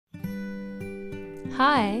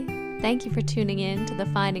Hi, thank you for tuning in to the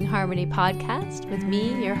Finding Harmony podcast with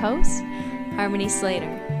me, your host, Harmony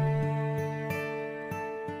Slater.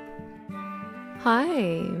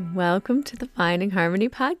 Hi, welcome to the Finding Harmony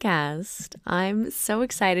podcast. I'm so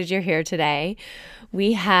excited you're here today.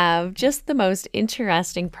 We have just the most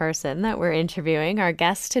interesting person that we're interviewing. Our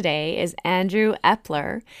guest today is Andrew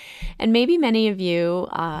Eppler, and maybe many of you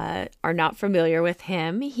are not familiar with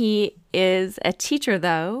him. He is a teacher,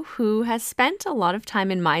 though, who has spent a lot of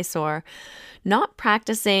time in Mysore, not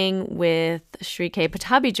practicing with Sri K.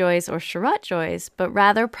 Pattabhi Jois or Sharat Jois, but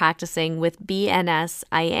rather practicing with B.N.S.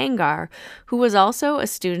 Iyengar, who was also a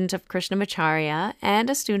student of Krishnamacharya and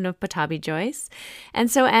a student of Pattabhi Jois.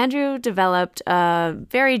 And so Andrew developed a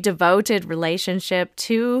very devoted relationship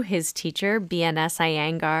to his teacher, B.N.S.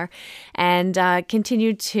 Iyengar, and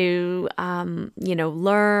continued to,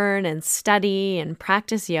 learn and study and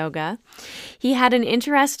practice yoga. He had an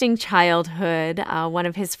interesting childhood. One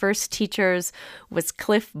of his first teachers was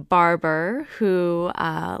Cliff Barber, who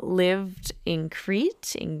lived in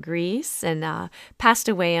Crete, in Greece, and passed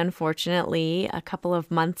away, unfortunately, a couple of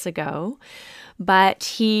months ago. But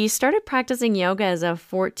he started practicing yoga as a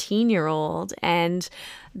 14-year-old and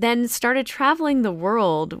then started traveling the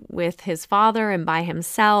world with his father and by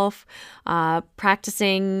himself,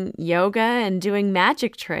 practicing yoga and doing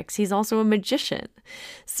magic tricks. He's also a magician.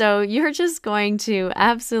 So you're just going to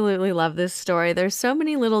absolutely love this story. There's so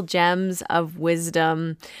many little gems of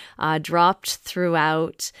wisdom dropped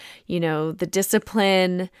throughout, the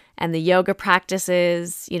discipline and the yoga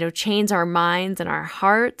practices, change our minds and our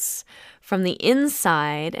hearts from the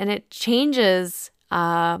inside, and it changes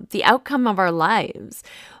the outcome of our lives,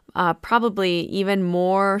 probably even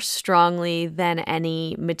more strongly than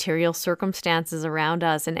any material circumstances around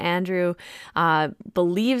us. And Andrew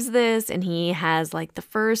believes this, and he has like the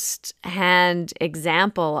first-hand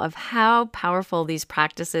example of how powerful these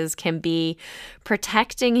practices can be,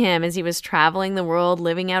 protecting him as he was traveling the world,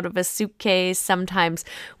 living out of a suitcase, sometimes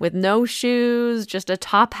with no shoes, just a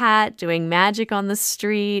top hat, doing magic on the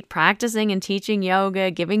street, practicing and teaching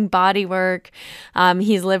yoga, giving body work.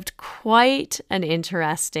 He's lived quite an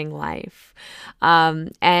interesting life.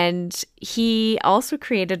 And he also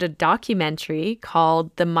created a documentary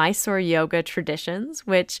called The Mysore Yoga Traditions,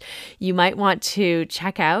 which you might want to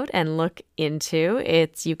check out and look into.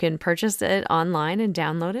 You can purchase it online and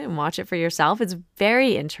download it and watch it for yourself. It's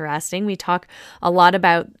very interesting. We talk a lot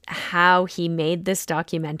about how he made this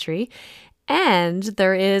documentary. And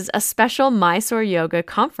there is a special Mysore Yoga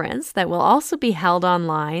conference that will also be held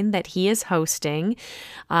online that he is hosting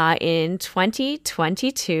in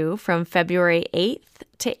 2022 from February 8th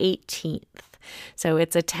to 18th. So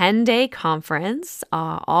it's a 10-day conference,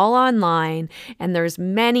 all online, and there's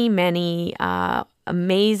many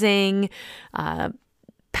amazing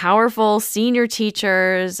powerful senior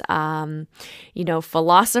teachers,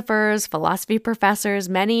 philosophers, philosophy professors,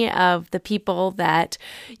 many of the people that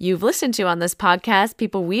you've listened to on this podcast,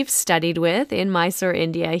 people we've studied with in Mysore,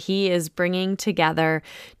 India. He is bringing together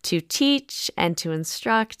to teach and to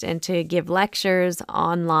instruct and to give lectures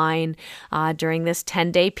online during this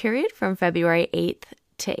 10-day period from February 8th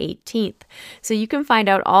to 18th. So you can find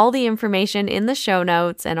out all the information in the show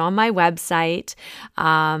notes and on my website.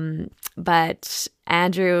 But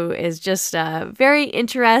Andrew is just a very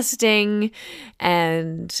interesting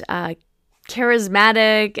and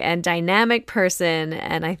charismatic and dynamic person,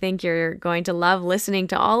 and I think you're going to love listening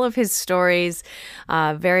to all of his stories.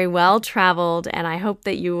 Very well traveled, and I hope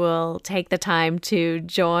that you will take the time to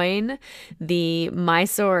join the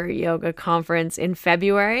Mysore Yoga Conference in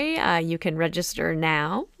February. You can register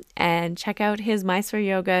now and check out his Mysore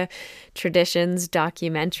Yoga Traditions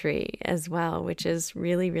documentary as well, which is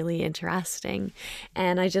really, really interesting.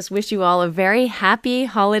 And I just wish you all a very happy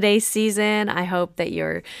holiday season. I hope that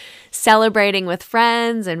you're celebrating with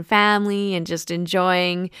friends and family and just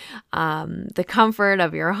enjoying the comfort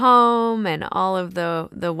of your home and all of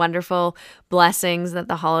the wonderful blessings that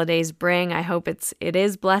the holidays bring. I hope it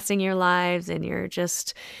is blessing your lives and you're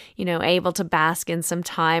just, able to bask in some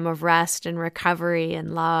time of rest and recovery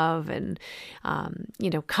and love and,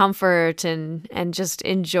 comfort and just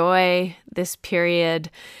enjoy this period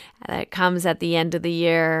that comes at the end of the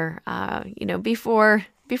year,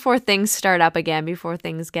 before things start up again, before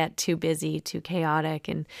things get too busy, too chaotic.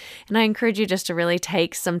 And I encourage you just to really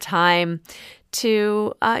take some time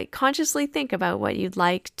to consciously think about what you'd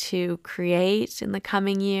like to create in the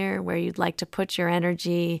coming year, where you'd like to put your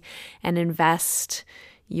energy and invest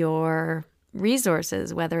your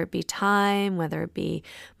resources, whether it be time, whether it be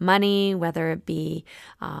money, whether it be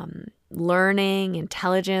learning,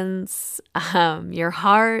 intelligence, your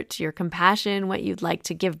heart, your compassion, what you'd like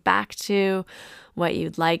to give back to, what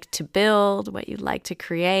you'd like to build, what you'd like to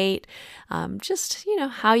create, just,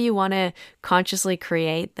 how you want to consciously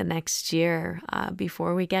create the next year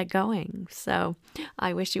before we get going. So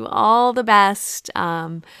I wish you all the best.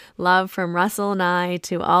 Love from Russell and I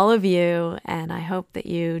to all of you. And I hope that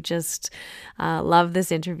you just love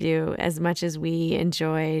this interview as much as we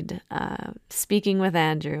enjoyed speaking with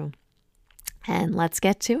Andrew. And let's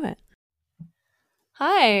get to it.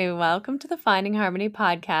 Hi, welcome to the Finding Harmony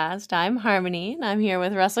podcast. I'm Harmony, and I'm here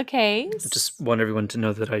with Russell Case. I just want everyone to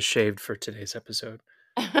know that I shaved for today's episode.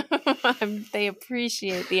 They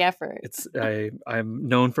appreciate the effort. I'm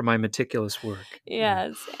known for my meticulous work.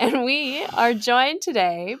 Yes, and we are joined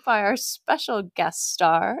today by our special guest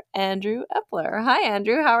star, Andrew Eppler. Hi,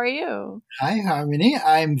 Andrew. How are you? Hi, Harmony.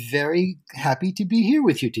 I'm very happy to be here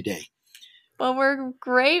with you today. Well, we're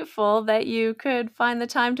grateful that you could find the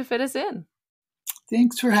time to fit us in.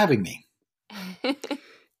 Thanks for having me.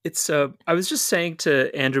 I was just saying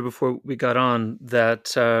to Andrew before we got on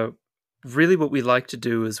that really what we like to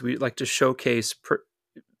do is we like to showcase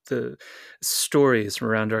the stories from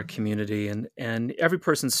around our community, and every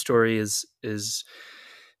person's story is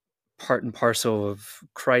part and parcel of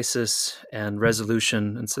crisis and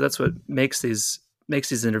resolution, and so that's what makes these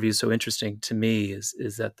interviews so interesting to me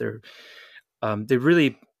is that they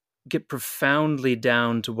really get profoundly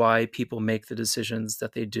down to why people make the decisions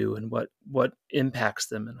that they do and what impacts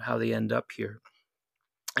them and how they end up here.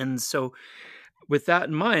 And so with that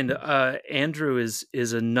in mind, Andrew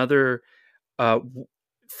is another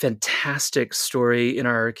fantastic story in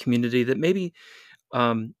our community that maybe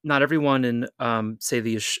not everyone in, say,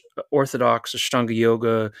 the Orthodox Ashtanga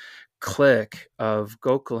Yoga clique of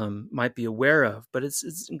Gokulam might be aware of, but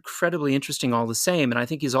it's incredibly interesting all the same. And I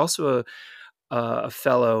think he's also a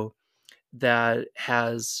fellow that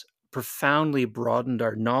has profoundly broadened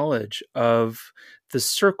our knowledge of the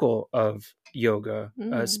circle of yoga,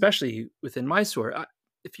 especially within Mysore.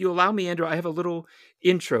 If you allow me, Andrew, I have a little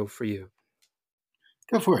intro for you.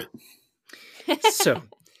 Go for it. So,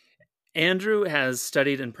 Andrew has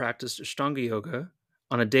studied and practiced Ashtanga Yoga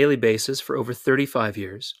on a daily basis for over 35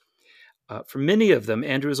 years. For many of them,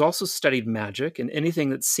 Andrew has also studied magic and anything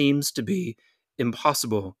that seems to be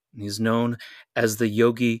impossible. And he's known as the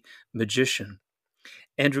Yogi Magician.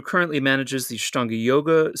 Andrew currently manages the Ashtanga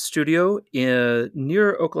Yoga studio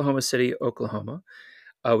near Oklahoma City, Oklahoma,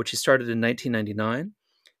 which he started in 1999.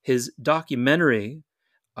 His documentary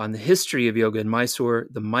on the history of yoga in Mysore,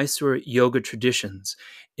 The Mysore Yoga Traditions,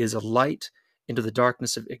 is a light into the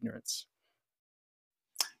darkness of ignorance.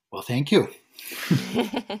 Well, thank you.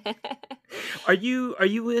 Are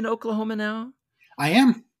you in Oklahoma now? I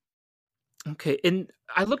am. Okay, and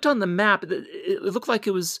I looked on the map. It looked like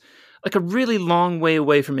it was like a really long way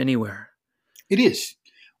away from anywhere. It is.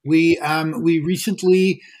 We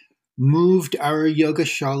recently moved our yoga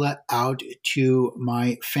shala out to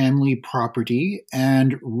my family property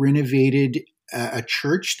and renovated a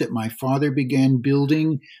church that my father began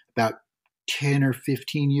building about 10 or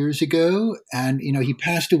 15 years ago. And, he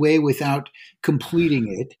passed away without completing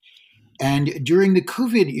it. And during the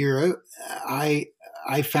COVID era,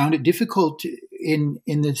 I found it difficult in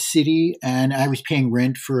the city, and I was paying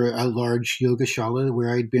rent for a large yoga shala where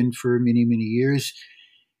I'd been for many, many years.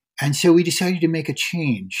 And so we decided to make a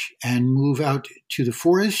change and move out to the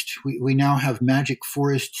forest. We now have Magic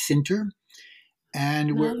Forest Center.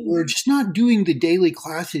 And we're just not doing the daily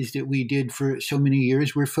classes that we did for so many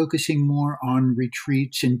years. We're focusing more on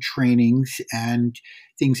retreats and trainings and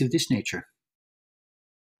things of this nature.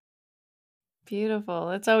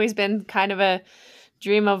 Beautiful. It's always been kind of a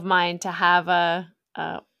dream of mine to have a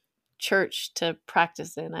church to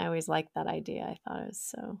practice in. I always liked that idea. I thought it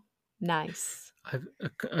was so nice.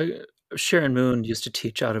 Sharon Moon used to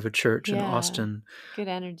teach out of a church in Austin. Good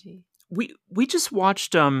energy. We just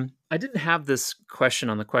watched. I didn't have this question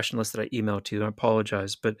on the question list that I emailed to you. I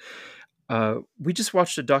apologize, but we just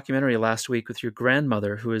watched a documentary last week with your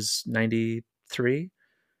grandmother, who is 93.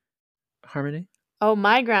 Harmony. Oh,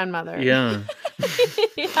 my grandmother. Yeah.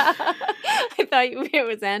 Yeah. I thought it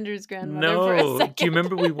was Andrew's grandmother for a second. Do you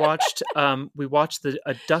remember we watched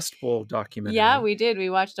a Dust Bowl documentary? Yeah, we did.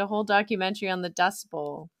 We watched a whole documentary on the Dust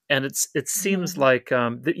Bowl. And it seems like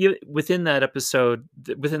within that episode,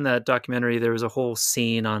 within that documentary, there was a whole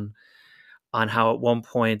scene on how at one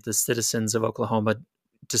point the citizens of Oklahoma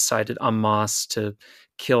decided en masse to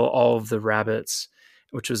kill all of the rabbits,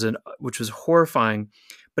 which was horrifying.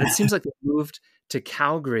 But it seems like they moved to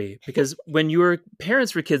Calgary because when your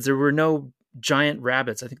parents were kids, there were no giant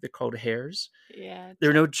rabbits. I think they're called hares. Yeah, There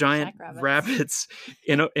are no giant jackrabbits. rabbits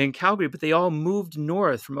in Calgary, but they all moved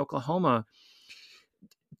north from Oklahoma.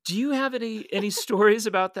 Do you have any stories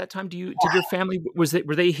about that time? Did your family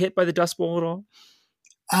were they hit by the Dust Bowl at all?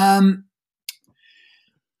 Um,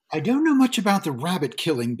 I don't know much about the rabbit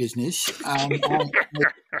killing business. I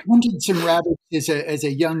hunted some rabbits as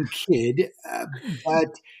a young kid, but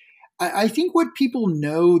I think what people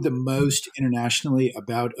know the most internationally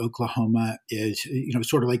about Oklahoma is,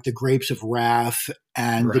 sort of like the Grapes of Wrath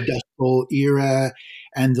and the Right. Dust Bowl era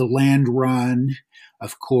and the Land Run,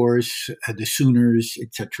 of course, the Sooners,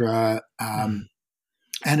 etc.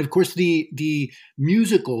 And of course, the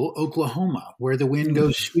musical Oklahoma, where the wind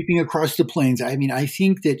goes sweeping across the plains. I mean, I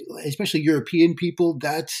think that especially European people,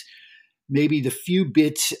 that's maybe the few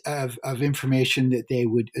bits of information that they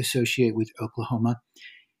would associate with Oklahoma.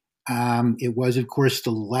 It was, of course,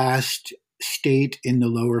 the last state in the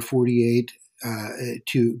lower 48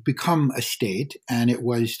 to become a state, and it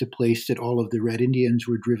was the place that all of the Red Indians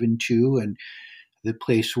were driven to, and the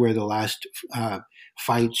place where the last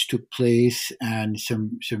fights took place, and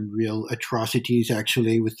some real atrocities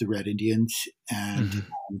actually with the Red Indians. And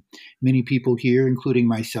many people here, including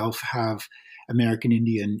myself, have American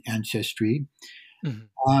Indian ancestry.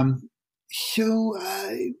 So,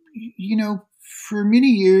 for many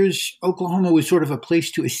years, Oklahoma was sort of a place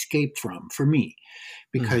to escape from for me,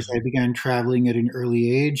 because I began traveling at an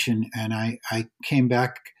early age, and I came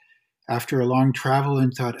back after a long travel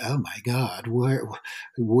and thought, oh my God,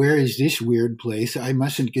 where is this weird place? I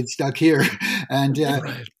mustn't get stuck here. And,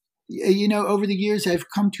 Right. over the years, I've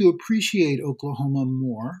come to appreciate Oklahoma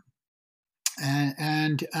more.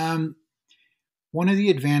 And one of the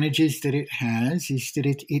advantages that it has is that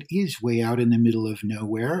it is way out in the middle of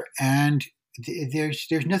nowhere, and there's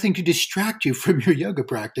nothing to distract you from your yoga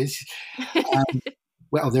practice.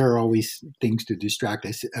 Well, there are always things to distract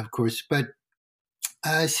us, of course, but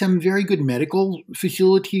some very good medical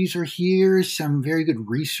facilities are here. Some very good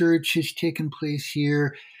research has taken place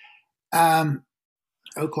here.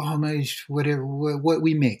 Oklahoma is what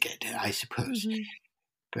we make it, I suppose.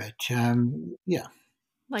 But yeah.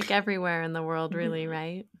 Like everywhere in the world, really,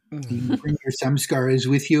 right? You bring your samskaras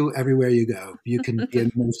with you everywhere you go. You can be in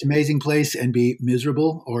the most amazing place and be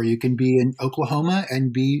miserable, or you can be in Oklahoma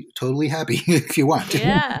and be totally happy if you want.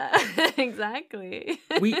 Yeah, exactly.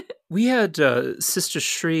 We had Sister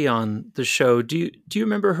Shri on the show. Do you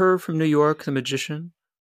remember her from New York, the magician?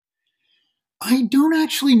 I don't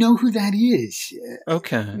actually know who that is.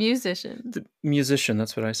 Okay. Musician. The musician,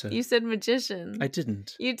 that's what I said. You said magician. I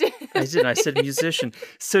didn't. You did. I didn't. I said musician.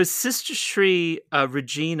 So Sister Shri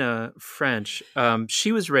Regina French,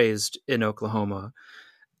 she was raised in Oklahoma.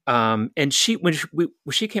 And when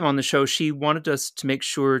she came on the show, she wanted us to make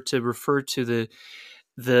sure to refer to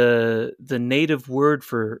the native word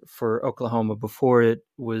for Oklahoma before it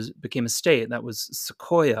became a state, and that was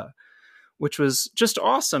sequoia, which was just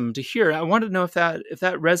awesome to hear. I wanted to know if that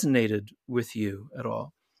resonated with you at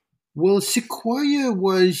all. Well, Sequoia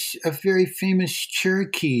was a very famous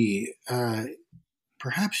Cherokee,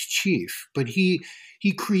 perhaps chief, but he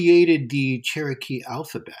created the Cherokee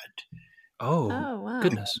alphabet. Oh wow!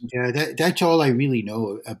 Goodness. That's all I really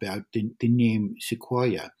know about the name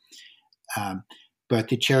Sequoia. But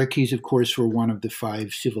the Cherokees, of course, were one of the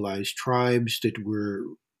 5 civilized tribes that were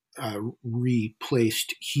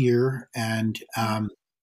replaced here, and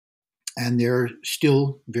they're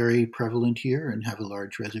still very prevalent here and have a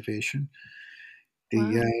large reservation.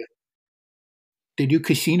 They do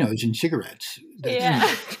casinos and cigarettes.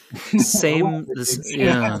 Same.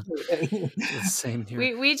 Same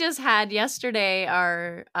here. We just had yesterday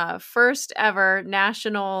our first ever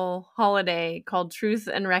national holiday called Truth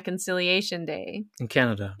and Reconciliation Day in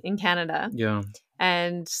Canada. Yeah.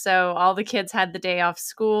 And so all the kids had the day off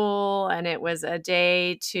school, and it was a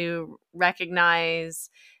day to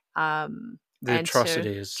recognize the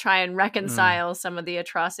atrocities, to try and reconcile some of the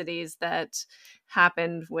atrocities that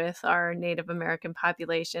happened with our Native American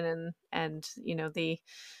population and the,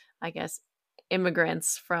 I guess,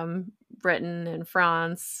 immigrants from Britain and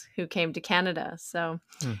France who came to Canada. So,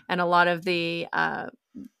 and a lot of the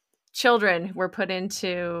children were put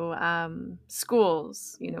into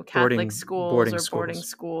schools, Catholic boarding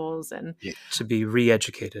schools, and to be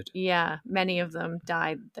re-educated. Yeah, many of them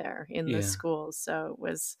died there in the schools. So it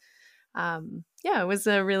was, it was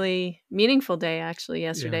a really meaningful day actually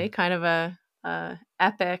yesterday. Kind of a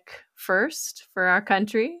epic first for our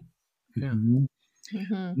country. Yeah.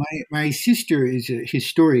 My sister is a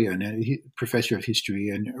historian, a professor of history,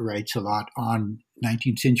 and writes a lot on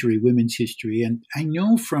 19th century women's history. And I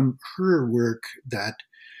know from her work that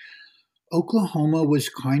Oklahoma was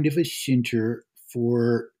kind of a center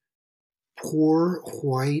for poor,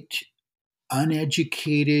 white,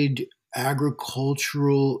 uneducated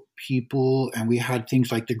agricultural people. And we had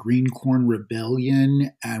things like the Green Corn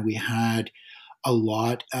Rebellion, and we had a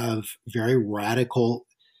lot of very radical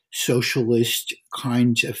socialist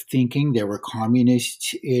kinds of thinking. There were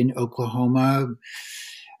communists in Oklahoma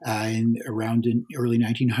around the early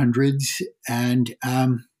 1900s. And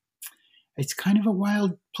it's kind of a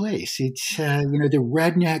wild place. It's, the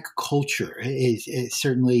redneck culture is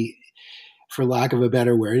certainly, for lack of a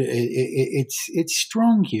better word, it's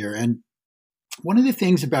strong here. And one of the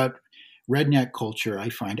things about redneck culture, I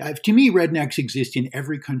find, to me, rednecks exist in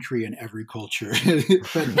every country and every culture.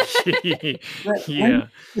 but, yeah,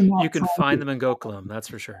 you can find them in Gokulam, that's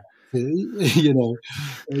for sure.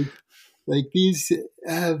 Like these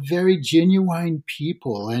very genuine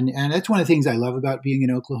people, and that's one of the things I love about being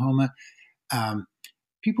in Oklahoma.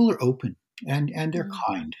 People are open and they're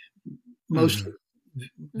kind, mostly.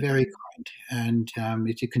 Very kind, and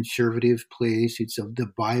it's a conservative place. It's the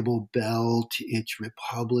Bible Belt. It's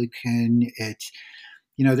Republican. It's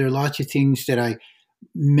there are lots of things that I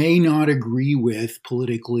may not agree with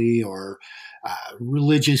politically or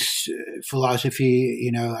religious philosophy.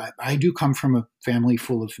 I do come from a family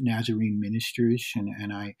full of Nazarene ministers,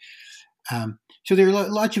 and I so there are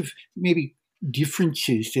lots of maybe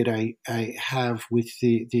differences that I have with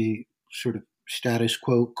the sort of status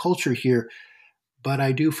quo culture here. But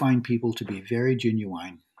I do find people to be very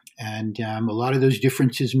genuine. And a lot of those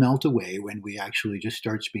differences melt away when we actually just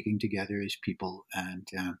start speaking together as people. And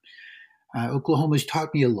Oklahoma's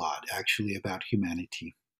taught me a lot, actually, about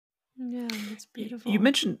humanity. Yeah, that's beautiful. You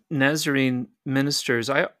mentioned Nazarene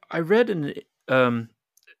ministers. I read a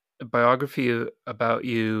biography about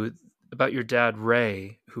you, about your dad,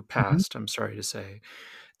 Ray, who passed, I'm sorry to say,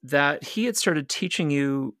 that he had started teaching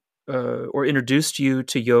you or introduced you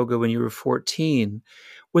to yoga when you were 14.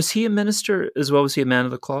 Was he a minister as well? Was he a man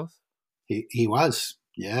of the cloth? He was,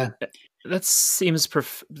 yeah. That seems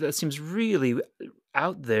really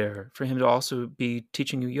out there for him to also be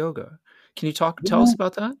teaching you yoga. Can you tell us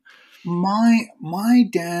about that? My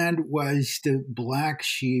dad was the black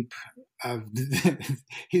sheep of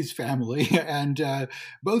his family, and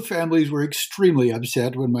both families were extremely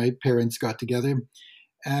upset when my parents got together.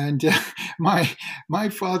 And my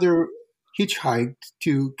father hitchhiked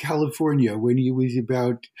to California when he was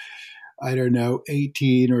about, I don't know,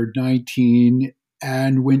 18 or 19,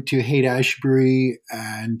 and went to Haight-Ashbury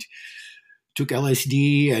and took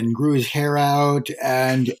LSD and grew his hair out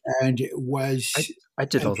and was I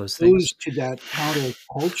did all those things to that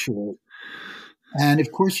counterculture. And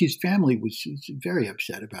of course, his family was very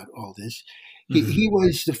upset about all this. He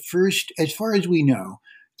was the first, as far as we know,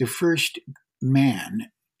 the first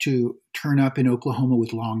man to turn up in Oklahoma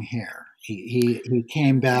with long hair. He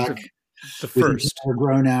came back the with first his hair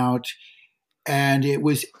grown out, and it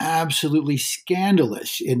was absolutely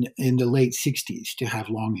scandalous in the late 60s to have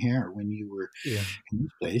long hair when you were in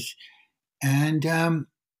this place. And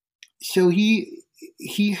so he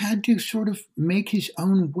had to sort of make his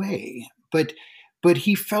own way, but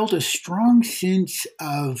he felt a strong sense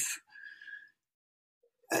of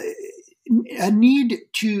a need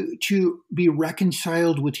to be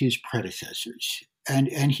reconciled with his predecessors,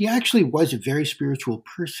 and he actually was a very spiritual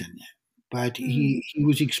person, but he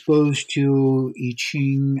was exposed to I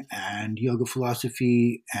Ching and yoga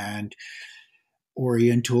philosophy and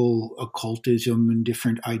Oriental occultism and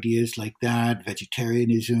different ideas like that,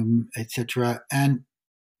 vegetarianism, etc. And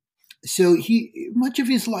so much of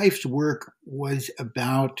his life's work was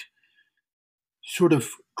about sort of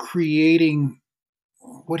creating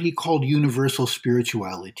what he called universal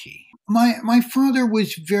spirituality. My father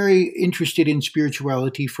was very interested in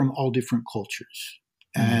spirituality from all different cultures,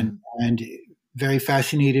 and very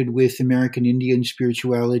fascinated with American Indian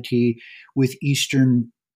spirituality, with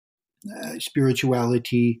Eastern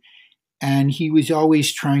spirituality, and he was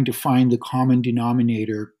always trying to find the common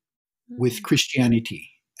denominator with Christianity.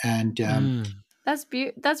 And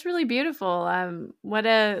that's really beautiful. What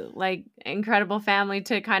a incredible family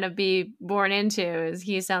to kind of be born into. Is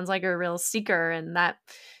he sounds like a real seeker, and that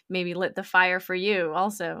maybe lit the fire for you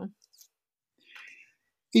also.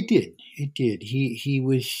 It did. He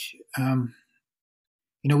was.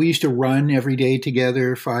 We used to run every day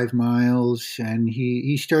together, 5 miles, and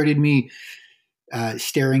he started me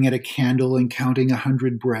staring at a candle and counting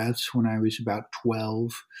 100 breaths when I was about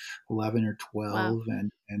 11 or 12. Wow.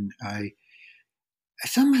 And I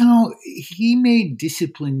somehow, he made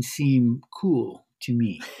discipline seem cool to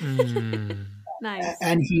me. Nice.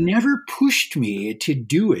 And he never pushed me to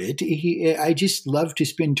do it. I just loved to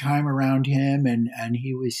spend time around him, and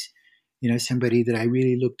he was somebody that I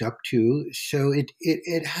really looked up to. So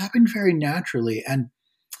it happened very naturally. And,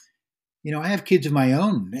 I have kids of my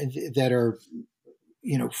own that are,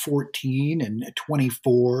 14 and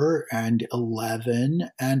 24 and 11.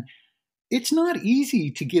 And it's not easy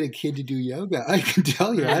to get a kid to do yoga. I can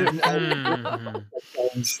tell you.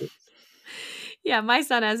 Yeah, my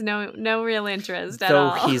son has no real interest at Though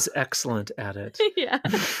all. he's excellent at it. Yeah.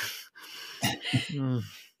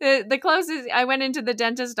 The closest I went into the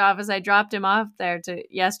dentist office, I dropped him off there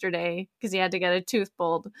yesterday because he had to get a tooth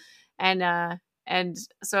pulled, and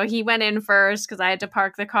so he went in first because I had to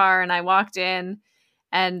park the car, and I walked in,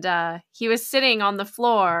 and he was sitting on the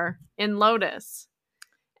floor in lotus,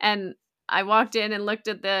 and I walked in and looked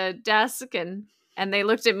at the desk, and they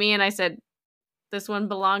looked at me, and I said, "This one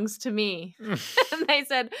belongs to me." And they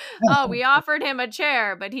said, "Oh, we offered him a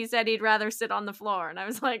chair, but he said he'd rather sit on the floor." And I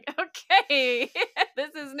was like, "Okay,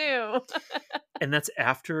 this is new." And that's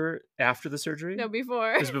after the surgery? No,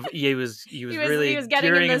 before. He was really he was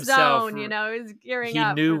getting gearing in the himself. zone, he was gearing he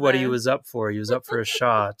up. He knew what he was up for. He was up for a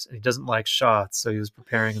shot. He doesn't like shots, so he was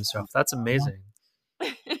preparing himself. That's amazing.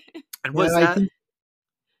 And was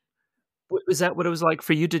that what it was like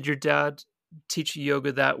for you? Did your dad teach you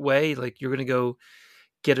yoga that way? Like you're going to go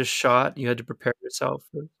get a shot, you had to prepare yourself?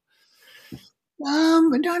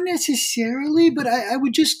 Not necessarily, but I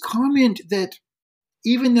would just comment that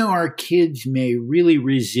even though our kids may really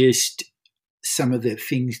resist some of the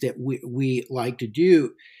things that we like to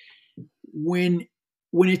do, when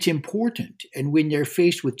it's important and when they're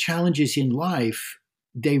faced with challenges in life,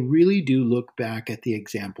 they really do look back at the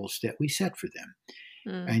examples that we set for them.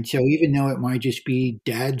 And so even though it might just be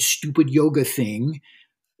dad's stupid yoga thing,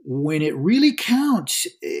 when it really counts,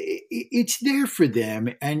 it's there for them.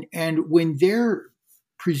 And when they're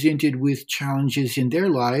presented with challenges in their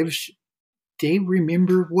lives, they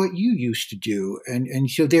remember what you used to do. And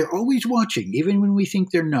so they're always watching, even when we think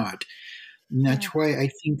they're not. And that's why I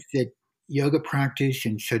think that yoga practice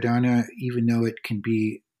and sadhana, even though it can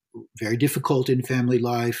be very difficult in family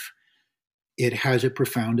life, it has a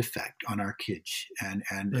profound effect on our kids. And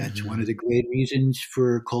that's one of the great reasons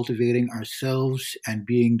for cultivating ourselves and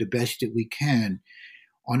being the best that we can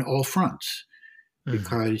on all fronts,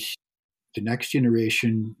 because the next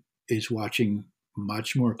generation is watching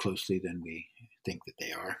much more closely than we think that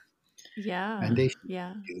they are. Yeah. And they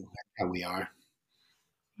do how we are.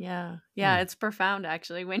 Yeah. Yeah. It's profound,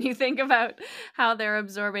 actually, when you think about how they're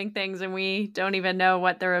absorbing things and we don't even know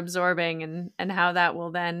what they're absorbing and how that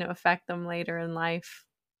will then affect them later in life.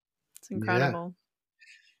 It's incredible.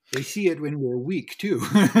 Yeah. They see it when we're weak, too.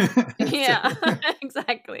 Yeah,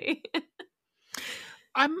 exactly.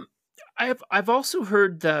 I've also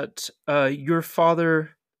heard that your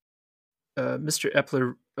father, Mr.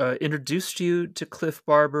 Eppler, introduced you to Cliff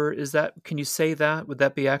Barber. Can you say that? Would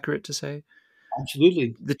that be accurate to say?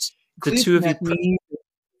 Absolutely. The Cliff two of met you me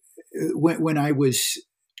when I was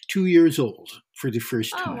 2 years old for the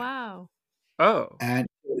first time. Oh, wow. Oh. And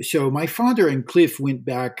so my father and Cliff went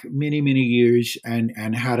back many, many years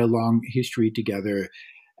and had a long history together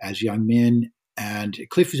as young men. And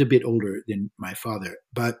Cliff is a bit older than my father,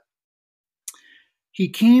 but he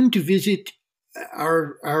came to visit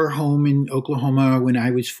our home in Oklahoma when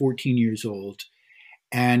I was 14 years old.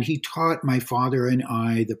 And he taught my father and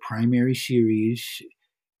I the primary series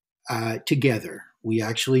together. We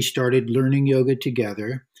actually started learning yoga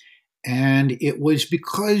together. And it was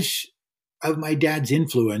because of my dad's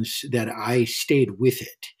influence that I stayed with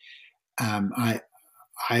it.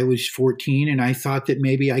 I was 14 and I thought that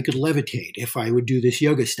maybe I could levitate if I would do this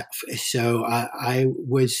yoga stuff. So I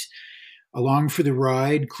was along for the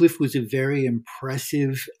ride. Cliff was a very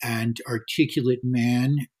impressive and articulate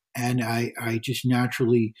man, and I just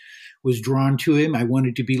naturally was drawn to him. I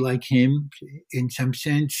wanted to be like him in some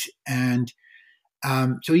sense. And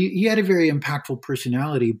so he had a very impactful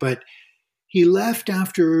personality, but he left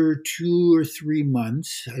after 2 or 3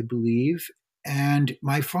 months, I believe. And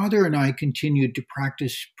my father and I continued to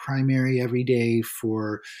practice primary every day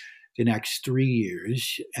for the next 3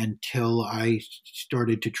 years until I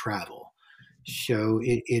started to travel. So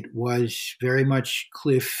it was very much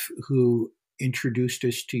Cliff who introduced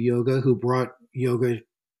us to yoga, who brought yoga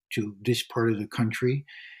to this part of the country.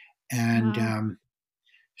 And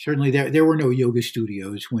certainly there were no yoga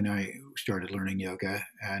studios when I started learning yoga.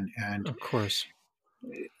 And of course.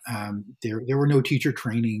 There were no teacher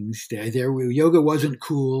trainings. Yoga wasn't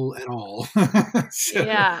cool at all. So,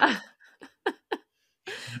 yeah.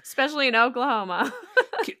 Especially in Oklahoma.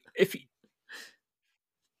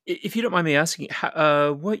 If you don't mind me asking,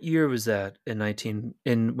 what year was that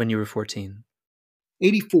when you were 14?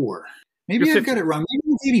 84. Maybe I've got it wrong. Maybe it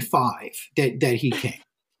was 85 that he came.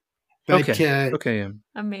 But Okay. Okay. Yeah.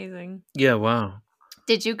 Amazing. Yeah. Wow.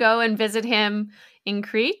 Did you go and visit him in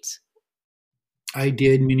Crete? I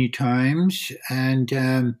did many times. And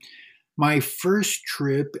my first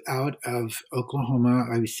trip out of Oklahoma,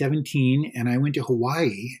 I was 17, and I went to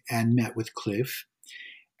Hawaii and met with Cliff.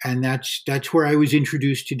 And that's where I was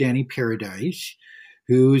introduced to Danny Paradise,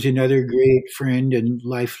 who is another great friend and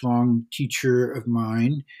lifelong teacher of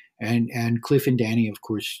mine. And Cliff and Danny, of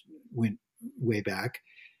course, went way back.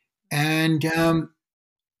 And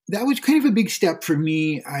that was kind of a big step for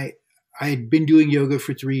me. I had been doing yoga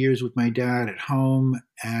for 3 years with my dad at home,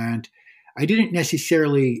 and I didn't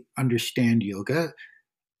necessarily understand yoga.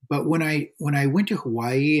 But when I went to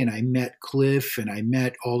Hawaii and I met Cliff and I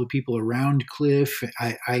met all the people around Cliff,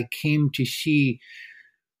 I came to see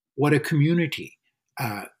what a community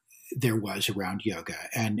there was around yoga,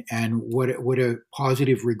 and what a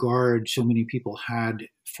positive regard so many people had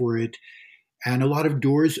for it. And a lot of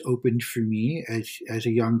doors opened for me as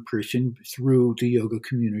a young person through the yoga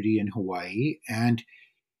community in Hawaii, and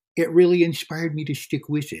it really inspired me to stick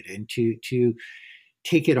with it and to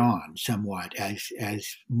take it on somewhat as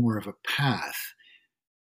more of a path.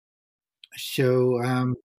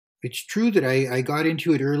 So it's true that I got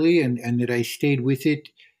into it early and that I stayed with it.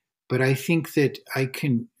 But I think that I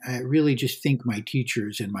really just thank my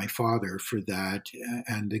teachers and my father for that,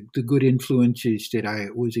 and the good influences that I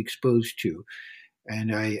was exposed to.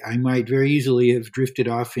 And I might very easily have drifted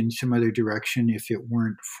off in some other direction if it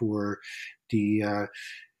weren't for the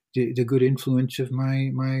the good influence of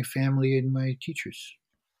my family and my teachers.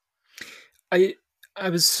 I I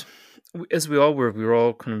was, as we were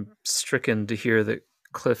all kind of stricken to hear that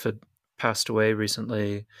Cliff had passed away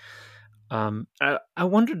recently. I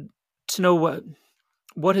wondered to know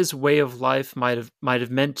what his way of life might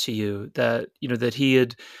have meant to you. That that he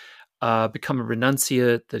had become a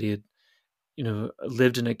renunciate, that he had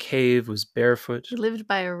lived in a cave, was barefoot, He lived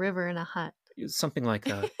by a river in a hut. something like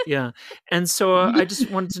that. Yeah, and so I just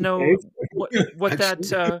wanted to know what that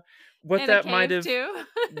Actually, what In a that might cave have too.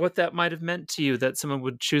 what that might have meant to you, that someone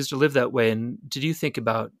would choose to live that way. And did you think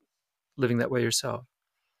about living that way yourself?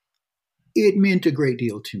 it meant a great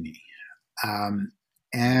deal to me. Um,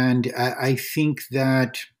 and I think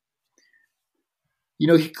that,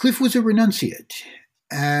 Cliff was a renunciate.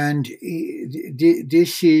 And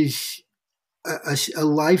this is a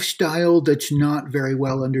lifestyle that's not very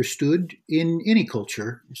well understood in any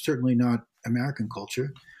culture, certainly not American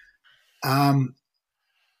culture. Um,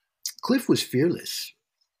 Cliff was fearless,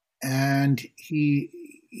 and he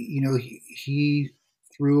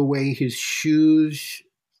threw away his shoes,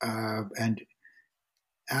 and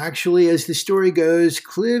actually, as the story goes,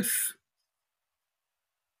 Cliff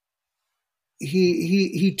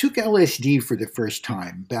he took LSD for the first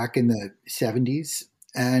time back in the 70s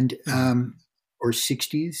and Mhm. or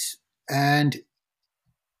 60s, and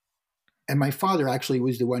my father actually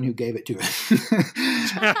was the one who gave it to him.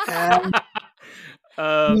 And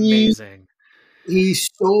he Amazing. he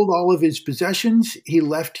sold all of his possessions. He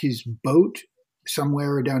left his boat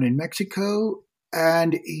somewhere down in Mexico,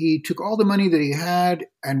 and he took all the money that he had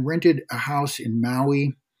and rented a house in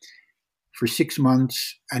Maui for 6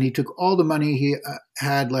 months. And he took all the money he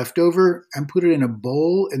had left over and put it in a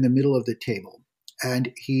bowl in the middle of the table.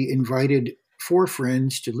 And he invited 4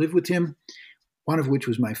 friends to live with him, one of which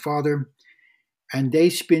was my father. And they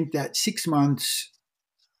spent that 6 months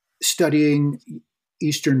studying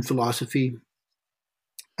Eastern philosophy.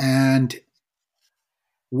 And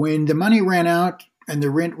when the money ran out and the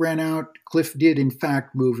rent ran out, Cliff did, in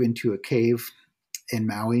fact, move into a cave in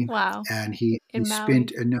Maui. Wow. And he In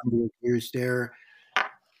spent Maui. a number of years there.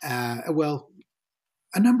 Well,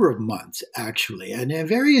 a number of months, actually. And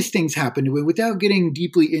various things happened. Without getting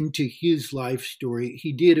deeply into his life story,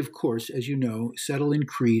 he did, of course, as you know, settle in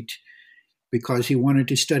Crete because he wanted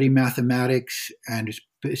to study mathematics, and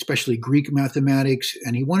especially Greek mathematics.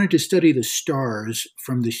 And he wanted to study the stars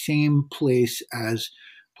from the same place as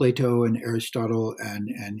Plato and Aristotle and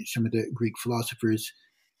some of the Greek philosophers.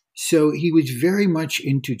 So he was very much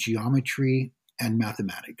into geometry and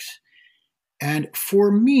mathematics. And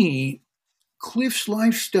for me, Cliff's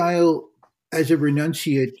lifestyle as a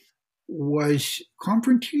renunciate was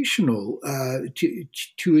confrontational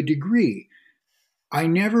to a degree. I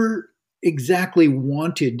never exactly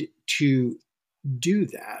wanted to do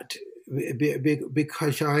that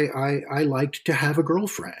because I liked to have a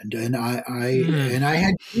girlfriend, and Mm, I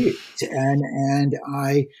had kids, and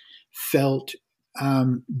I felt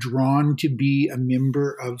drawn to be a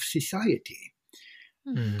member of society.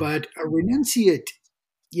 mm, But a renunciate,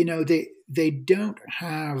 they don't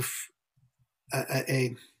have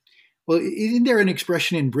a well, isn't there an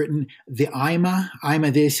expression in Britain, the I'm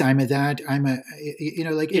a this, I'm a that, I'm a,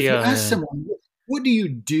 like if you Yeah, ask yeah. someone, what do you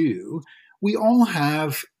do? We all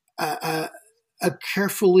have a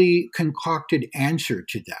carefully concocted answer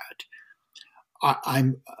to that.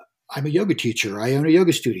 I'm a yoga teacher. I own a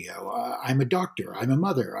yoga studio. I'm a doctor. I'm a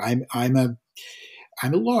mother. I'm a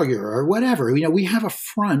lawyer or whatever. We have a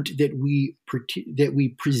front that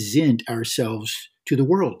we present ourselves to the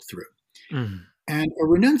world through. Mm. And a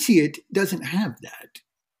renunciate doesn't have that.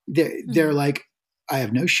 They're like, I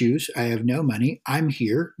have no shoes. I have no money. I'm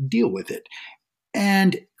here. Deal with it.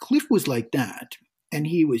 And Cliff was like that. And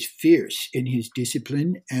he was fierce in his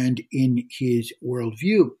discipline and in his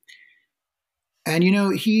worldview. And,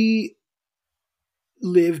 he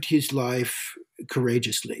lived his life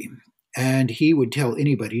courageously. And he would tell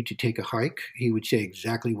anybody to take a hike. He would say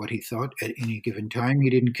exactly what he thought at any given time. He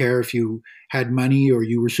didn't care if you had money or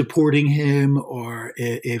you were supporting him or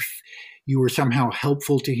if you were somehow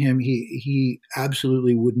helpful to him. He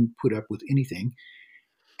absolutely wouldn't put up with anything.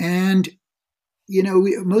 And,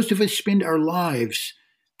 most of us spend our lives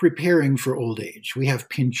preparing for old age. We have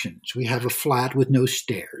pensions. We have a flat with no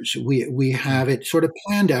stairs. We have it sort of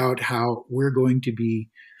planned out how we're going to be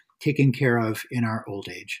taken care of in our old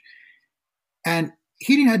age. And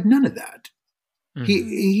he had none of that.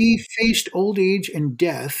 He faced old age and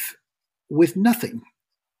death with nothing,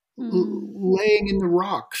 laying in the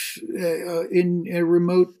rocks in a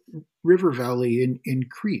remote river valley in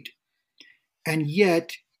Crete. And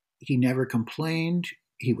yet he never complained.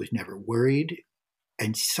 He was never worried.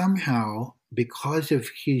 And somehow, because of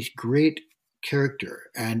his great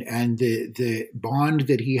character and the bond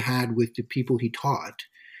that he had with the people he taught,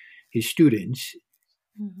 his students,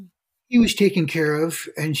 he was taken care of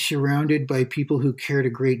and surrounded by people who cared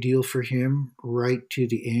a great deal for him right to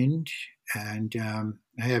the end. And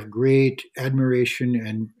I have great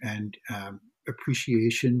admiration and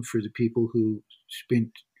appreciation for the people who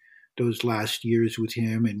spent those last years with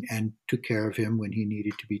him and took care of him when he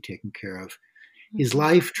needed to be taken care of. His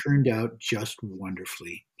life turned out just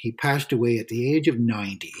wonderfully. He passed away at the age of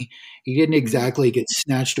 90. He didn't exactly get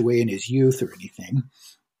snatched away in his youth or anything.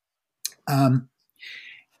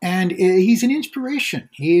 And he's an inspiration.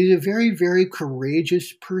 He is a very, very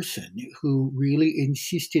courageous person who really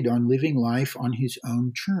insisted on living life on his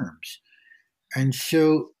own terms. And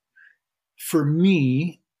so for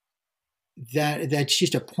me, that's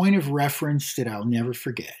just a point of reference that I'll never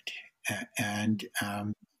forget. And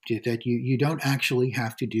that you don't actually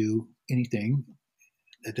have to do anything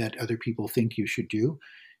that other people think you should do.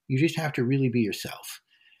 You just have to really be yourself.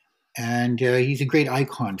 And he's a great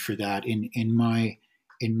icon for that in my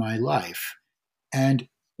life. And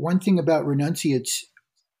one thing about renunciates,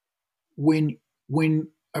 when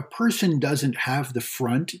a person doesn't have the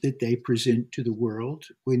front that they present to the world,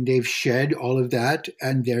 when they've shed all of that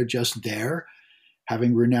and they're just there,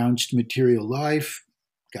 having renounced material life,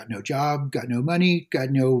 got no job, got no money, got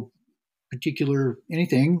no particular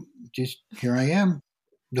anything, just here I am.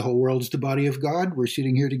 The whole world's the body of God. We're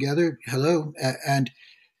sitting here together. Hello. And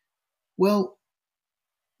well,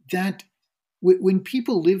 that when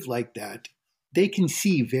people live like that, they can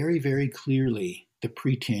see very, very clearly the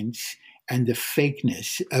pretense and the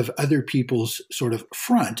fakeness of other people's sort of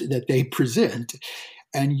front that they present.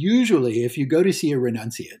 And usually, if you go to see a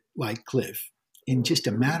renunciate like Cliff, in just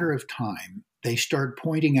a matter of time, they start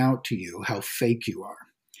pointing out to you how fake you are.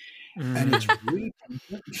 And it's really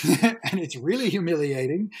and it's really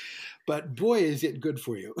humiliating, but boy, is it good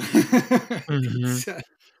for you.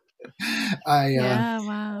 I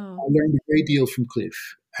learned a great deal from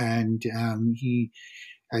Cliff, and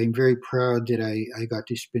I'm very proud that I got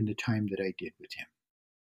to spend the time that I did with him.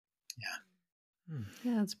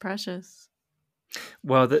 Yeah, it's precious.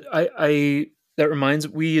 Well, that reminds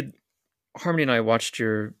Harmony and I watched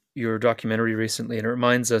your documentary recently, and it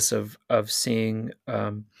reminds us of seeing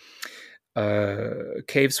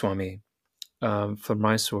Cave Swami from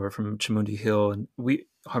Mysore, from Chamundi Hill, and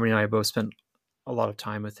Harmony and I both spent a lot of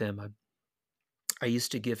time with him. I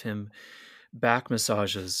used to give him back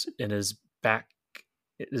massages in his back.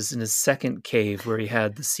 It was in his second cave where he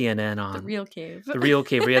had the CNN on. The real cave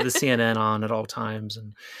where he had the CNN on at all times,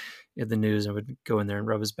 and in the news, I would go in there and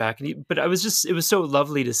rub his back. But it was so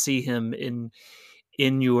lovely to see him in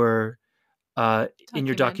your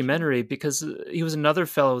documentary, because he was another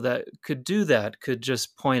fellow that could do that, could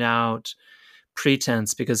just point out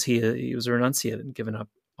pretense, because he was a renunciate and given up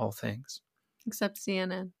all things except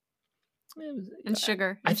CNN and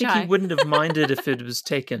sugar. I think he wouldn't have minded if it was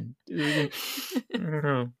taken. I don't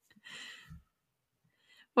know.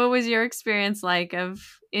 What was your experience like of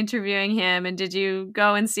interviewing him, and did you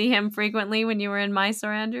go and see him frequently when you were in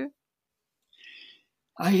Mysore, Andrew?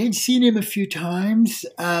 I had seen him a few times,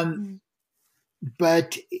 Mm.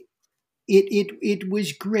 but it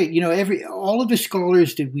was great. Every all of the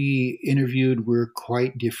scholars that we interviewed were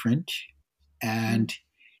quite different, Mm.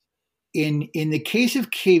 and in the case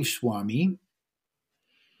of Cave Swami,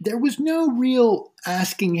 there was no real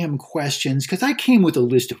asking him questions because I came with a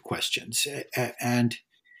list of questions, and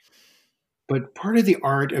but part of the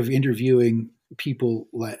art of interviewing people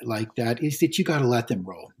like that is that you got to let them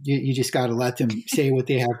roll. You just got to let them say what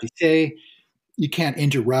they have to say. You can't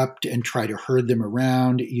interrupt and try to herd them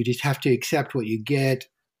around. You just have to accept what you get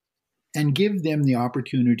and give them the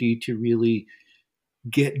opportunity to really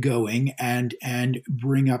get going and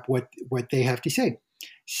bring up what they have to say.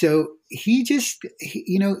 So he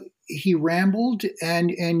rambled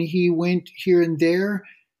and he went here and there,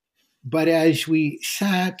 but as we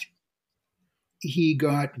sat, he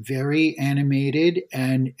got very animated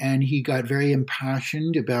and he got very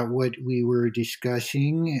impassioned about what we were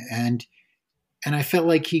discussing, and I felt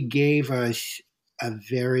like he gave us a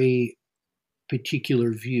very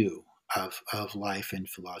particular view of life and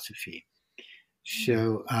philosophy.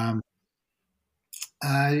 So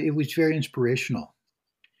it was very inspirational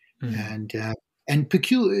Mm. and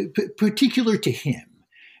particular to him.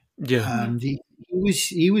 Yeah, Yeah.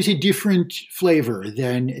 He was a different flavor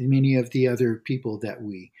than many of the other people that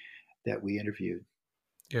we interviewed.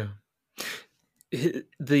 yeah.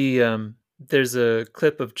 There's a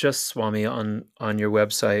clip of just Swami on your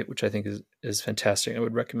website, which I think is fantastic. I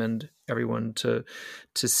would recommend everyone to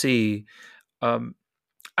see. Um,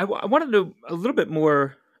 I want to know a little bit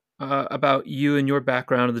more about you and your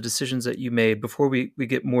background and the decisions that you made before we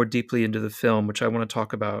get more deeply into the film, which I want to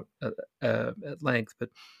talk about at length. But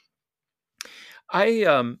I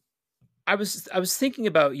um, I was thinking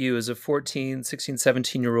about you as a 14, 16,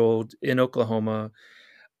 17-year-old in Oklahoma.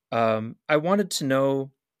 I wanted to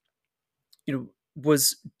know,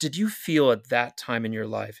 was did you feel at that time in your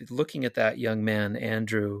life, looking at that young man,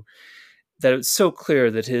 Andrew, that it was so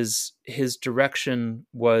clear that his direction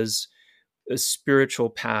was a spiritual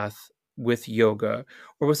path with yoga,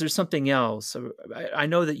 or was there something else? I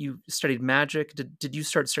know that you studied magic. Did you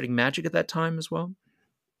start studying magic at that time as well?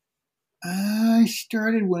 I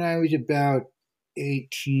started when I was about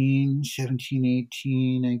 18, 17,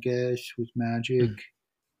 18, I guess, with magic. Mm,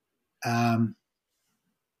 Um,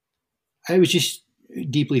 I was just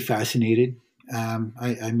deeply fascinated.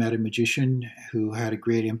 I met a magician who had a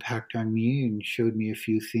great impact on me and showed me a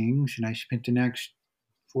few things, and I spent the next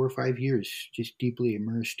 4 or 5 years just deeply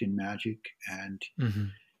immersed in magic,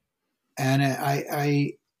 mhm, and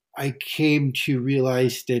I came to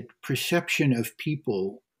realize that perception of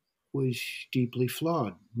people was deeply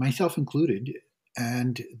flawed, myself included,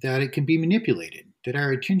 and that it can be manipulated, that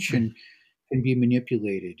our mm, attention can be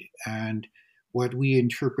manipulated, and what we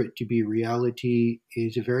interpret to be reality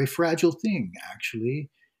is a very fragile thing, actually.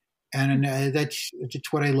 And that's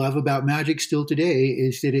what I love about magic still today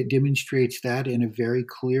is that it demonstrates that in a very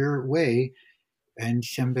clear way, and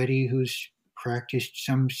somebody who's practiced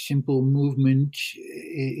some simple movement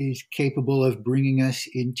is capable of bringing us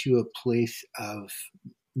into a place of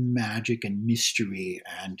magic and mystery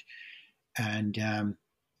and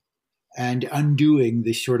and undoing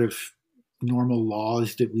the sort of normal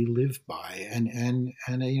laws that we live by, and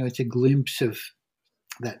it's a glimpse of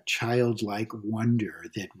that childlike wonder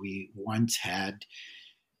that we once had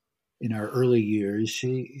in our early years.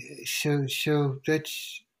 So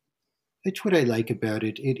that's what I like about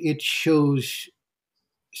it. It shows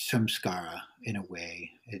samskara in a way.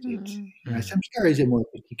 Mm. mm. Samskara is a more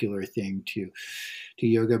particular thing to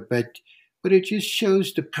yoga, but it just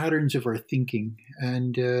shows the patterns of our thinking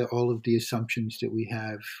and all of the assumptions that we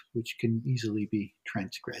have, which can easily be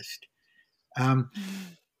transgressed. Um,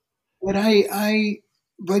 Mm. but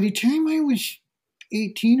by the time I was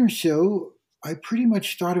 18 or so, I pretty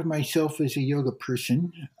much thought of myself as a yoga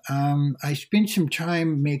person. I spent some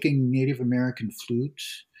time making Native American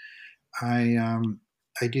flutes. I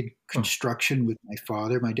did Oh, construction with my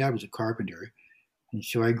father. My dad was a carpenter, and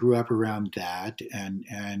so I grew up around that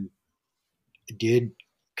and did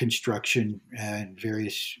construction at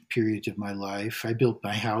various periods of my life. I built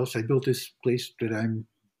my house. I built this place that I'm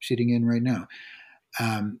sitting in right now.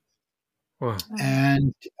 Um, wow. Wow.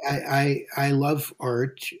 and I love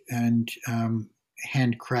art and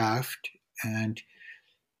handcraft, and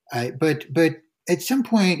but at some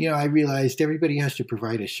point, I realized everybody has to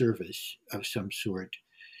provide a service of some sort.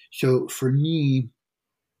 So for me,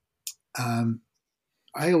 um,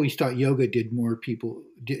 I always thought yoga did more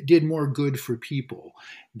good for people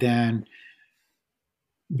than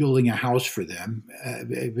building a house for them,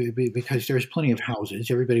 because there's plenty of houses.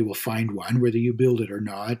 Everybody will find one, whether you build it or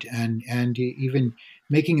not, and even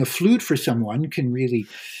making a flute for someone can really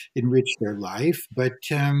enrich their life. But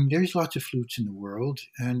there's lots of flutes in the world,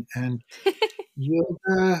 and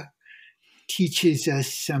yoga teaches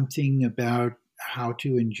us something about how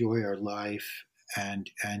to enjoy our life and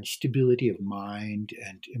stability of mind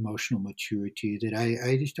and emotional maturity that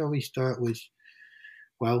I just always thought was,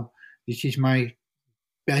 well, this is my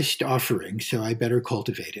best offering, so I better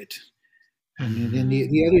cultivate it. And then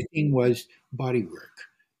the other thing was body work.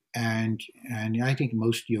 And I think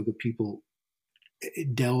most yoga people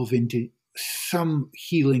delve into some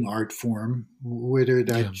healing art form, whether Yeah.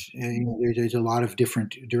 that's, there's a lot of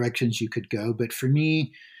different directions you could go. But for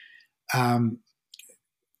me, um,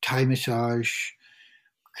 Thai massage,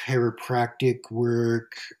 chiropractic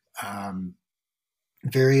work, um,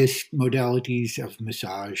 various modalities of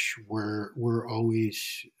massage were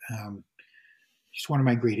always just one of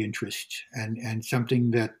my great interests, and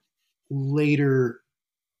something that later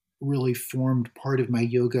really formed part of my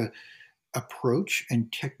yoga approach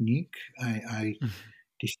and technique. I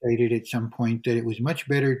decided at some point that it was much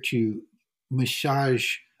better to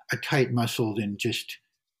massage a tight muscle than just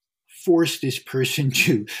force this person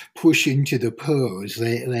to push into the pose.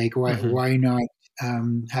 Like Hmm. why not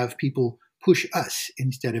have people push us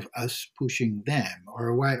instead of us pushing them?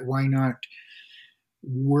 Or why not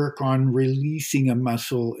work on releasing a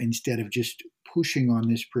muscle instead of just pushing on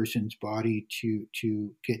this person's body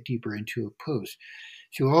to get deeper into a pose?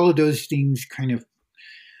 So all of those things kind of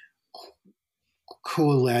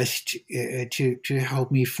coalesced to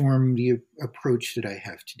help me form the approach that I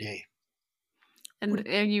have today. And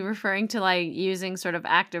are you referring to like using sort of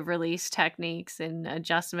active release techniques and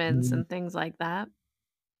adjustments Mm. and things like that?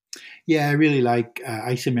 Yeah, I really like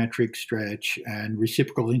isometric stretch and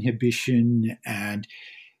reciprocal inhibition and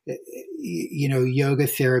yoga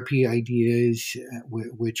therapy ideas,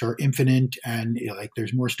 which are infinite, and like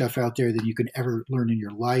there's more stuff out there than you can ever learn in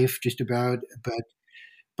your life, just about.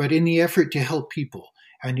 But in the effort to help people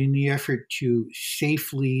and in the effort to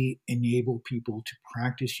safely enable people to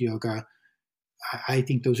practice yoga, I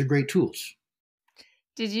think those are great tools.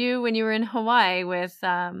 Did you, when you were in Hawaii with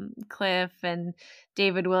Cliff and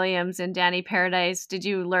David Williams and Danny Paradise, did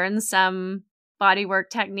you learn some bodywork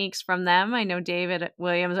techniques from them? I know David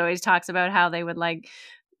Williams always talks about how they would like,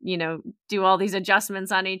 do all these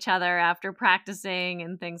adjustments on each other after practicing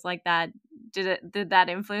and things like that. Did that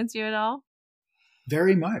influence you at all?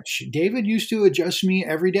 Very much. David used to adjust me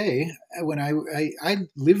every day when I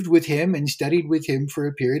lived with him and studied with him for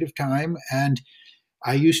a period of time. And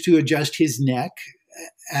I used to adjust his neck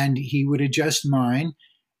and he would adjust mine.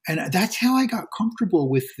 And that's how I got comfortable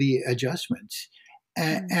with the adjustments.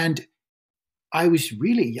 Mm. And I was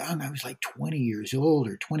really young. I was like 20 years old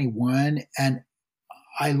or 21. And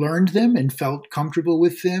I learned them and felt comfortable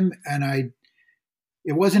with them. And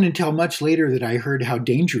it wasn't until much later that I heard how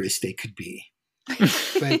dangerous they could be.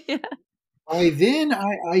 But Yeah. by then,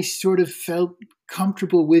 I sort of felt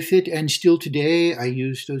comfortable with it, and still today, I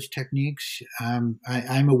use those techniques. I'm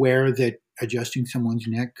aware that adjusting someone's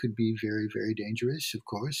neck could be very, very dangerous, of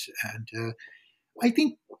course, and I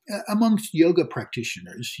think amongst yoga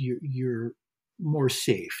practitioners, you're more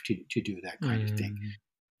safe to do that kind of thing. Mm.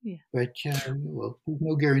 Yeah. But well, there's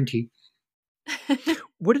no guarantee.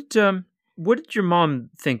 What did your mom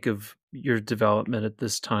think of your development at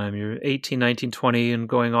this time? You're 18, 19, 20, and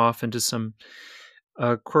going off into some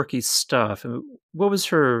quirky stuff. What was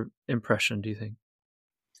her impression, do you think?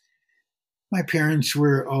 My parents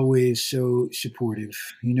were always so supportive.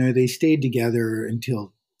 They stayed together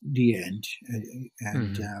until the end,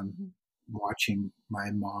 and Hmm. watching my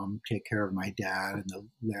mom take care of my dad in the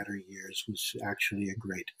latter years was actually a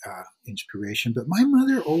great inspiration. But my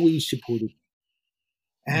mother always supported me.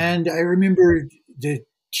 Yeah. And I remember the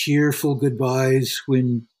cheerful goodbyes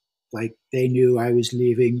when, like, they knew I was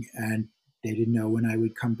leaving and they didn't know when I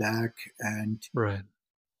would come back. And Right.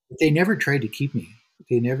 they never tried to keep me.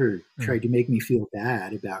 They never Mm. tried to make me feel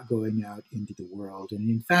bad about going out into the world. And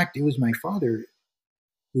in fact, it was my father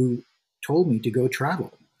who told me to go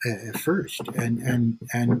travel first, and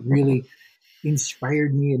really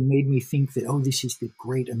inspired me and made me think that, oh, this is the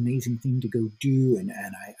great, amazing thing to go do, and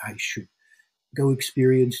I should go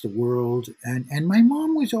experience the world. And my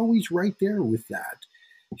mom was always right there with that.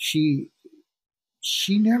 She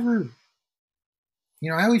she never,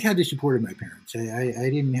 I always had the support of my parents. I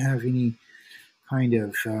didn't have any kind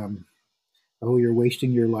of oh, you're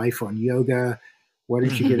wasting your life on yoga. Why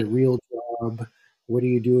don't you get a real job? What are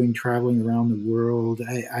you doing traveling around the world?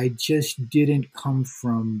 I just didn't come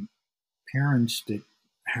from parents that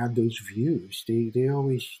had those views. They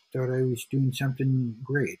always thought I was doing something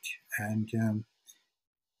great. And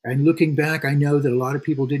And looking back, I know that a lot of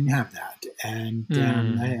people didn't have that, and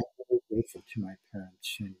Mm. I'm very grateful to my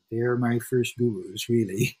parents, and they're my first gurus,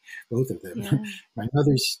 really, both of them. Yeah. My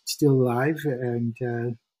mother's still alive, and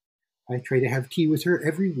I try to have tea with her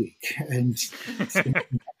every week, and spend.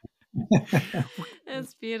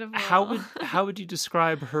 It's how beautiful. would how would you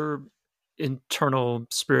describe her internal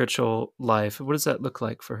spiritual life? What does that look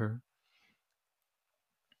like for her?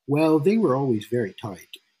 Well, they were always very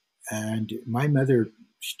tight, and my mother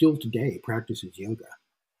still today practices yoga.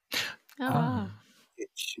 Oh, Um, wow.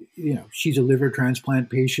 she's a liver transplant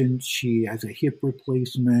patient. She has a hip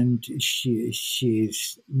replacement.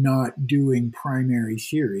 She's not doing primary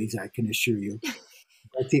series, I can assure you.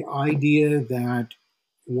 But the idea that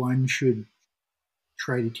one should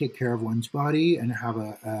try to take care of one's body and have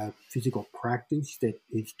a physical practice that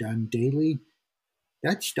is done daily,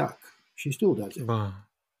 that stuck. She still does it. Wow,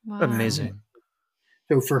 Wow. And amazing.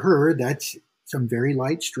 so for her, that's some very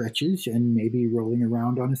light stretches and maybe rolling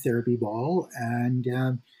around on a therapy ball and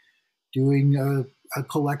doing a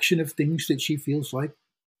collection of things that she feels like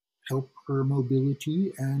help her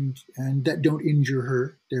mobility and that don't injure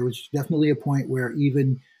her. There was definitely a point where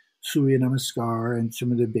even Surya Namaskar and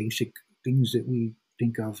some of the basic things that we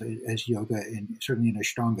think of as yoga and certainly in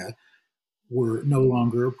Ashtanga were no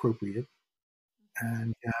longer appropriate.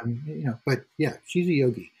 And but yeah, she's a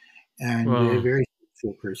yogi and a Wow, very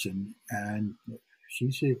spiritual person, and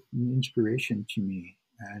she's an inspiration to me.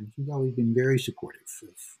 And she's always been very supportive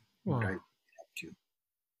of what wow, I up to.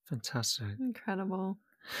 fantastic. Incredible.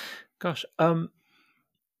 Gosh,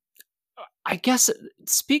 I guess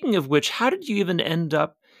speaking of which, how did you even end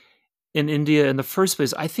up in India in the first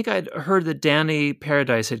place? I think I'd heard that Danny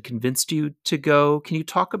Paradise had convinced you to go. Can you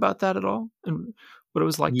talk about that at all and what it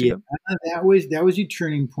was like to Yeah, go? that was a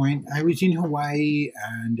turning point. I was in Hawaii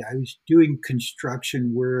and I was doing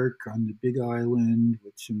construction work on the Big Island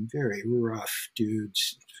with some very rough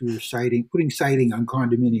dudes who were putting siding on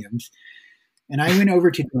condominiums. And I went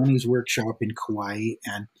over to Danny's workshop in Kauai,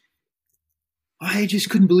 and I just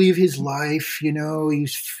couldn't believe his life. He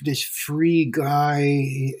was this free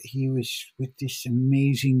guy. He was with this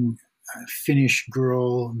amazing Finnish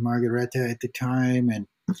girl, Margareta, at the time, and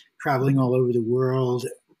traveling all over the world.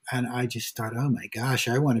 And I just thought, oh my gosh,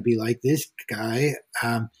 I want to be like this guy.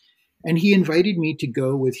 And he invited me to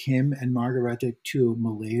go with him and Margareta to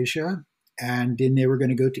Malaysia. And then they were going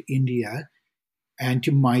to go to India and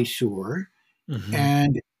to Mysore. Hmm.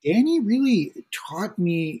 And Danny really taught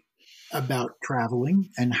me about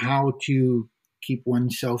traveling and how to keep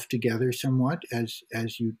oneself together somewhat as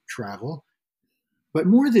you travel. But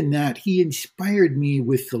more than that, he inspired me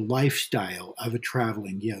with the lifestyle of a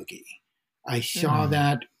traveling yogi. I saw Mm.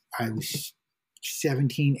 that. I was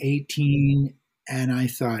 17, 18, and I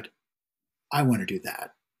thought, I want to do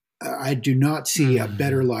that. I do not see a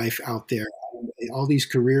better Mm. life out there. All these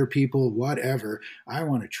career people, whatever. I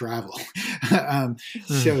want to travel. um,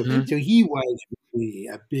 so, Hmm. so he was really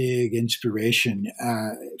a big inspiration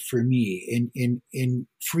for me in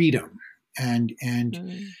freedom and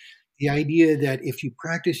Mm. the idea that if you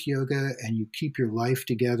practice yoga and you keep your life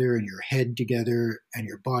together and your head together and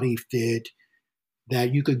your body fit,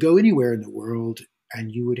 that you could go anywhere in the world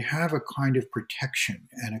and you would have a kind of protection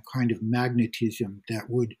and a kind of magnetism that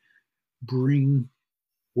would bring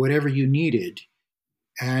whatever you needed.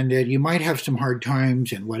 And that you might have some hard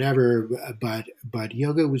times and whatever, but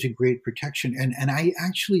yoga was a great protection. And I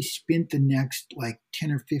actually spent the next like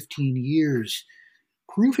 10 or 15 years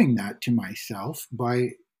proving that to myself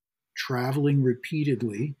by traveling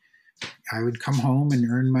repeatedly. I would come home and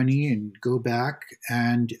earn money and go back,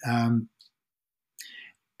 and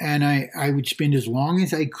I would spend as long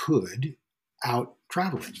as I could out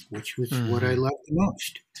traveling, which was what I Hmm. loved the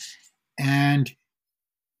most. And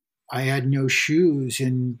I had no shoes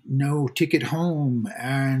and no ticket home,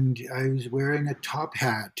 and I was wearing a top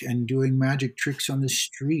hat and doing magic tricks on the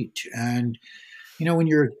street. And when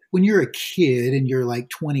you're a kid and you're like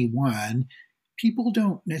 21, people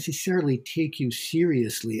don't necessarily take you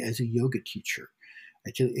seriously as a yoga teacher.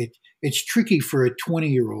 It's tricky for a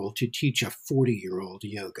 20-year-old to teach a 40-year-old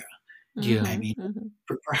yoga. Yeah. I Mhm, mean, mhm.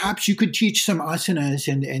 perhaps you could teach some asanas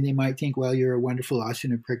and they might think, well, you're a wonderful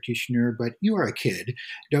asana practitioner, but you are a kid.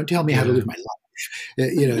 Don't tell me how to Yeah. live my life.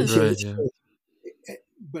 Right. Yeah.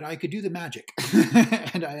 But I could do the magic,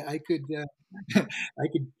 and I could I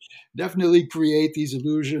could definitely create these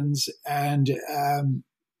illusions and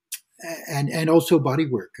also body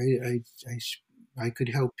work. I could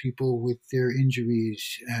help people with their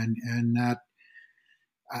injuries and that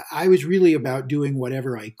I was really about doing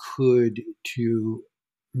whatever I could to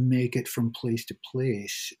make it from place to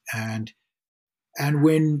place. And And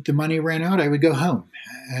when the money ran out, I would go home.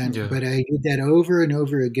 Yeah. But I did that over and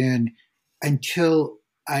over again until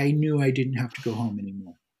I knew I didn't have to go home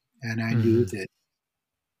anymore. And I knew Hmm. that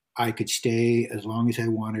I could stay as long as I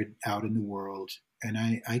wanted out in the world. And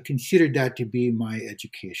I considered that to be my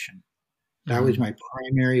education. That was Hmm. my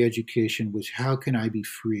primary education, was how can I be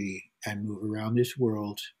free and move around this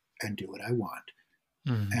world and do what I want.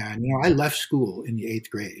 Hmm. And, I left school in the eighth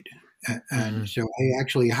grade. And Hmm. so I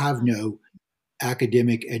actually have no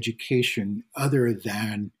academic education other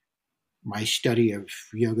than my study of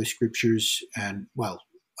yoga scriptures. And, well,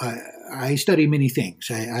 I study many things.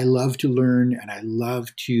 I love to learn, and I love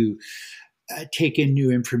to take in new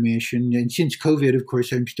information. And since COVID, of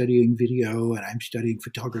course, I'm studying video, and I'm studying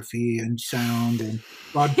photography and sound and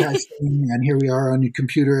broadcasting. And here we are on the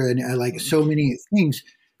computer, and I like so many things.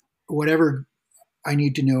 Whatever I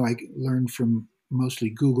need to know, I learn from mostly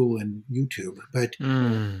Google and YouTube.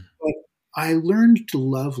 Hmm. But I learned to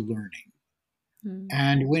love learning. Mm.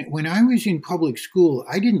 And when I was in public school,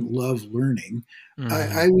 I didn't love learning.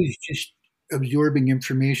 I Hmm. was just absorbing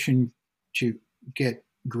information to get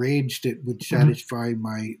grades that would satisfy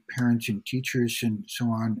my parents and teachers and so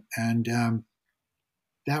on. And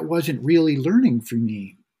that wasn't really learning for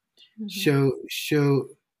me. Mhm. So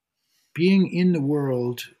being in the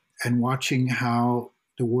world and watching how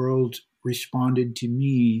the world responded to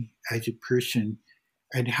me as a person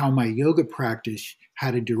and how my yoga practice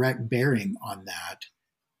had a direct bearing on that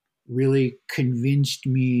really convinced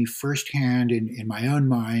me firsthand in my own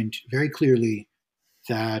mind very clearly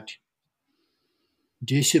that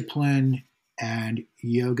discipline and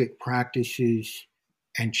yogic practices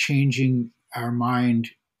and changing our mind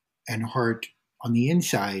and heart on the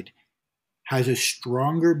inside has a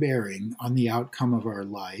stronger bearing on the outcome of our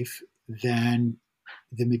life than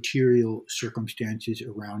the material circumstances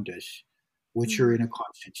around us, which are Mm. in a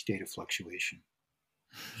constant state of fluctuation.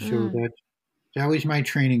 So Mm. that was my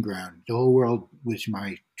training ground. The whole world was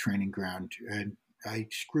my training ground. And I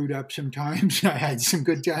screwed up sometimes. I had some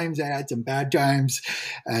good times. I had some bad times.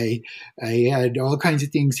 I I had all kinds of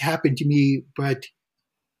things happen to me, but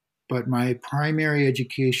my primary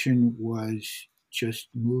education was just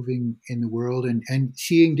moving in the world and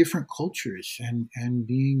seeing different cultures and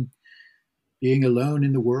being alone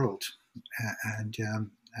in the world. And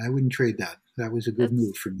I wouldn't trade that. That was a good That's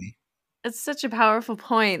move for me. it's such a powerful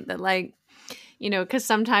point that, like, because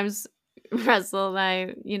sometimes Russell and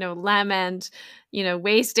I, lament,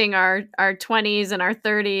 wasting our 20s and our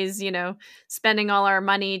 30s, spending all our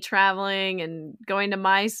money traveling and going to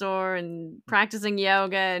Mysore and practicing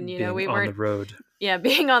yoga. And, Being we on the weren't, road. yeah,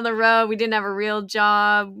 being on the road. We didn't have a real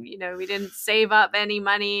job. We didn't save up any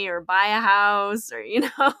money or buy a house or,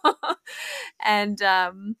 and,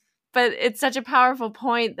 but it's such a powerful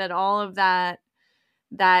point that all of that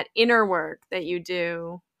inner work that you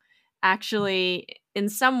do actually in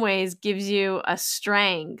some ways gives you a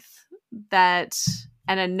strength that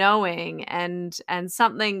and a knowing and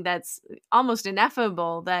something that's almost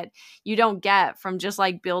ineffable that you don't get from just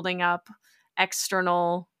like building up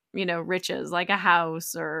external riches like a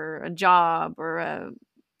house or a job or a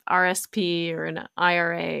RSP or an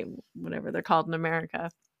IRA, whatever they're called in America.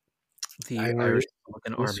 The IRA, Irish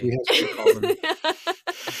Republican yes, Army, we have. they call them.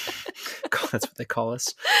 That's what they call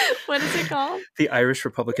us. What is it called? The Irish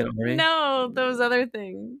Republican Army. No, those other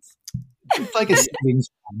things. It's like a The, savings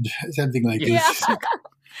fund, something like Yeah. this.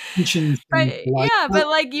 Pensions and Right. life. Yeah, but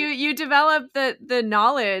like you develop the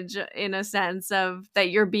knowledge in a sense of that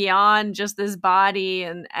you're beyond just this body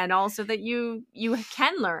and also that you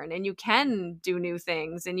can learn and you can do new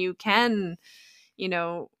things and you can, you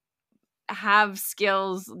know, have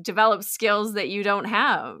skills, develop skills that you don't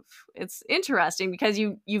have. It's interesting because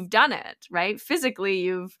you've done it, right? Physically,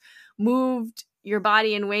 you've moved your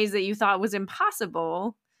body in ways that you thought was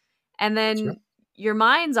impossible, and That's right. then your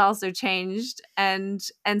mind's also changed, and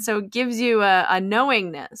so it gives you a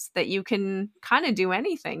knowingness that you can kind of do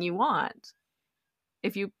anything you want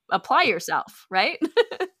if you apply yourself, right?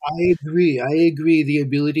 I agree. I agree. The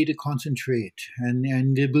ability to concentrate and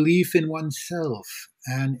the belief in oneself.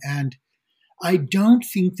 And I don't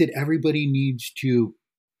think that everybody needs to,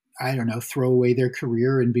 I don't know, throw away their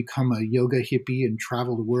career and become a yoga hippie and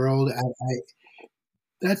travel the world.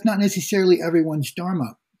 That's not necessarily everyone's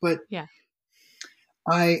dharma. But Yeah.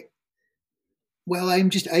 I, well, I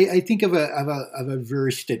think of a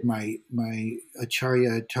verse that my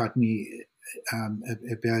acharya taught me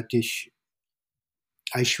about this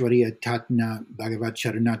Aishwarya Tatna Bhagavat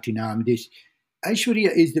Charanatinam. This Aishwarya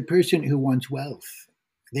is the person who wants wealth.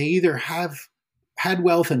 They either have had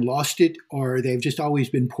wealth and lost it, or they've just always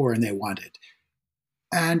been poor and they want it.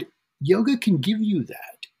 And yoga can give you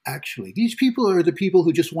that. actually. These people are the people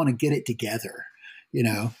who just want to get it together,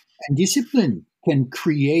 and discipline can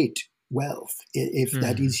create wealth if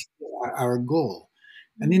that Mm. is our goal.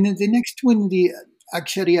 And then the next one, the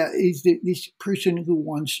Acharya, is this person who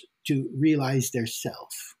wants to realize their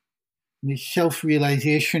self. This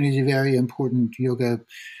self-realization is a very important yoga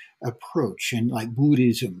approach, and like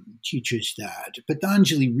Buddhism teaches that.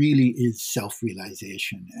 Patanjali really is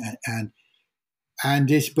self-realization,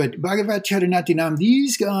 but Bhagavad Charanatinam,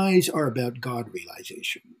 these guys are about God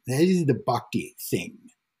realization. This is the bhakti thing,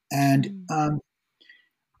 and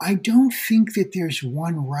I don't think that there's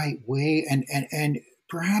one right way, and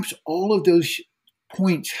perhaps all of those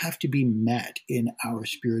points have to be met in our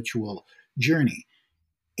spiritual journey.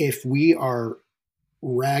 If we are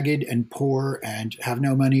ragged and poor and have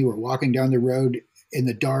no money, we're walking down the road in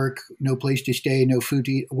the dark, no place to stay, no food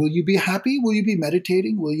to eat, will you be happy? Will you be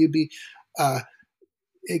meditating? Will you be, uh,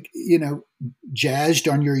 jazzed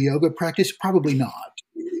on your yoga practice? Probably not.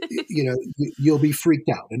 You'll be freaked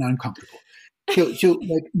out and uncomfortable. So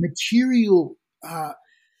like material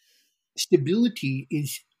stability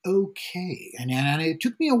is okay, and it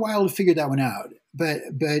took me a while to figure that one out. But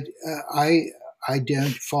I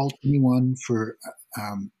don't fault anyone for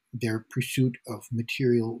their pursuit of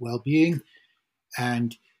material well-being,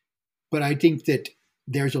 but I think that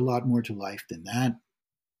there's a lot more to life than that,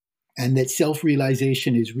 and that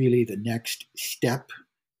self-realization is really the next step.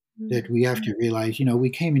 That we have to realize, we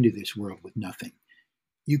came into this world with nothing.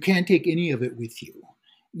 You can't take any of it with you.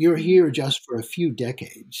 You're here just for a few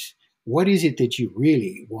decades. What is it that you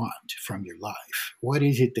really want from your life? What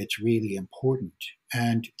is it that's really important?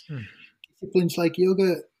 And disciplines like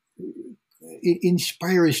yoga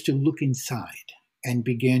inspire us to look inside and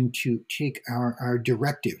begin to take our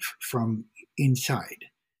directive from inside.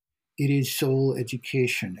 It is soul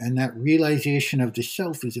education, and that realization of the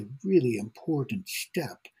self is a really important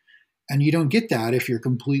step. And you don't get that if you're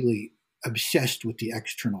completely obsessed with the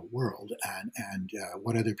external world and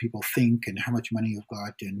what other people think and how much money you've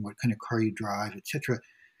got and what kind of car you drive, etc.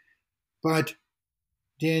 But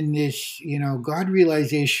then this, God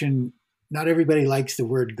realization, not everybody likes the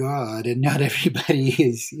word God, and not everybody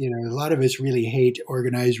is, a lot of us really hate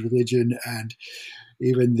organized religion, and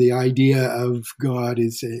even the idea of God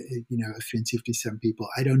is, offensive to some people.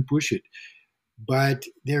 I don't push it. But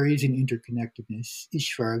there is an interconnectedness.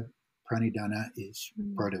 Ishvara Pranidhana is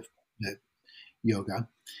part of the yoga.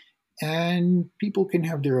 And people can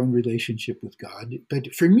have their own relationship with God.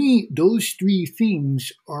 But for me, those three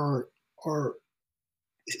things are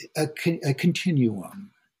a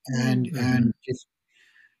continuum. And just,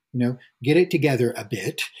 get it together a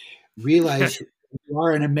bit. Realize you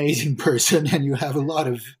are an amazing person and you have a lot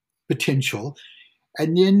of potential.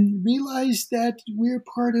 And then realize that we're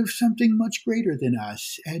part of something much greater than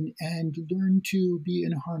us, and learn to be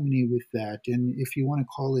in harmony with that. And if you want to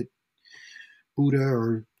call it Buddha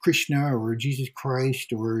or Krishna or Jesus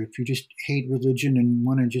Christ, or if you just hate religion and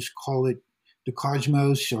want to just call it the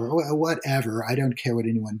cosmos or whatever, I don't care what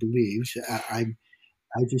anyone believes. I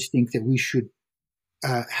just think that we should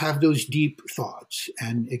have those deep thoughts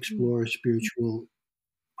and explore spiritual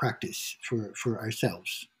practice for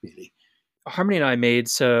ourselves, really. Harmony and I made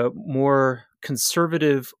some more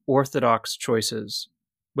conservative Orthodox choices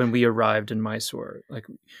when we arrived in Mysore. Like,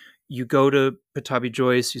 you go to Pattabhi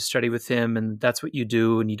Jois, you study with him, and that's what you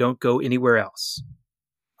do, and you don't go anywhere else.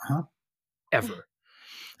 Ever.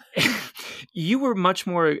 You were much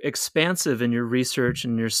more expansive in your research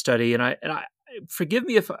and your study, and I forgive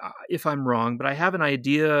me if I'm wrong, but I have an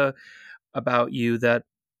idea about you that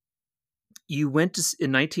you went to,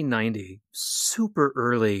 in 1990, super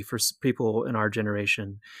early for people in our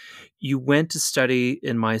generation, you went to study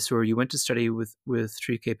in Mysore. You went to study with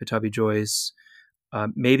Sri K. Pattabhi Jois,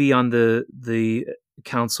 maybe on the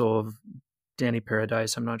council of Danny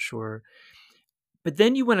Paradise, I'm not sure. But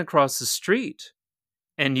then you went across the street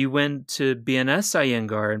and you went to BNS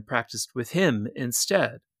Iyengar and practiced with him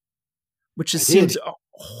instead, which just seems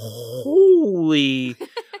wholly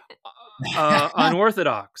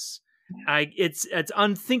unorthodox. It's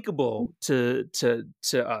unthinkable to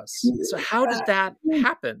us. So how did that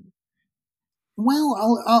happen? Well,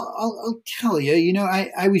 I'll tell you.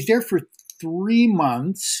 I was there for 3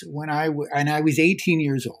 months and I was 18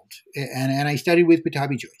 years old, and I studied with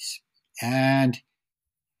Pattabhi Jois, and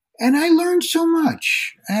I learned so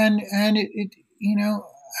much, and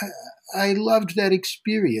I loved that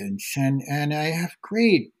experience, and I have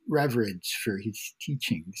great reverence for his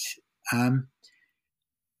teachings.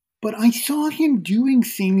 But I saw him doing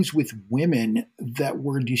things with women that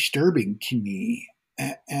were disturbing to me,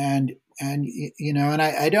 and and and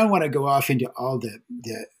I don't want to go off into all the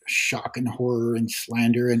shock and horror and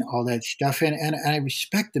slander and all that stuff, and I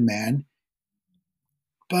respect the man,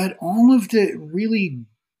 but all of the really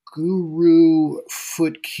guru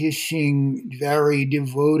foot kissing, very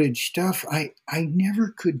devoted stuff, I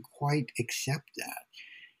never could quite accept that.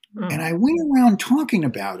 And I went around talking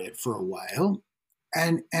about it for a while,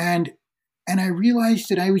 and I realized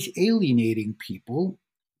that I was alienating people,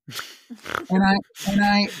 and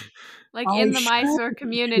I Like I in the Mysore started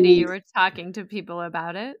community, you to, were talking to people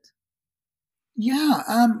about it. yeah,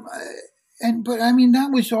 and but I mean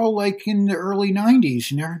that was all like in the early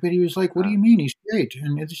 '90s, and everybody was like, "What do Oh. you mean he's great?"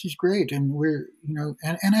 And this is great, and we're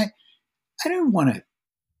and I don't want to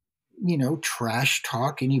trash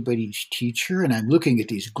talk anybody's teacher. And I'm looking at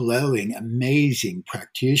these glowing, amazing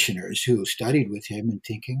practitioners who studied with him and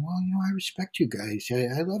thinking, well, I respect you guys.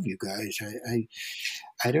 I love you guys.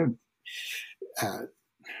 I don't, uh,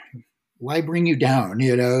 why bring you down?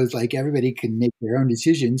 It's like everybody can make their own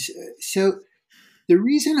decisions. So the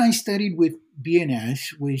reason I studied with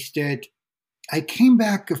BNS was that I came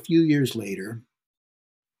back a few years later,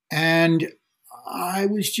 and I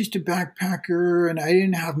was just a backpacker and I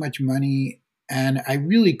didn't have much money, and I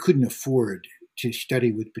really couldn't afford to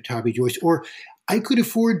study with Patabi Joyce, or I could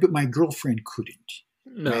afford, but my girlfriend couldn't.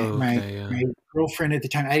 No, okay, yeah. My girlfriend at the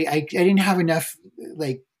time, I didn't have enough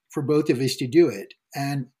like for both of us to do it.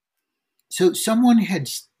 And so someone had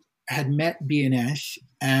met BNS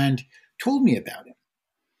and told me about it.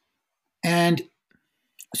 And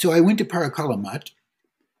so I went to Parakalamat,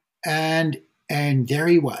 and there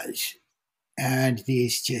he was, and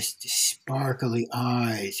these just sparkly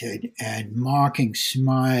eyes and mocking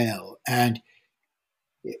smile, and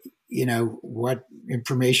what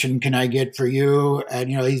information can I get for you? And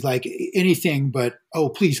he's like, anything but, oh,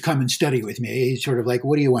 please come and study with me. He's sort of like,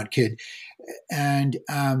 what do you want, kid? And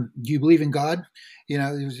do you believe in God? It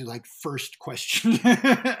was like first question.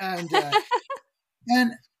 And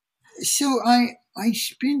so I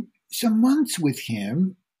spent some months with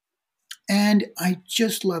him, and I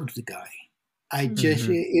just loved the guy. I just,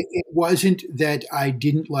 it wasn't that I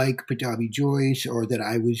didn't like Patabi Joyce, or that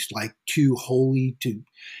I was like too holy to,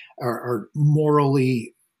 or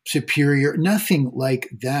morally superior. Nothing like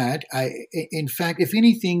that. In fact, if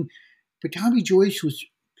anything, Patabi Joyce was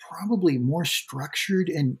probably more structured,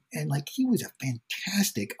 and like he was a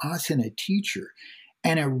fantastic asana teacher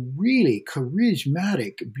and a really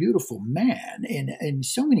charismatic, beautiful man in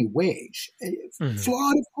so many ways.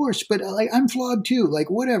 Flawed, of course, but like I'm flawed too. Like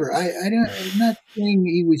whatever. I'm not saying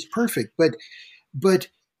he was perfect, but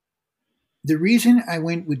the reason I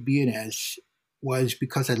went with BNS was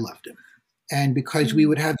because I loved him, and because we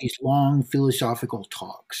would have these long philosophical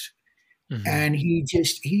talks. And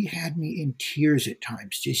he had me in tears at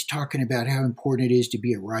times, just talking about how important it is to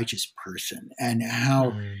be a righteous person, and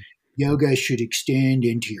how yoga should extend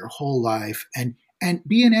into your whole life. And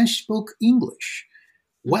BNS spoke English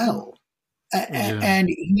well, and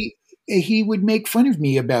he would make fun of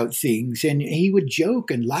me about things, and he would joke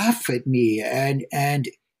and laugh at me, and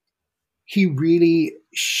he really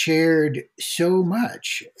shared so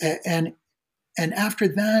much. And after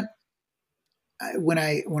that, when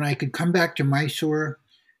I could come back to Mysore,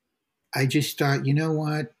 I just thought, you know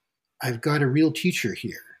what? I've got a real teacher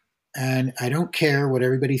here. And I don't care what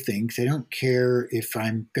everybody thinks. I don't care if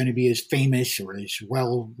I'm going to be as famous or as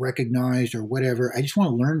well recognized or whatever. I just want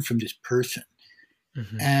to learn from this person.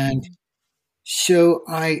 And so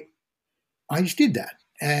I just did that.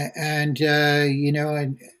 And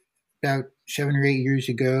about 7 or 8 years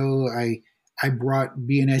ago, I brought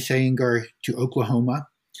BNS Iyengar to Oklahoma,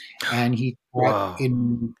 and he taught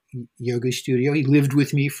in yoga studio. He lived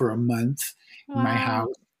with me for a month in my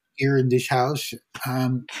house, here in this house.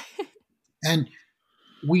 And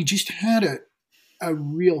we just had a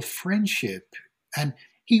real friendship. And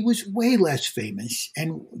he was way less famous.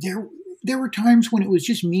 And there were times when it was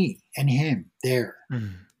just me and him there.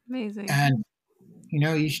 Amazing. And,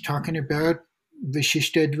 he's talking about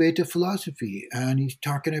Vishishta Advaita philosophy, and he's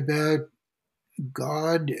talking about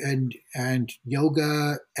God and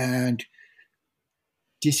yoga and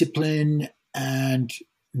discipline and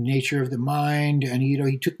nature of the mind. And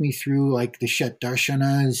he took me through like the Shat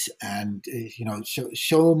Darshanas, and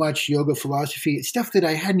so much yoga philosophy, stuff that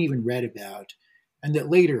I hadn't even read about, and that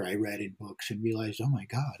later I read in books and realized, oh my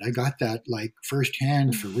God, I got that like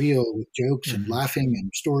firsthand for real, with jokes and laughing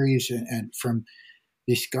and stories and from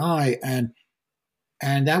this guy, and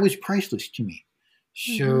that was priceless to me.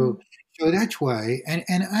 So that's why, and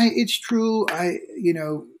it's true.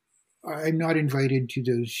 I'm not invited to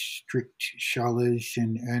those strict shalas,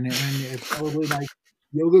 and probably my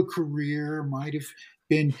yoga career might have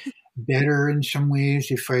been better in some ways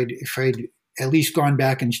if I'd at least gone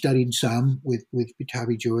back and studied some with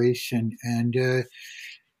Patabi Joyce and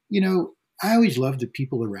I always loved the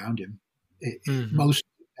people around him. Mm-hmm. Most,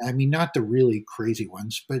 I mean, not the really crazy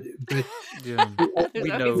ones, but Yeah, There's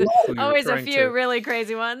we always know who you're always a referring few to. really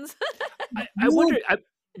crazy ones. I wonder.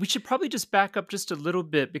 We should probably just back up just a little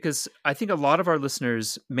bit because I think a lot of our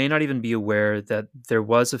listeners may not even be aware that there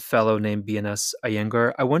was a fellow named BNS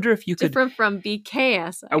Iyengar. I wonder if you could. Different from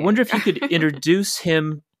BKS. I wonder if you could introduce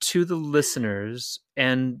him to the listeners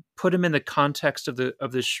and put him in the context of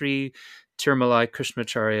the Sri Tirumalai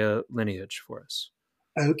Krishnamacharya lineage for us.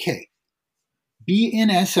 Okay.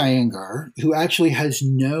 BNS Iyengar, who actually has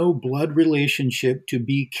no blood relationship to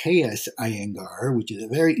BKS Iyengar, which is a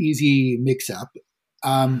very easy mix-up,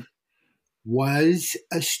 was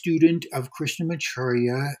a student of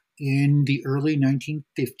Krishnamacharya in the early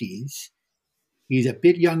 1950s. He's a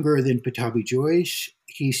bit younger than Patabi Joyce.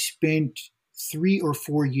 He spent 3 or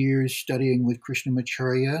 4 years studying with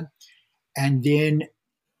Krishnamacharya, and then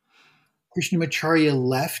Krishnamacharya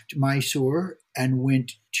left Mysore and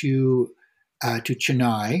went to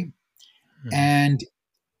Chennai, Mhm. and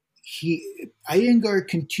Iyengar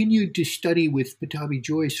continued to study with Patabi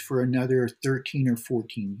Joyce for another 13 or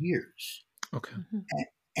 14 years. Okay.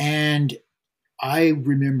 And I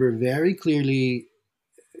remember very clearly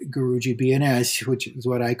Guruji BNS, which is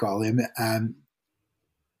what I call him,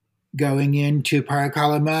 going into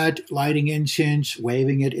Parakalamat, lighting incense,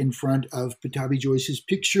 waving it in front of Patabi Joyce's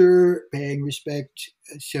picture, paying respect.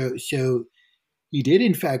 So he did,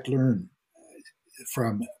 in fact, learn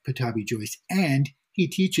from Patabi Joyce, and he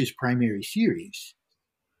teaches primary series.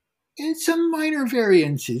 And some minor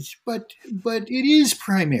variances, but it is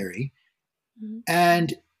primary. Mm-hmm.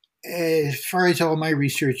 And as far as all my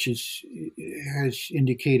research has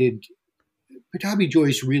indicated, Patabi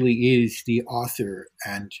Joyce really is the author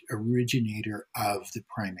and originator of the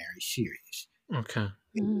primary series. Okay.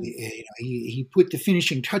 He put the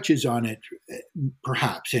finishing touches on it,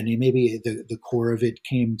 perhaps, and maybe the core of it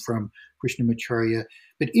came from Krishnamacharya.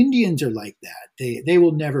 But Indians are like that. They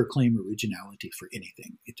will never claim originality for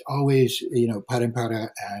anything. It's always, parampara,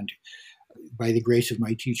 and by the grace of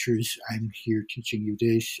my teachers, I'm here teaching you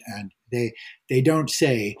this. And they don't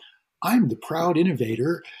say, I'm the proud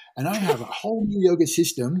innovator and I have a whole new yoga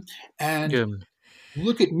system. And Yeah.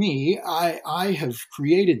 look at me, I have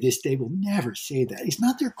created this. They will never say that. It's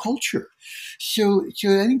not their culture. So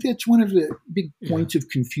I think that's one of the big points of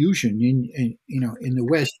confusion in the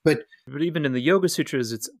West. But even in the Yoga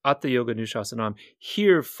Sutras, it's Atta Yoga Nushasanam.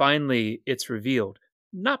 Here, finally, it's revealed,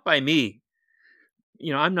 not by me.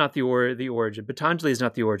 I'm not the origin. Patanjali is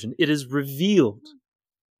not the origin. It is revealed.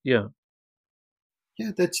 Yeah.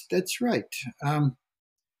 Yeah, that's right.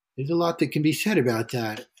 There's a lot that can be said about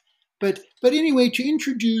that. But anyway, to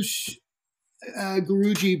introduce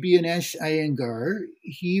Guruji BNS Iyengar,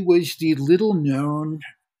 he was the little-known,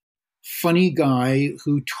 funny guy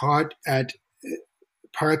who taught at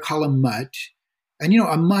Parakala Mutt. And,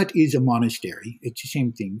 a mutt is a monastery. It's the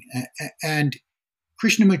same thing. And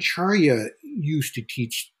Krishnamacharya used to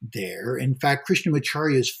teach there. In fact,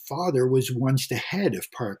 Krishnamacharya's father was once the head of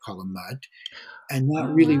Parakala Mutt. And that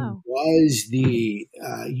really was the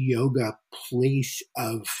yoga place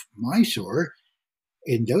of Mysore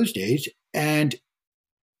in those days. And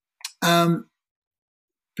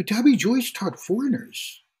Patabi Joyce taught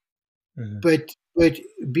foreigners, but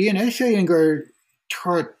BNS Iyengar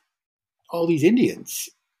taught all these Indians.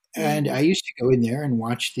 And I used to go in there and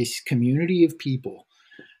watch this community of people,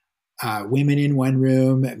 women in one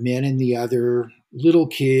room, men in the other, little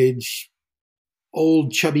kids,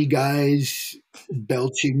 old chubby guys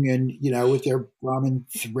belching and with their Brahmin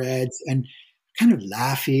threads and kind of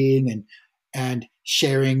laughing and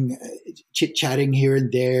sharing, chit-chatting here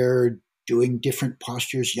and there, doing different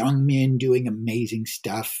postures, young men doing amazing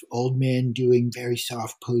stuff, old men doing very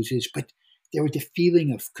soft poses. But there was a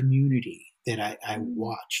feeling of community that I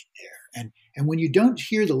watched there. And when you don't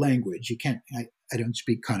hear the language, you can't, I don't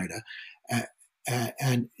speak Kannada,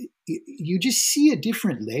 and you just see a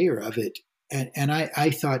different layer of it. And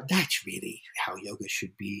I thought that's really how yoga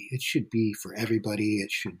should be. It should be for everybody.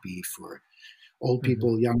 It should be for old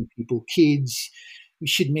people, young people, kids. We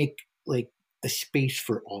should make like a space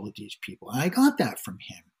for all of these people. And I got that from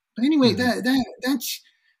him. But anyway, that's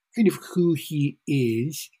kind of who he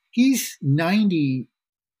is. He's 95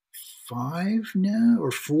 now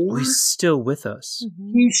or 4. Oh, he's still with us.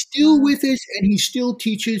 He's still with us, and he still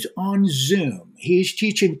teaches on Zoom. He's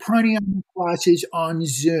teaching pranayama classes on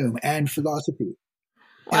Zoom and philosophy.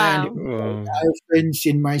 Wow. And our friends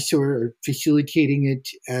in Mysore are facilitating it,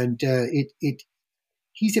 and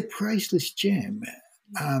he's a priceless gem.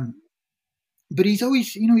 Um, but he's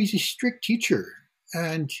always, he's a strict teacher,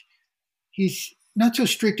 and he's not so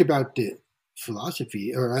strict about the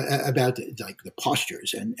philosophy or about like the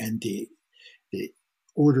postures and the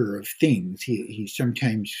order of things. He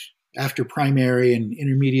sometimes, after primary and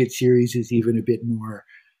intermediate series, is even a bit more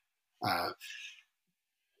uh,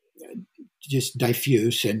 just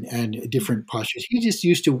diffuse and different postures. He just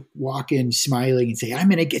used to walk in smiling and say, "I'm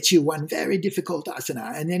going to get you one very difficult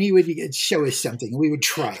asana," and then he would show us something, and we would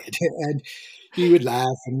try it, and he would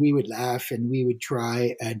laugh, and we would laugh, and we would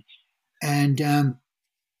try, and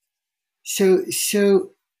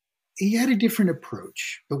so he had a different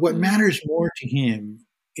approach. But what matters more to him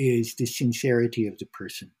is the sincerity of the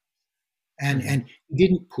person, and he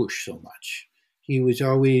didn't push so much. He was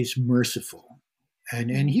always merciful,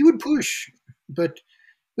 and he would push, but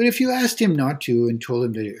if you asked him not to and told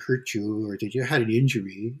him that it hurt you or that you had an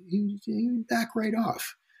injury, he would back right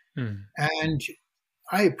off. And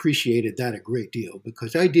I appreciated that a great deal,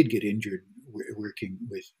 because I did get injured working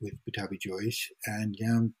with Batabi Joyce, and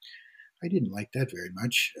I didn't like that very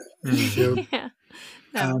much. So, Yeah.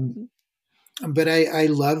 No. but I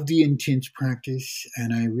love the intense practice,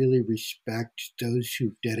 and I really respect those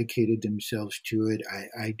who've dedicated themselves to it.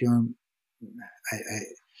 I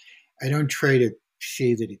don't try to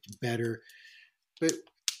say that it's better, but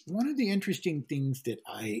one of the interesting things that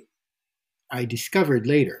I discovered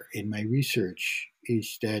later in my research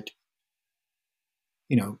is that,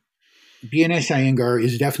 BNS Iyengar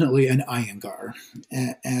is definitely an Iyengar,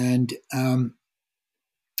 and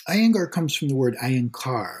Iyengar comes from the word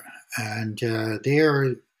Iyenkar, and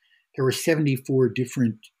there were 74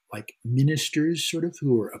 different like ministers, sort of,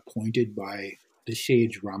 who were appointed by the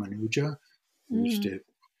sage Ramanuja, who was the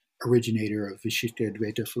originator of Vishishta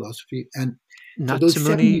Advaita philosophy, and so those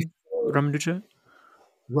Natsamuni 74 Ramanuja?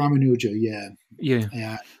 Ramanuja, yeah,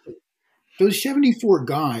 Yeah. those 74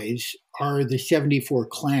 guys are the 74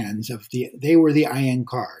 clans they were the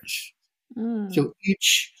Iyenkars. So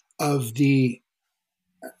each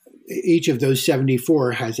of those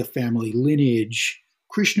 74 has a family lineage.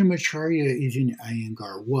 Krishnamacharya is an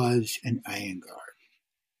Iyengar, was an Iyengar,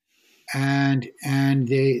 and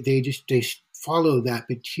they follow that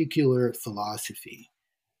particular philosophy.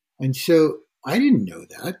 And so I didn't know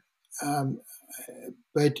that, um,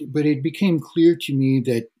 but it became clear to me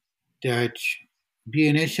that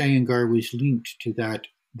BNS Iyengar was linked to that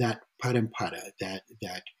parampara,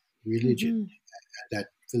 that religion, that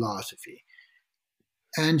philosophy.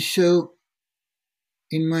 And so,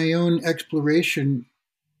 in my own exploration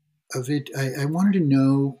of it, I wanted to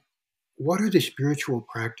know, what are the spiritual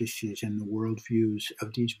practices and the worldviews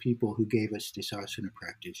of these people who gave us this asana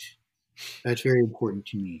practice. That's very important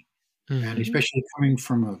to me. And especially coming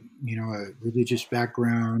from a religious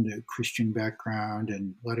background, a Christian background,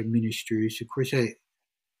 and a lot of ministries. Of course, I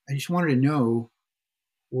just wanted to know,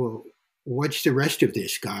 well, what's the rest of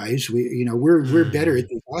this, guys? We're better at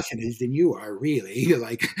the asanas than you are, really.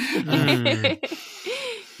 Like,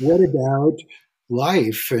 what about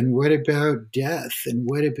life, and what about death, and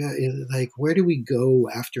what about, like, where do we go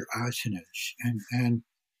after asanas? And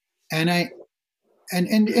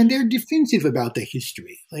they're defensive about the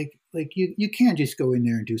history. Like you can't just go in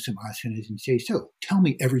there and do some asanas and say, so tell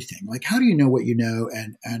me everything. Like, how do you know what you know,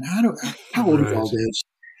 and how old is all this?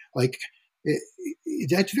 Like,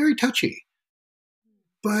 that's very touchy.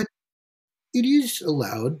 But it is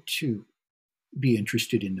allowed to be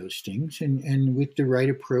interested in those things, and with the right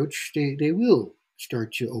approach, they will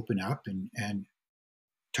start to open up and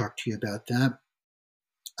talk to you about that.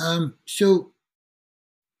 So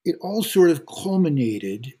it all sort of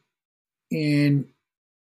culminated in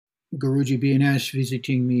Guruji BNS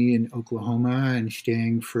visiting me in Oklahoma and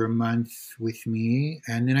staying for a month with me,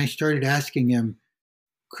 and then I started asking him,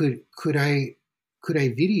 could I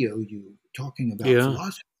video you talking about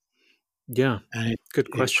philosophy? Yeah. And Good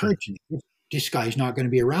it question. occurred to me, this guy's not going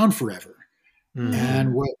to be around forever.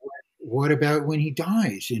 And what about when he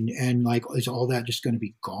dies? And like, is all that just going to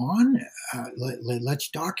be gone? Let's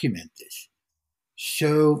document this.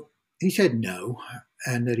 So he said no,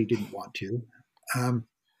 and that he didn't want to.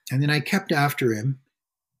 And then I kept after him,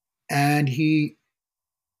 and he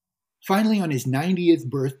finally, on his 90th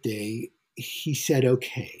birthday, he said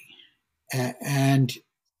okay. And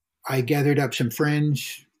I gathered up some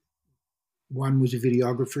friends. One was a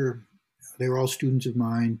videographer. They were all students of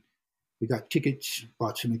mine. We got tickets,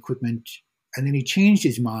 bought some equipment, and then he changed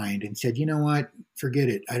his mind and said, "You know what? Forget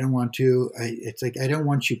it. I don't want to. It's like, I don't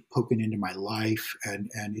want you poking into my life, and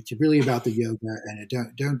it's really about the yoga, and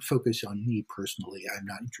don't focus on me personally. I'm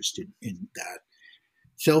not interested in that.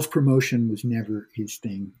 Self-promotion was never his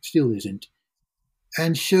thing, still isn't."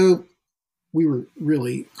 And so we were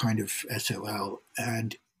really kind of SOL,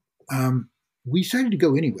 and we decided to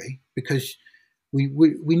go anyway because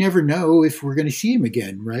we never know if we're going to see him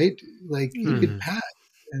again, right? Like he could pass,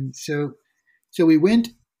 and so we went,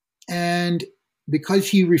 and because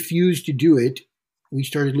he refused to do it, we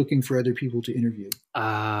started looking for other people to interview.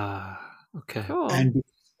 Okay. Cool. And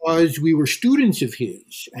because we were students of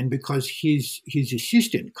his, and because his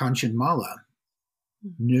assistant Kanchan Mala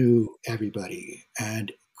knew everybody,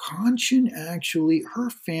 and Kanchan actually, her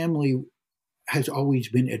family has always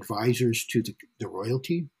been advisors to the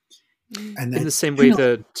royalty, and in the same way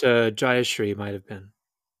that Jayashri might have been,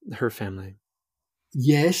 her family.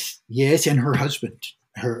 Yes, and her husband,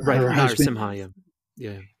 her husband. Narasimha,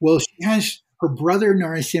 yeah. Well, she has her brother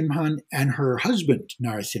Narasimhan and her husband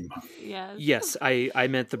Narasimhan. Yes, I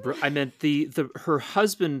meant the her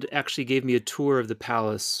husband actually gave me a tour of the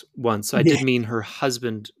palace once. So I did mean her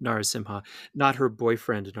husband Narasimha, not her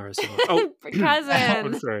boyfriend Narasimha. Oh, cousin.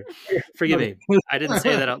 I'm sorry. Forgive me. I didn't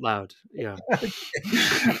say that out loud. Yeah.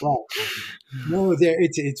 Well, no,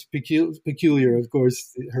 it's peculiar, of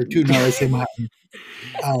course. Her two Narasimhan.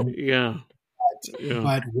 Yeah.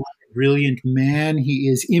 But what a brilliant man he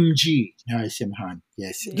is, Imji Narasimhan.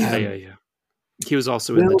 Yes. Yeah. He was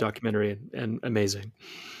also in the documentary and amazing.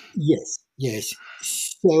 Yes.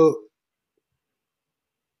 So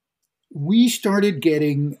we started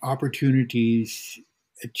getting opportunities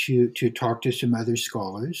to talk to some other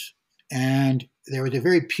scholars. And there was a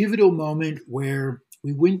very pivotal moment where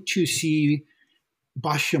we went to see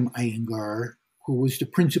Basham Iyengar, who was the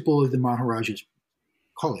principal of the Maharaja's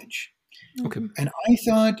College. Okay. And I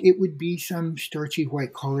thought it would be some starchy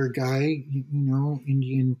white collar guy,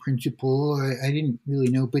 Indian principal. I didn't really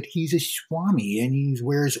know, but he's a Swami and he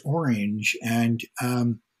wears orange, and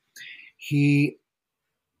he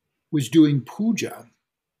was doing puja.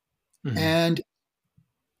 And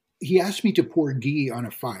he asked me to pour ghee on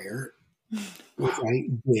a fire, which I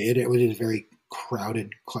did. It was a very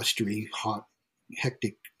crowded, clustery, hot,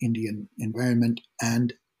 hectic Indian environment.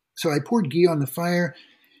 And so I poured ghee on the fire,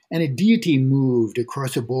 and a deity moved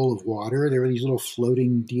across a bowl of water. There were these little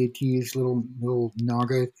floating deities, little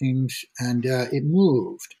naga things, and it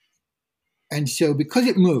moved. And so because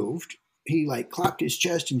it moved, he clapped his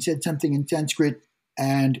chest and said something in Sanskrit,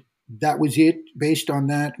 and that was it. Based on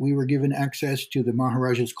that, we were given access to the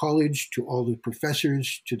Maharaja's College, to all the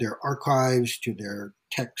professors, to their archives, to their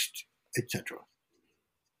text, etc.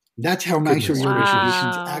 That's how Mysore Yoga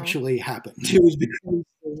Traditions actually happened. It was because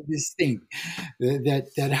of this thing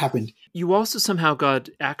that happened. You also somehow got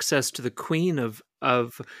access to the queen of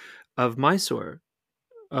Mysore,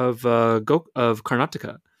 of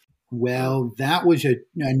Karnataka. Well, that was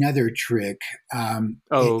another trick.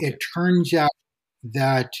 It turns out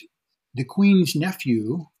that the queen's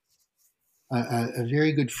nephew, a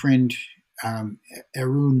very good friend,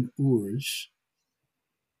 Arun Urs,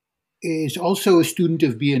 is also a student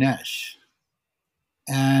of BNS.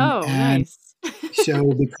 And nice.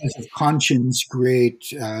 So because of Kanchan's great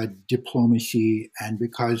diplomacy, and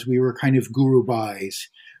because we were kind of guru bhais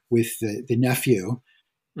with the nephew,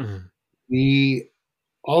 we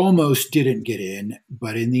almost didn't get in,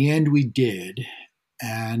 but in the end we did.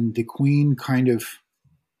 And the queen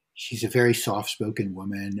she's a very soft-spoken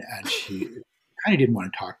woman, and she kind of didn't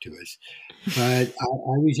want to talk to us. But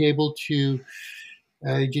I was able to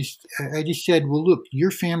I just said, well, look, your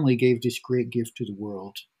family gave this great gift to the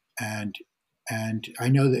world, and I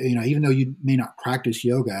know that even though you may not practice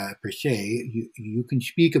yoga per se, you can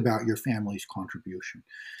speak about your family's contribution,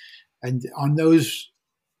 and on those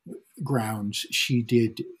grounds, she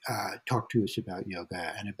did talk to us about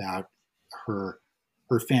yoga and about her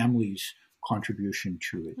family's contribution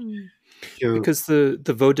to it. So, because the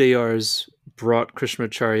Vodayars brought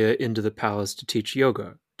Krishnamacharya into the palace to teach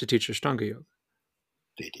yoga, to teach Ashtanga yoga.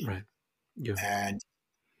 They did. Right. Yeah. And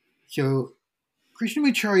so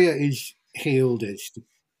Krishnamacharya is hailed as the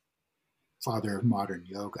father of modern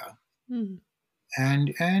yoga.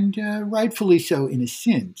 And rightfully so in a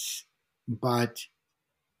sense, but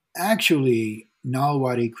actually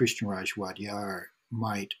Nalwadi Krishnaraj Wadyar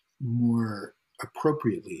might more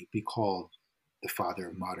appropriately be called the father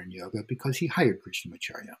of modern yoga, because he hired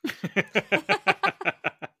Krishnamacharya.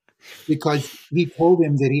 Because he told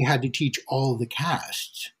him that he had to teach all the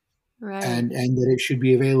castes, right, and that it should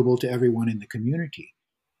be available to everyone in the community,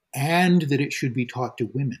 and that it should be taught to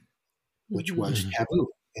women, which was taboo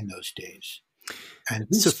in those days. And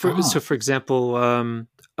so for example,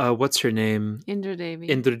 what's her name? Indra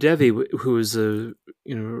Devi, who is a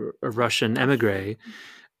Russian emigre,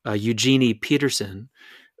 Eugenie Peterson,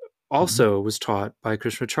 also was taught by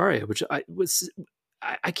Krishnamacharya, which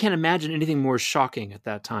I can't imagine anything more shocking at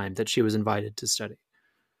that time that she was invited to study.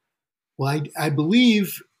 Well, I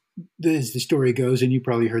believe, as the story goes, and you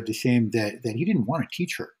probably heard the same, that he didn't want to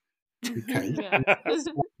teach her because Yeah. he's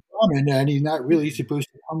a woman and he's not really supposed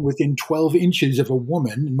to come within 12 inches of a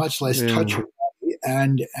woman, much less touch her body.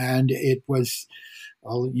 And it was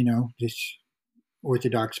all, this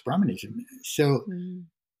Orthodox Brahmanism. So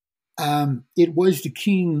it was the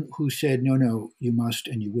king who said, no, you must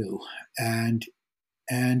and you will. And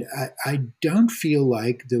I don't feel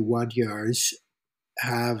like the Wadyars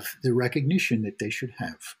have the recognition that they should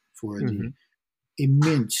have for the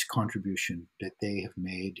immense contribution that they have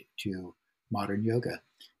made to modern yoga.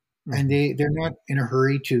 And they're not in a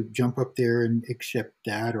hurry to jump up there and accept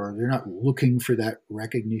that, or they're not looking for that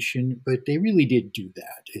recognition, but they really did do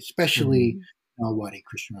that, especially Nalwadi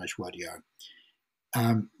Krishnaraj Wadyar.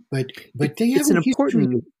 But they have it's an a history.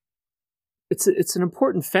 important. It's an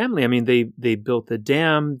important family. I mean, they built the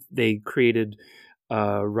dam. They created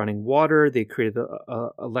running water. They created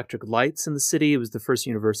electric lights in the city. It was the first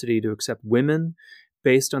university to accept women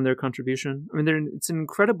based on their contribution. I mean, it's an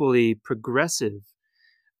incredibly progressive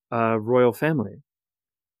royal family.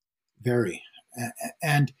 Very.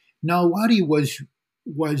 And Nalwadi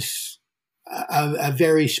was a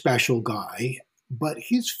very special guy, but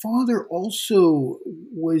his father also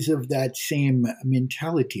was of that same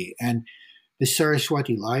mentality. And the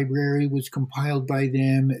Saraswati Library was compiled by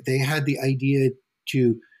them. They had the idea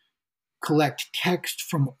to collect text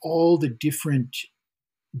from all the different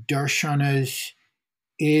darshanas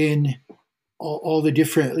in all the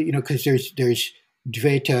different, because there's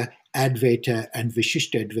Dvaita, Advaita, and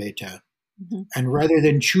Vishishtadvaita. And rather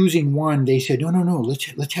than choosing one, they said, no,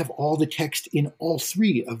 let's have all the text in all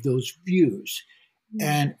three of those views.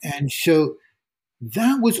 And so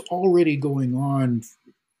that was already going on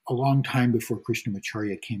a long time before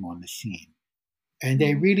Krishnamacharya came on the scene. And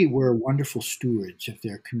they really were wonderful stewards of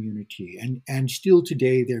their community. And still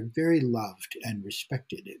today, they're very loved and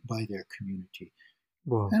respected by their community.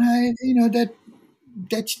 Wow. And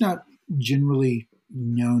that's not generally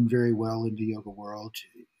known very well in the yoga world,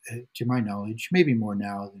 to my knowledge, maybe more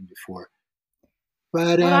now than before.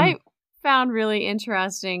 But what I found really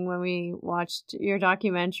interesting when we watched your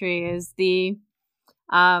documentary is the,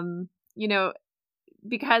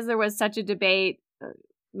 because there was such a debate,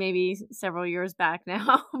 maybe several years back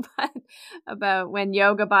now, but about when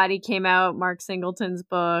Yoga Body came out, Mark Singleton's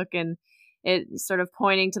book, and it sort of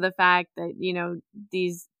pointing to the fact that,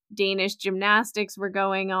 these Danish gymnastics were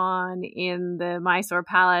going on in the Mysore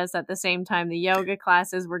Palace at the same time the yoga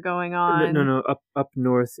classes were going on. No, up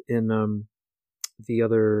north in the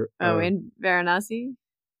other. In Varanasi.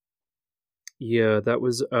 Yeah, that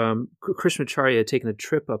was Krishnamacharya had taken a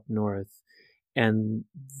trip up north, and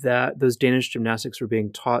those Danish gymnastics were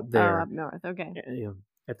being taught there. Oh, up north. Okay.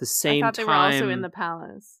 At the same time, I thought they were also in the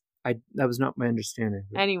palace. That was not my understanding.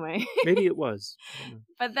 Anyway, maybe it was.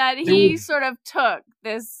 But that he sort of took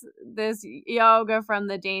this yoga from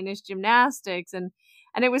the Danish gymnastics, and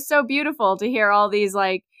it was so beautiful to hear all these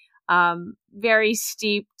very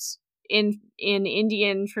steeped in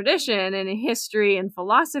Indian tradition and history and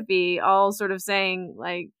philosophy, all sort of saying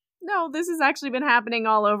no, this has actually been happening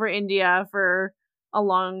all over India for a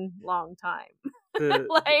long, long time. The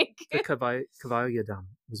Kavalyadam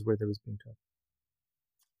was where there was being taught.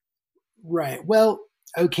 Right. Well,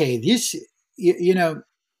 okay. This,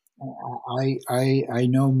 I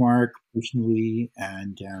know Mark personally,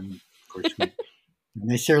 and of course we don't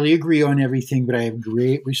necessarily agree on everything, but I have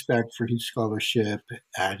great respect for his scholarship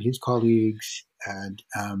and his colleagues. And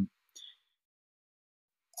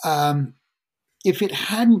if it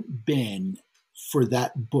hadn't been for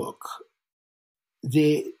that book,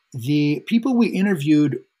 the people we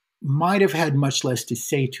interviewed might have had much less to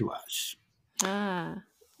say to us.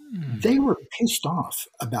 They were pissed off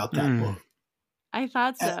about that book. I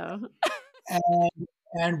thought so.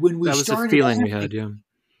 And when we that was started, a feeling we had. Yeah,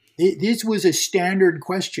 this was a standard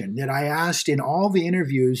question that I asked in all the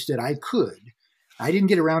interviews that I could. I didn't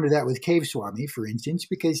get around to that with Cave Swami, for instance,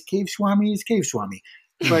 because Cave Swami is Cave Swami.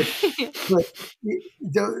 But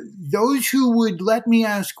those who would let me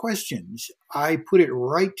ask questions, I put it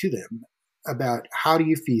right to them about how do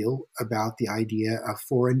you feel about the idea of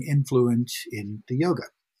foreign influence in the yoga.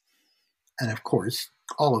 And of course,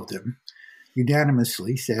 all of them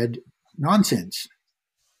unanimously said nonsense.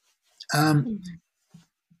 And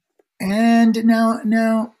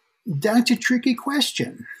now that's a tricky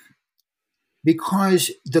question because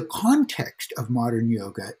the context of modern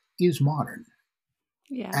yoga is modern.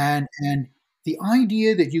 Yeah. And the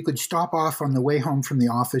idea that you could stop off on the way home from the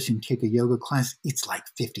office and take a yoga class, it's like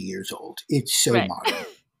 50 years old. It's so modern.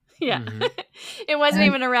 Yeah. Mhm. It wasn't And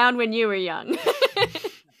even around when you were young.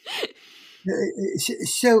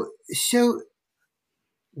 so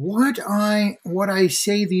what I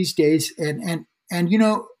say these days, and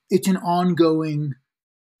it's an ongoing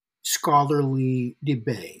scholarly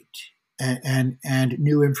debate, and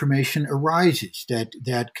new information arises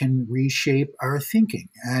that can reshape our thinking,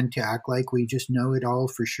 and to act like we just know it all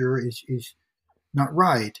for sure is not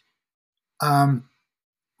right. um,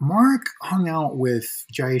 Mark hung out with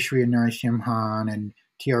Jayashri Narasimhan and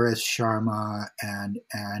TRS Sharma and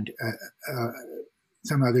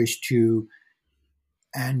some others too.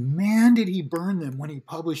 And man, did he burn them when he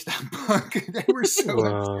published that book. They were so upset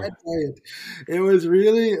Wow. by it. It was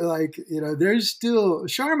really like, there's still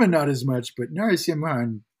Sharma, not as much, but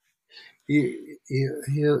Narasimhan,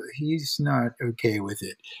 he's not okay with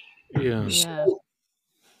it. Yeah. Yeah. So,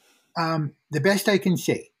 the best I can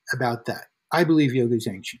say about that, I believe yoga is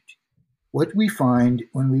ancient. What we find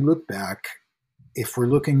when we look back, if we're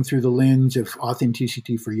looking through the lens of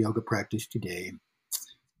authenticity for yoga practice today,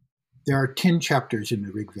 there are 10 chapters in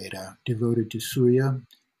the Rig Veda devoted to Surya,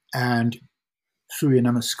 and Surya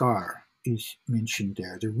Namaskar is mentioned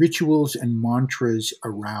there. The rituals and mantras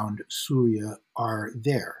around Surya are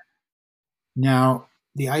there. Now,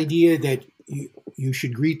 the idea that you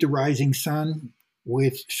should greet the rising sun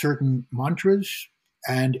with certain mantras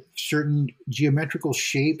and certain geometrical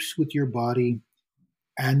shapes with your body,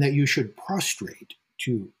 and that you should prostrate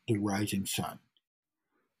to the rising sun.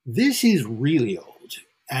 This is really old,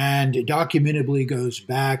 and it documentably goes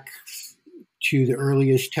back to the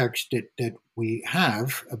earliest text that we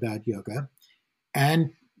have about yoga.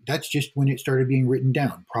 And that's just when it started being written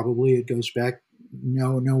down. Probably it goes back,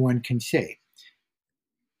 no one can say.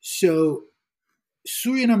 So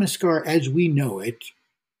Surya Namaskar, as we know it,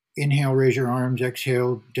 inhale, raise your arms,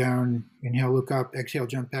 exhale, down, inhale, look up, exhale,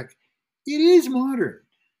 jump back. It is modern.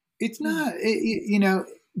 It's not,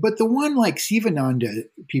 but the one like Sivananda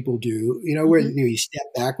people do, where you step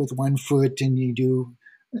back with one foot and you do,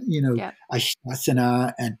 Yeah.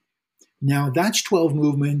 Ashtana. And now that's 12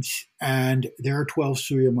 movements, and there are 12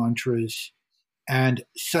 Surya mantras. And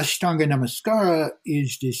Sastanga Namaskara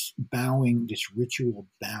is this bowing, this ritual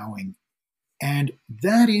bowing. And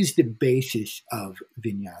that is the basis of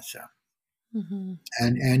vinyasa. Mm-hmm.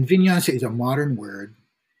 And vinyasa is a modern word,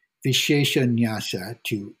 vishesha nyasa,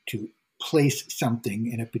 to place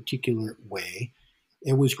something in a particular way.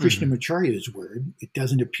 It was Mhm. Krishnamacharya's word. It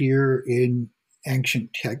doesn't appear in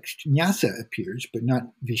ancient text. Nyasa appears, but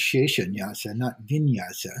not vishesha nyasa, not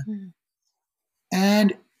vinyasa. Mm-hmm.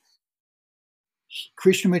 And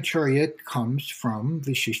Krishnamacharya comes from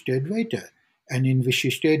Vishishtadvaita. And in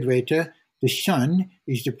Vishishtadvaita, the sun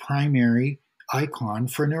is the primary icon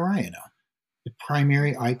for Narayana, the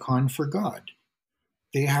primary icon for God.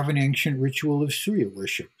 They have an ancient ritual of Surya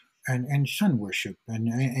worship and sun worship and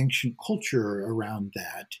ancient culture around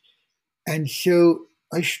that. And so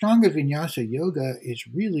Ashtanga Vinyasa Yoga is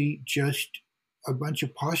really just a bunch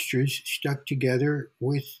of postures stuck together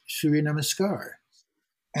with Surya Namaskar.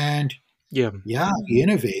 And Yeah. yeah, he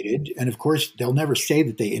innovated. And of course, they'll never say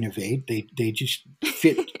that they innovate. They just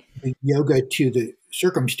fit the yoga to the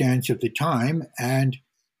circumstance of the time. And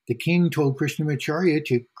the king told Krishnamacharya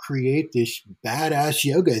to create this badass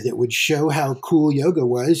yoga that would show how cool yoga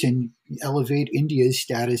was and elevate India's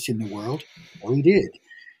status in the world. Well, he did.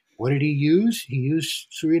 What did he use? He used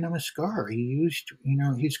Surya Namaskar. He used,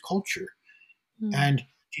 his culture. And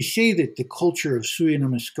to say that the culture of Surya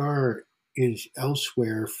Namaskar is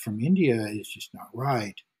elsewhere from India is just not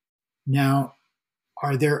right. Now,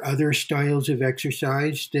 are there other styles of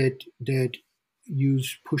exercise that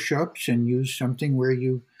use push-ups and use something where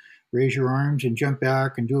you raise your arms and jump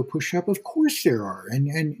back and do a push-up? Of course there are,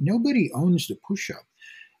 and nobody owns the push-up.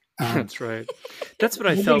 That's right. That's what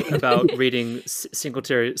I felt about reading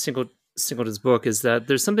Singleton's book, is that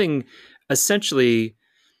there's something essentially.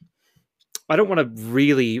 I don't want to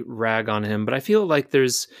really rag on him, but I feel like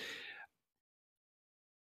it's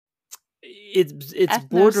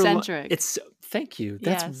borderline. Ethnocentric. It's thank you.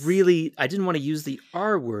 That's Yes. really, I didn't want to use the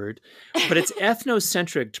R word, but it's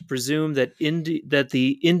ethnocentric to presume that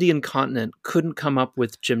the Indian continent couldn't come up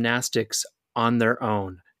with gymnastics on their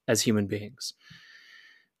own as human beings.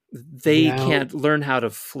 They Well, can't learn how to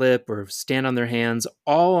flip or stand on their hands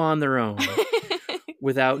all on their own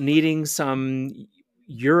without needing some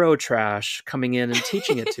Euro trash coming in and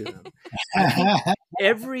teaching it to them. I think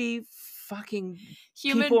every fucking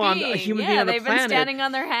human people being. a human being on the they've planet been standing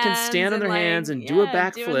on their hands. can stand on their hands and do a doing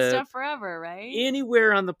backflip. stuff forever, right?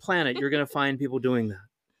 Anywhere on the planet, you're going to find people doing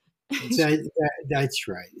that. that's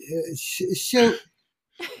right. So,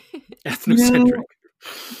 Ethnocentric.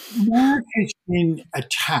 Mark has been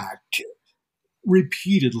attacked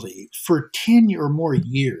repeatedly for 10 or more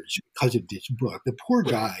years because of this book. The poor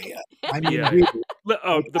guy. I mean, Yeah. really,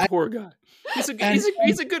 Oh, like, the poor guy. He's a and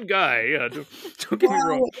he's a good guy. Yeah, don't get me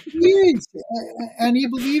wrong. well, he is, and he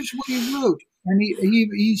believes what he wrote, and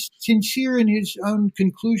he's sincere in his own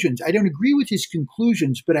conclusions. I don't agree with his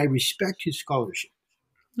conclusions, but I respect his scholarship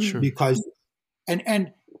Sure. because,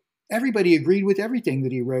 and everybody agreed with everything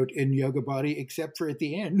that he wrote in Yoga Body, except for at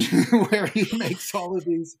the end where he makes all of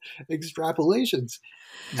these extrapolations,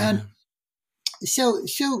 and so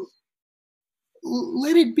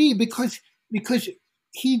let it be because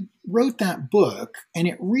he wrote that book and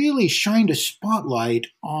it really shined a spotlight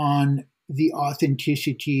on the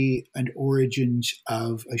authenticity and origins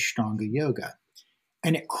of Ashtanga yoga.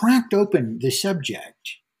 And it cracked open the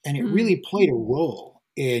subject and it really played a role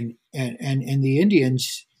and the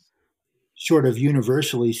Indians sort of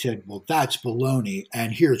universally said, well, that's baloney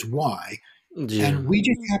and here's why. Yeah. And we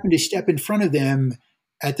just happened to step in front of them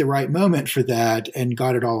at the right moment for that and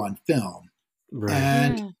got it all on film. Right.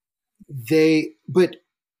 And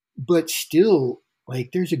but still,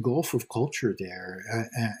 like, there's a gulf of culture there,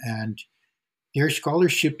 and their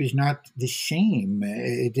scholarship is not the same.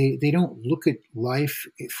 They don't look at life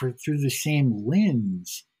through the same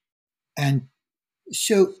lens, and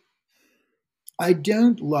so I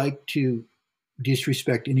don't like to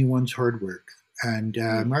disrespect anyone's hard work. And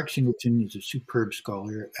Mark Singleton is a superb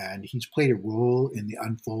scholar, and he's played a role in the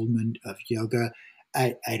unfoldment of yoga.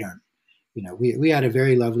 I don't, we had a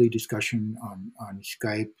very lovely discussion on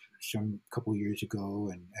Skype some couple years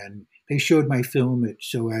ago, and they showed my film at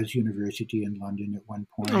SOAS University in London at one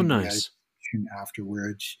point. Oh, We had a nice. discussion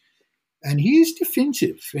afterwards, and he's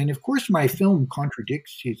defensive, and of course my film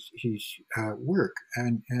contradicts his work,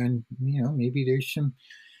 and maybe there's some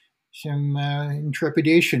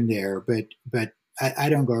intrepidation there, but I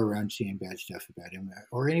don't go around saying bad stuff about him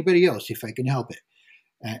or anybody else if I can help it.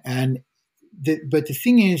 But the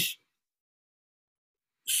thing is,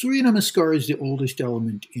 Surya Namaskar is the oldest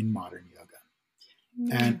element in modern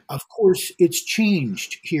yoga. And of course, it's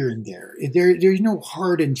changed here and there. There's no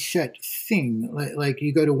hard and set thing. Like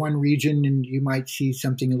you go to one region and you might see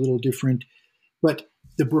something a little different. But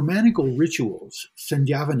the Brahmanical rituals,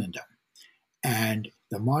 Sandhyavanandam, and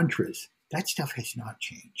the mantras, that stuff has not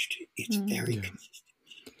changed. It's very consistent.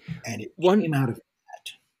 And it came out of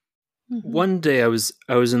that. One day I was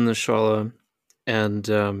in the Shala and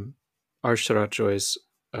our Sharat Joyce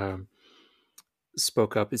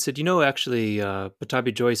spoke up. It said, actually,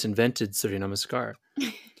 Pattabhi Joyce invented Surya Namaskar.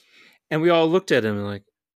 And we all looked at him and like,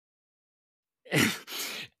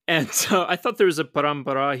 and so I thought there was a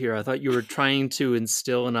parampara here. I thought you were trying to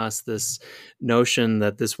instill in us this notion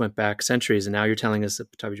that this went back centuries, and now you're telling us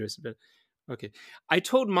that Pattabhi Joyce invented. Okay. I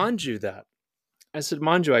told Manju that. I said,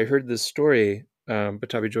 Manju, I heard this story,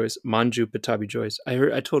 Pattabhi Joyce, Manju Pattabhi Joyce.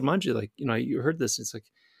 I told Manju, like, you heard this. It's like,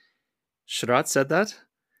 Sharat said that?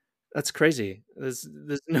 That's crazy.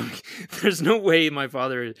 There's no way my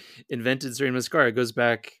father invented Surya Namaskar. It goes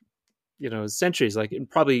back, centuries. Like, and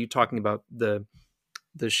probably talking about the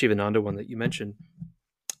Shivananda one that you mentioned.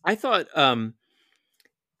 I thought to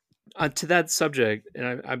that subject,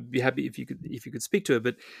 and I'd be happy if you could speak to it.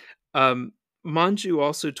 But Manju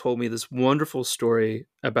also told me this wonderful story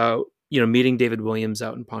about meeting David Williams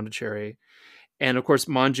out in Pondicherry, and of course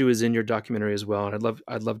Manju is in your documentary as well. And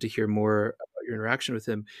I'd love to hear more about your interaction with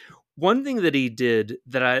him. One thing that he did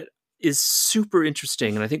that is super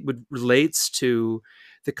interesting, and I think relates to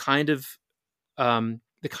the kind of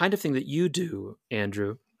thing that you do,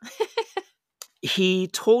 Andrew. He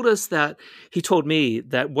told me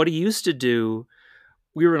that what he used to do.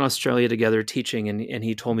 We were in Australia together teaching, and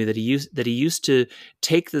he told me that he used to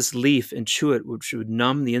take this leaf and chew it, which would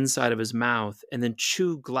numb the inside of his mouth, and then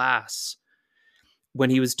chew glass when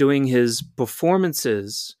he was doing his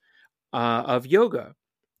performances of yoga.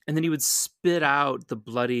 And then he would spit out the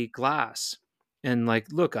bloody glass and like,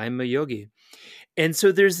 look, I'm a yogi. And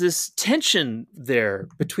so there's this tension there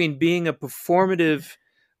between being a performative,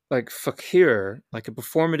 like fakir, like a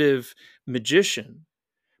performative magician,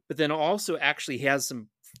 but then also actually has some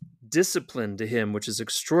discipline to him, which is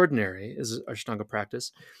extraordinary as Ashtanga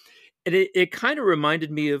practice. And it kind of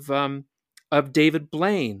reminded me of David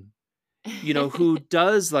Blaine, who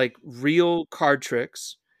does like real card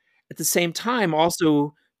tricks. At the same time,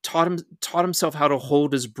 also taught himself how to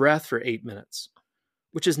hold his breath for 8 minutes,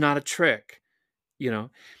 which is not a trick, And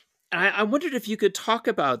I wondered if you could talk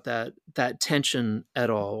about that tension at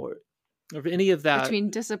all, or any of that between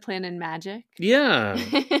discipline and magic. Yeah.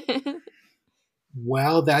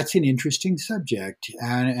 Well, that's an interesting subject,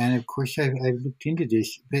 and of course I've looked into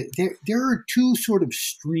this. But there are two sort of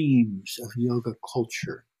streams of yoga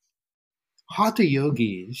culture. Hatha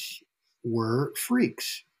yogis were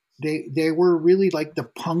freaks. They were really like the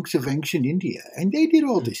punks of ancient India, and they did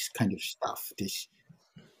all this kind of stuff. This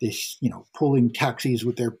pulling taxis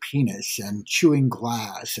with their penis and chewing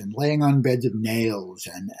glass and laying on beds of nails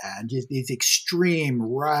and just these extreme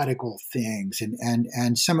radical things,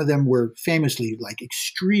 and some of them were famously like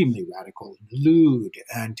extremely radical, lewd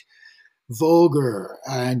and vulgar,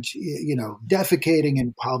 and defecating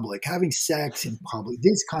in public, having sex in public,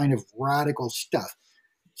 this kind of radical stuff.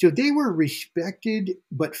 So they were respected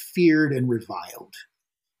but feared and reviled,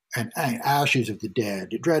 and ashes of the dead,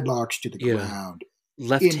 dreadlocks to the Yeah. ground,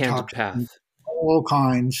 Left-handed path. intoxicants, all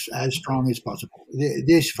kinds, as strong as possible.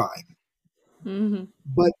 This vibe. Mm-hmm.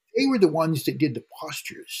 But they were the ones that did the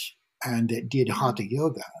postures and that did hatha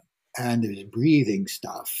yoga and there's breathing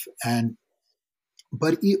stuff.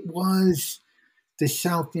 But it was the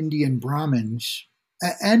South Indian Brahmins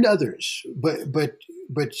and others,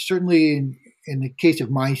 but certainly in the case of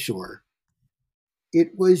Mysore,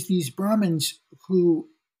 it was these Brahmins who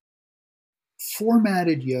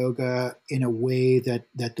formatted yoga in a way that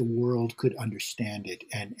the world could understand it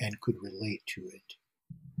and could relate to it.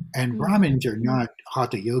 And Brahmins are not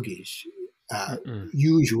hatha yogis.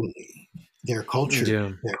 Usually, their culture,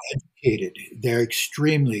 they're educated, they're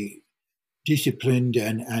extremely disciplined,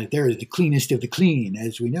 and they're the cleanest of the clean,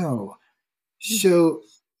 as we know. So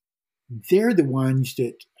they're the ones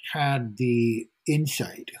that had the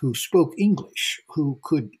insight, who spoke English, who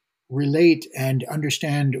could relate and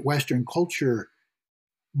understand Western culture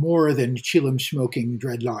more than chillum smoking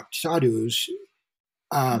dreadlocked sadhus,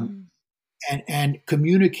 and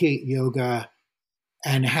communicate yoga,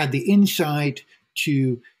 and had the insight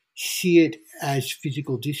to see it as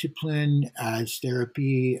physical discipline, as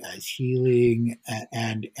therapy, as healing,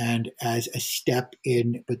 and as a step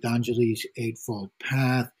in Patanjali's Eightfold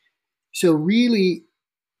Path. So really,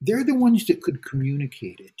 they're the ones that could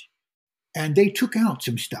communicate it. And they took out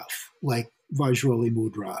some stuff like Vajroli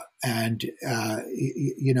Mudra and,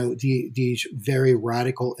 these very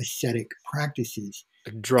radical ascetic practices.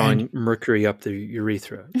 Drawing mercury up the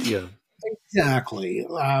urethra. Yeah. Exactly.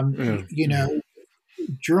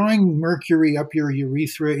 Drawing mercury up your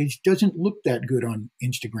urethra, it doesn't look that good on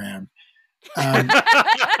Instagram.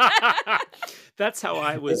 That's how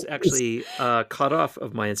I was actually cut off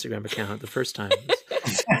of my Instagram account the first time.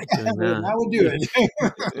 That will do it.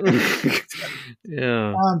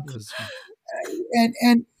 Yeah.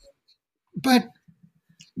 But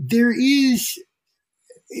there is,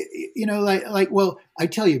 well, I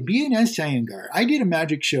tell you, BNS Iyengar, I did a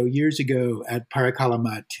magic show years ago at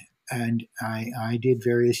Parakalamat, and I did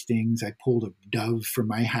various things. I pulled a dove from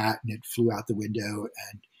my hat and it flew out the window,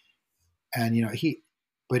 and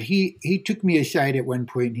he took me aside at one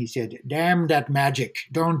point and he said, "Damn that magic,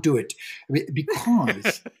 don't do it,"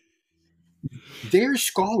 because they're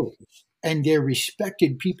scholars and they're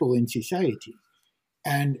respected people in society.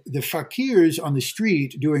 And the fakirs on the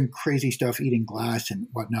street doing crazy stuff, eating glass and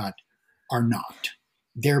whatnot, are not.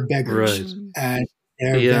 They're beggars. Right. And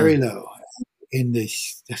they're very low in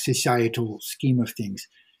this societal scheme of things.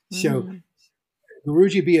 So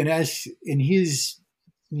Guruji BNS, in his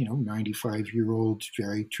 95-year-old,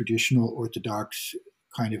 very traditional Orthodox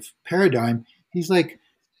kind of paradigm, he's like,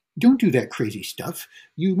 don't do that crazy stuff.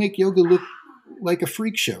 You make yoga look like a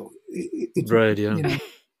freak show. Right, yeah.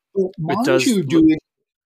 But Manju doing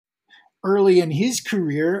early in his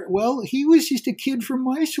career, well, he was just a kid from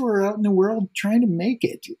Mysore out in the world trying to make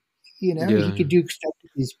it. He could do stuff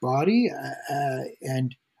with his body.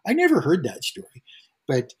 And I never heard that story,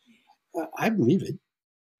 but I believe it.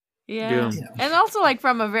 Yeah. And also like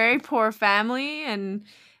from a very poor family and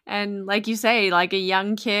like you say, like a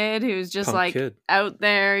young kid who's just out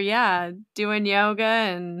there, doing yoga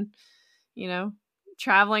and,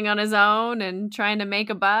 traveling on his own and trying to make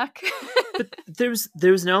a buck. But there's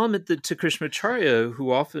an element to Krishnamacharya,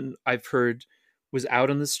 who often I've heard was out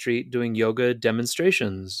on the street doing yoga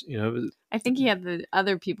demonstrations. I think he had the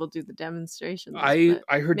other people do the demonstrations. I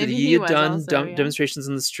heard that he had done demonstrations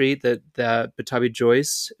in the street. That Batabi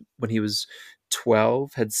Joyce, when he was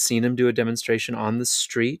 12, had seen him do a demonstration on the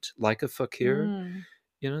street like a fakir.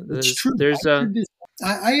 It's true.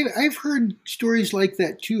 I've heard stories like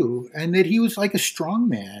that too, and that he was like a strong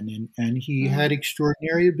man, and he had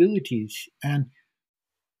extraordinary abilities, and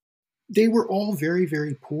they were all very,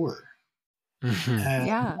 very poor.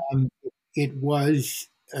 It was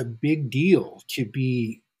a big deal to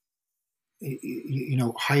be,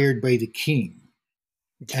 hired by the king,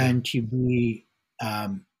 and to be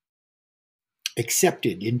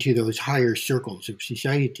accepted into those higher circles of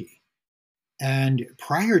society. And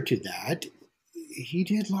prior to that, he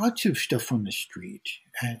did lots of stuff on the street,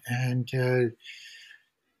 and then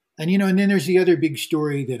there's the other big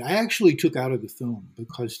story that I actually took out of the film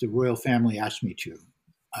because the royal family asked me to.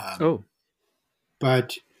 Oh,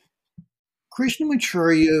 But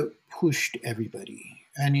Krishnamacharya pushed everybody,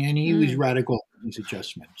 and he was radical in his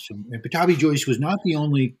adjustments. And Patabi Joyce was not the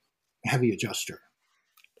only heavy adjuster.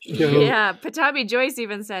 So, yeah, Patabi Joyce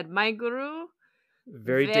even said, "My guru,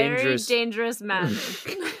 very dangerous man."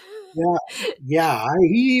 yeah,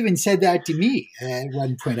 he even said that to me at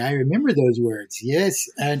one point. I remember those words. Yes,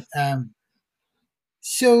 and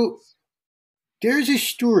so there's a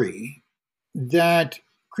story that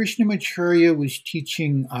Krishnamacharya was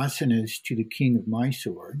teaching asanas to the king of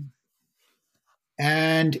Mysore.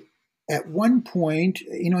 And at one point,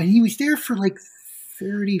 he was there for like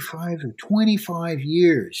 35 or 25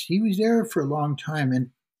 years. He was there for a long time,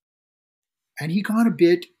 and he got a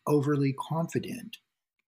bit overly confident.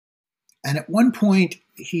 And at one point,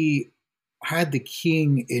 he had the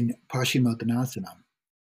king in Paschimottanasana,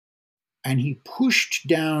 and he pushed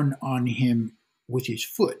down on him with his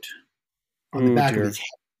foot on the back of his head.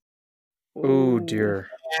 Oh dear.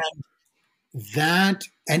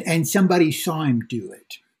 And somebody saw him do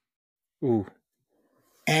it. Ooh.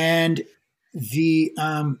 And the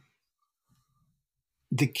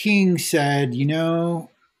king said,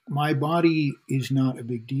 my body is not a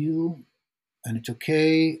big deal, and it's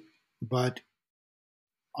okay, but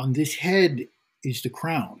on this head is the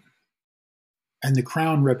crown, and the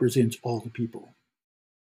crown represents all the people.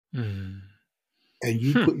 And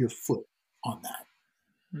you put your foot on that.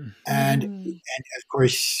 And of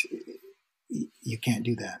course, you can't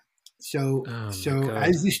do that. So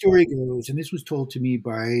as the story goes, and this was told to me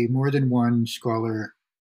by more than one scholar,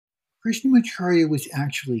 Krishnamacharya was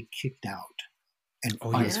actually kicked out. And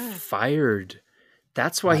he was fired.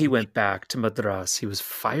 That's why he went back to Madras. He was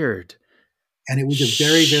fired. And it was a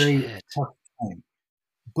very, very tough time.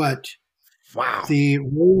 But the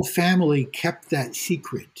royal family kept that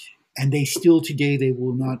secret. And they still today, they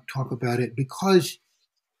will not talk about it because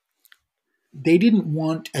they didn't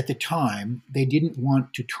want, at the time, they didn't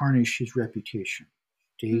want to tarnish his reputation.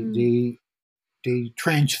 They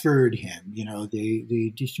transferred him,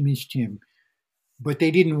 they dismissed him, but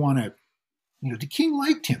they didn't want to, the king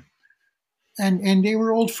liked him, and they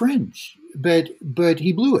were old friends, but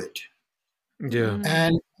he blew it. Yeah.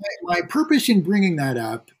 And my purpose in bringing that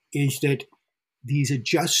up is that these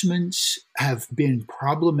adjustments have been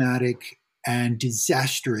problematic and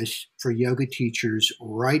disastrous for yoga teachers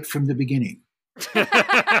right from the beginning.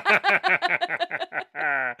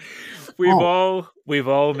 We've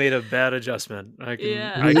all made a bad adjustment. I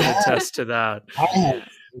can attest to that.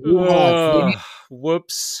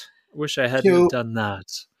 Whoops. Wish I hadn't done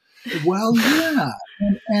that. Well, yeah.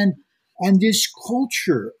 And this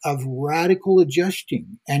culture of radical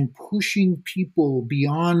adjusting and pushing people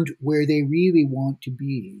beyond where they really want to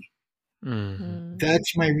be. Mm-hmm.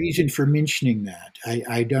 That's my reason for mentioning that.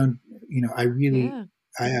 I don't,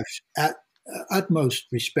 I have utmost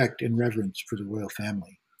respect and reverence for the royal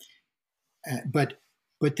family. But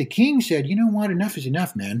the king said, you know what, enough is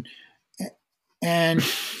enough, man. But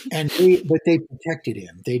they protected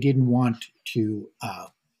him. They didn't want to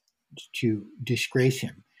disgrace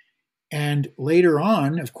him. And later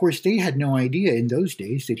on, of course, they had no idea in those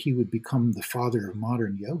days that he would become the father of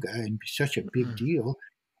modern yoga and be such a big deal.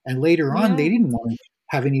 And later on, they didn't want to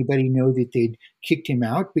have anybody know that they'd kicked him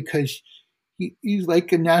out because he's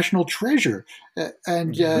like a national treasure. So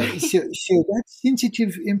that's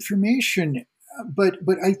sensitive information. But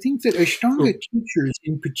I think that Ashtanga teachers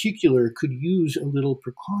in particular could use a little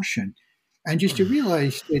precaution and just to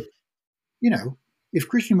realize that, if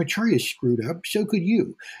Krishnamacharya screwed up, so could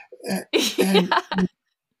you. This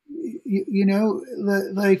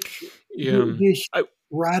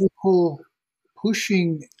radical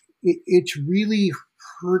pushing, it's really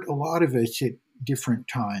hurt a lot of us at different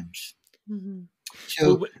times. Mm-hmm.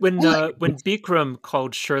 So when Bikram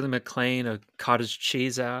called Shirley MacLaine a cottage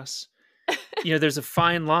cheese ass, there's a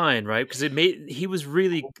fine line, right? Because he was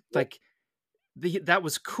really like. That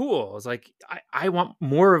was cool. It's like I want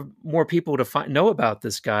more people to know about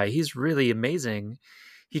this guy. He's really amazing.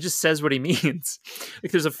 He just says what he means.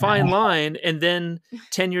 Like there's a fine line, and then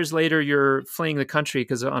 10 years later, you're fleeing the country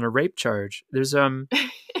because on a rape charge. There's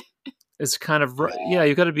it's kind of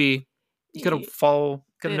you got to fall.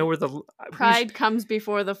 Got to know where the pride comes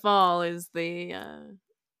before the fall is the.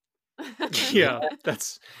 Yeah,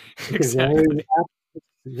 that's exactly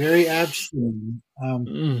very absolute.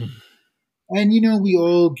 And we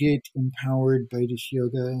all get empowered by this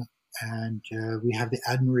yoga, and we have the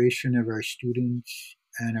admiration of our students,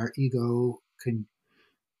 and our ego can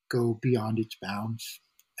go beyond its bounds.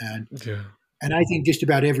 And Yeah. and I think just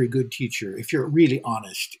about every good teacher, if you're really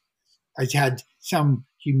honest, has had some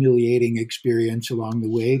humiliating experience along the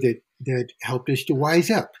way that helped us to wise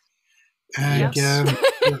up. And Yes.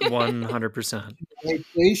 if 100%. you're in the right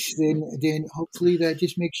place, then hopefully that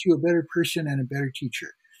just makes you a better person and a better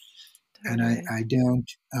teacher. And Totally. I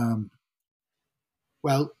don't.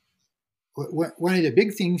 Well, one of the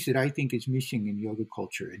big things that I think is missing in yoga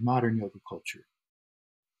culture, in modern yoga culture,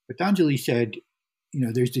 Patanjali said,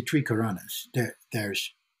 there's the Trikaranas.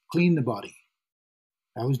 There's clean the body.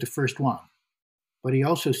 That was the first one. But he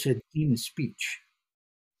also said clean the speech.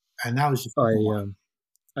 And that was the second one.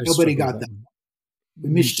 I Nobody struggle got with that. one. We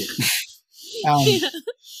missed it.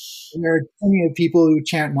 There are plenty of people who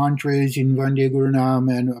chant mantras in Vande Gurunam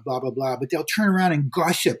and blah, blah, blah, but they'll turn around and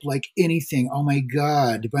gossip like anything. Oh my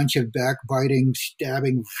God, a bunch of backbiting,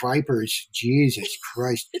 stabbing vipers. Jesus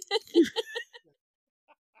Christ.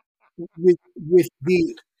 With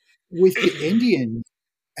the Indians,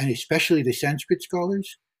 and especially the Sanskrit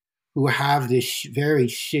scholars, who have this very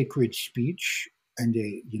sacred speech, and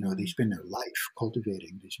they spend their life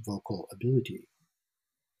cultivating this vocal ability.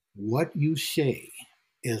 What you say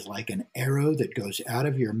is like an arrow that goes out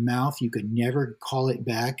of your mouth. You can never call it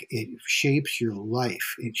back. It shapes your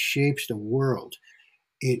life. It shapes the world.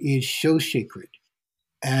 It is so sacred.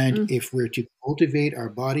 And if we're to cultivate our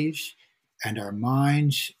bodies and our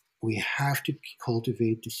minds, we have to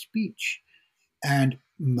cultivate the speech. And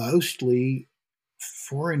mostly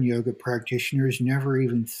foreign yoga practitioners never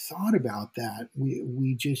even thought about that.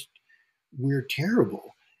 We're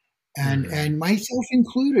terrible. And myself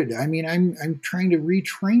included. I mean, I'm trying to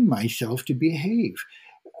retrain myself to behave,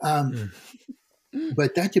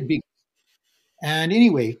 but that's a big. And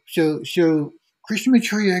anyway, so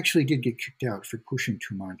Krishnamacharya actually did get kicked out for pushing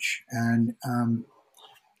too much, and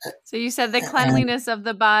so you said the cleanliness of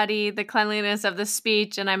the body, the cleanliness of the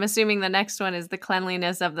speech, and I'm assuming the next one is the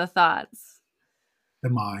cleanliness of the thoughts. The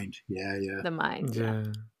mind, yeah. The mind, yeah.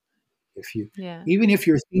 Even if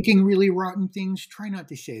you're thinking really rotten things, try not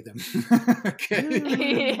to say them.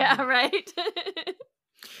 Okay. Yeah, right.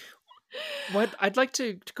 What I'd like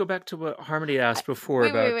to go back to what Harmony asked before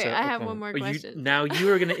about. Wait. I have one more question. Now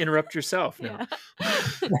you are going to interrupt yourself. Now.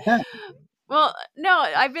 Well, no,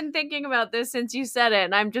 I've been thinking about this since you said it,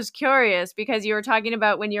 and I'm just curious because you were talking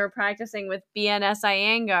about when you were practicing with BNS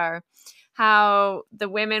Iyengar, how the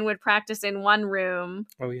women would practice in one room.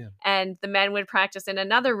 Oh, yeah. And the men would practice in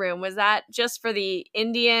another room. Was that just for the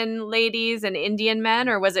Indian ladies and Indian men,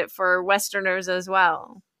 or was it for Westerners as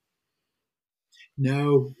well?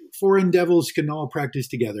 No, foreign devils can all practice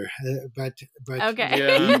together. But okay.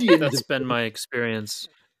 Yeah, that's been my experience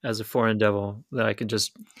as a foreign devil, that I can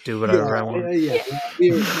just do whatever I want. Yeah. We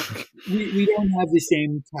don't have the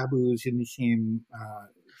same taboos in the same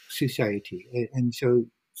society. And so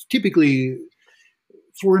typically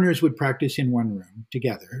foreigners would practice in one room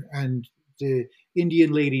together, and the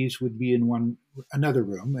Indian ladies would be in another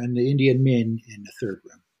room, and the Indian men in the third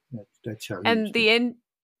room. That's how. And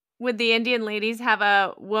would the Indian ladies have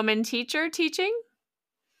a woman teacher teaching?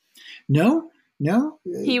 No.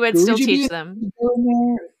 He would still teach them. Going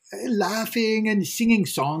there, laughing and singing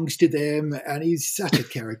songs to them, and he's such a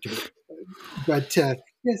character. But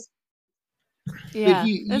yes, yeah,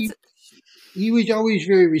 but he was always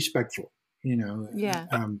very respectful. Yeah.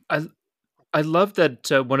 I love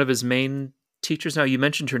that one of his main teachers. Now, you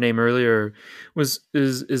mentioned her name earlier. Is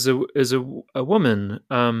a woman.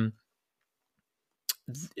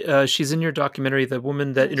 She's in your documentary. The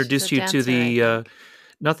woman that introduced you to the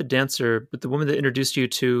not the dancer, but the woman that introduced you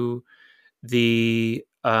to the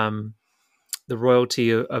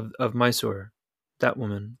royalty of Mysore. That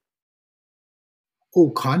woman.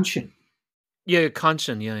 Oh, Kanchan. Yeah,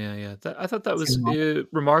 Kanchan. Yeah. I thought that was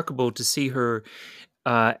remarkable to see her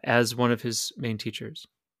as one of his main teachers,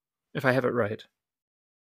 if I have it right.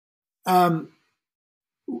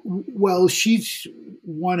 Well, she's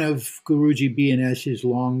one of Guruji BNS's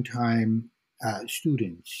longtime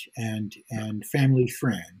students and family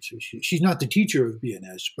friends. She's not the teacher of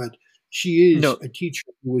BNS, but she is a teacher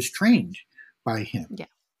who was trained by him. Yeah.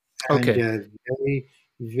 And very,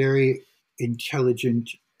 very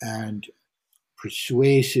intelligent and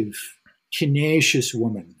persuasive, tenacious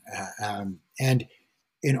woman. And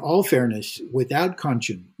in all fairness, without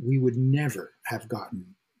Kanchan, we would never have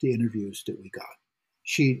gotten the interviews that we got.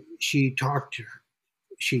 She talked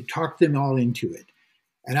them all into it,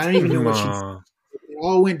 and I don't even know what she said. It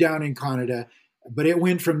all went down in Canada, but it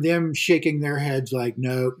went from them shaking their heads like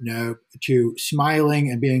no to smiling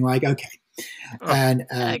and being like, okay, Oh, And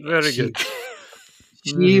very good.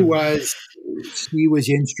 she was she was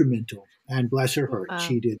instrumental, and bless her heart, Wow.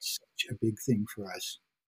 she did such a big thing for us.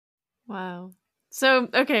 Wow. So,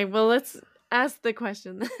 okay, well, let's ask the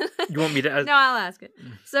question. You want me to ask? No, I'll ask it.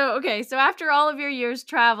 So, okay, so after all of your years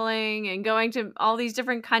traveling and going to all these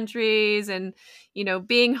different countries and,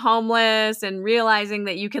 being homeless and realizing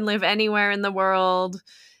that you can live anywhere in the world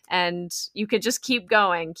and you could just keep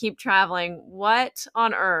going, keep traveling, what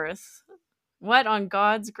on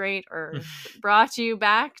God's great earth brought you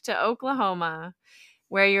back to Oklahoma,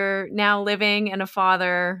 where you're now living and a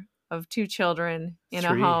father of 2 children in a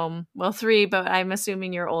 3. home? Well, 3, but I'm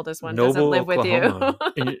assuming your oldest one doesn't Noble, live with you.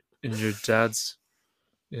 Oklahoma. in your dad's,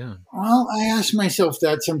 yeah. Well, I ask myself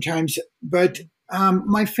that sometimes, but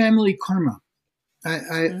my family karma.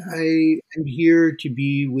 I am here to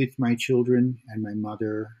be with my children and my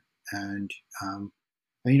mother, and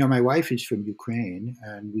my wife is from Ukraine,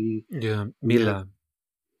 and Yeah, we have Mila.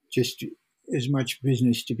 just as much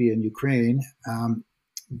business to be in Ukraine,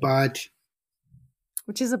 but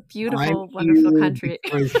Which is a I'm beautiful, wonderful here country.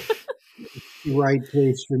 because it's the right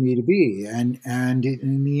place for me to be, and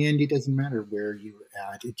in the end, it doesn't matter where you're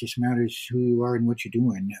at; it just matters who you are and what you're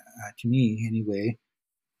doing. To me, anyway.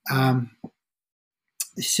 Um,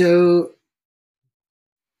 so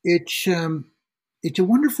it's a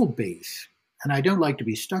wonderful base, and I don't like to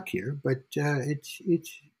be stuck here, but it's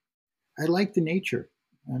I like the nature,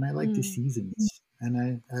 and I like the seasons,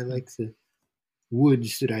 and I like the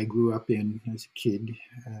woods that I grew up in as a kid,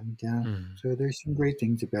 and so there's some great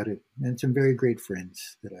things about it, and some very great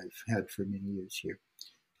friends that I've had for many years here.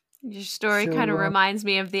 Your story kind of So reminds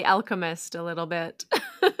me of The Alchemist a little bit.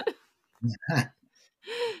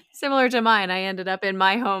 Similar to mine, I ended up in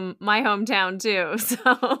my hometown too,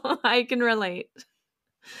 so I can relate.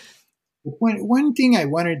 one thing I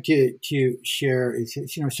wanted to share is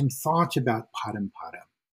some thoughts about Padampada,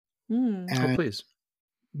 Mm. Oh, and please.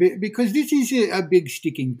 because this is a big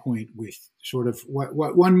sticking point with sort of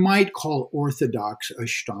what one might call orthodox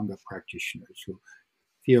Ashtanga practitioners who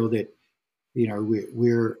feel that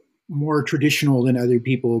we're more traditional than other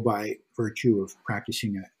people by virtue of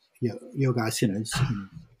practicing yogasanas in a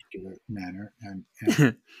particular manner. And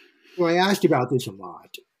so I asked about this a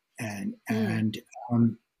lot, and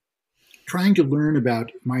trying to learn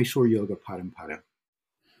about Mysore Yoga Padampada.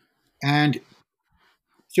 And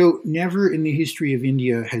so never in the history of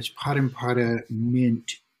India has Padampada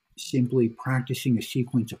meant simply practicing a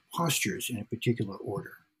sequence of postures in a particular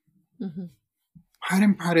order. Mm-hmm.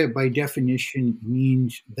 Padampada, by definition,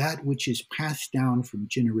 means that which is passed down from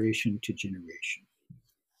generation to generation.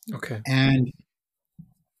 Okay. And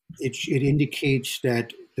it indicates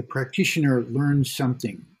that the practitioner learns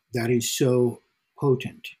something that is so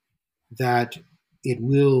potent that it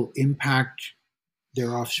will impact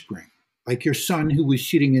their offspring. Like your son who was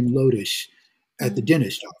sitting in lotus at the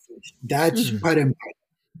dentist office. That's Padampada.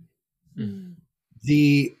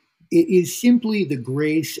 It is simply the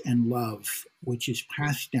grace and love which is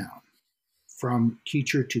passed down from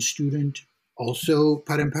teacher to student. Also,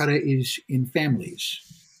 Padampada is in families.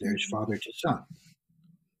 There's father to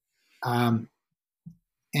son.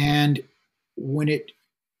 And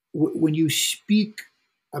when you speak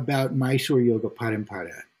about Mysore Yoga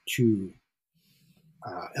Padampada to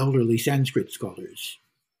elderly Sanskrit scholars,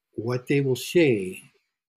 what they will say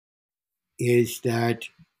is that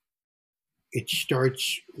it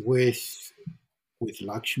starts with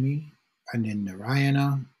Lakshmi, and then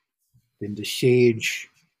Narayana, then the sage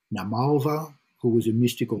Namalva, who was a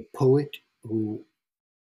mystical poet who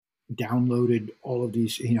downloaded all of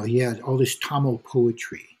these, he had all this Tamil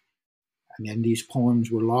poetry. And then these poems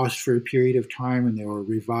were lost for a period of time and they were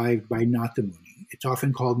revived by Nathamuni. It's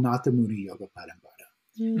often called Nathamuni Yoga Padampada.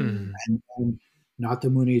 And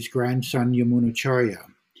Nathamuni's grandson Yamunacharya.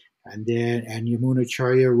 And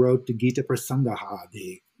Yamunacharya wrote the Gita Prasangaha,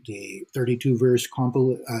 the 32-verse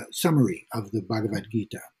summary of the Bhagavad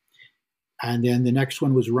Gita. And then the next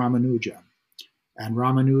one was Ramanuja. And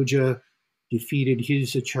Ramanuja defeated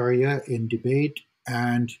his Acharya in debate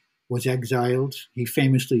and was exiled. He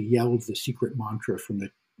famously yelled the secret mantra from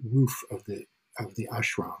the roof of the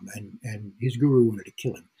ashram, and his guru wanted to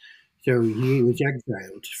kill him. So he was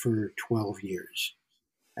exiled for 12 years.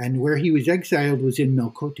 And where he was exiled was in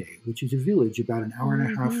Melkote, which is a village about an hour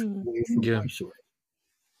and a half away from Mysore.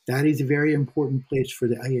 That is a very important place for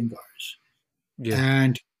the Iyengars. Yeah.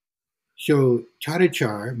 And so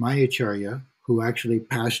Tadachar, my Acharya, who actually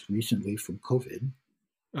passed recently from COVID.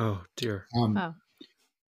 Oh, dear.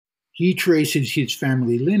 He traces his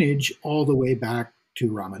family lineage all the way back to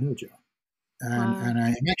Ramanuja. And I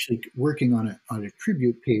am actually working on a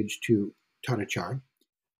tribute page to Tadachar.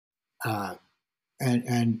 Uh,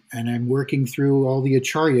 and I'm working through all the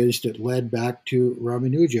acharyas that led back to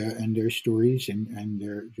Ramanuja and their stories and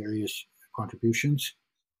their various contributions.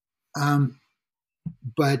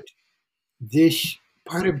 But this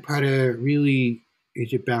Parampara really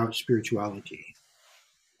is about spirituality.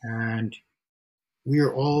 And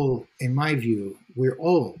we're all, in my view, we're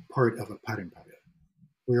all part of a Parampara.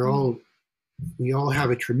 We're all, we all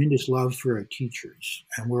have a tremendous love for our teachers,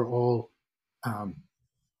 and we're all, um,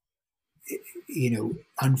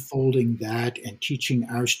 unfolding that and teaching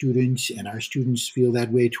our students, and our students feel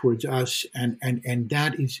that way towards us. And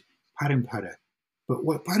that is Parampara. But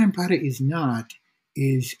what Parampara is not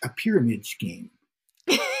is a pyramid scheme.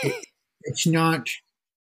 It's not,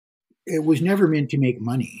 it was never meant to make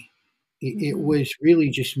money. It was really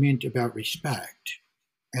just meant about respect.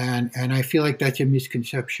 And I feel like that's a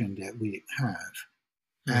misconception that we have.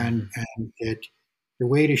 And that the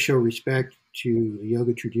way to show respect to the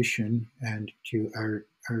yoga tradition and to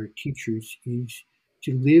our teachers is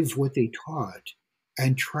to live what they taught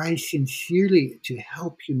and try sincerely to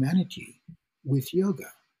help humanity with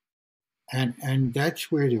yoga. And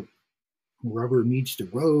that's where the rubber meets the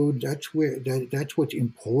road. That's what's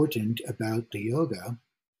important about the yoga.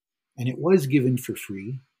 And it was given for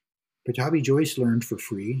free. Patabi Joyce learned for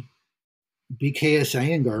free. BKS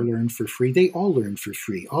Iyengar learned for free. They all learned for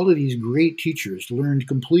free. All of these great teachers learned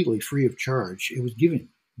completely free of charge. It was given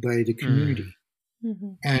by the community.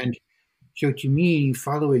 Mm-hmm. And so to me,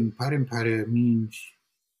 following Parampara means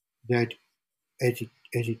that as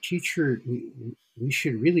a teacher, we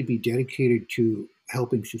should really be dedicated to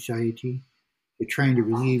helping society, to trying to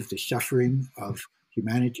relieve the suffering of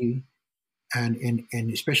humanity. And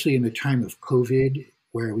especially in the time of COVID,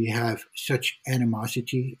 where we have such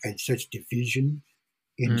animosity and such division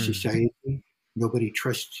in society. Nobody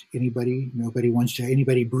trusts anybody. Nobody wants to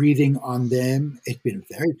anybody breathing on them. It's been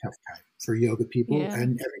a very tough time for yoga people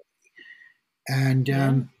and everybody.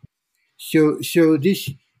 And so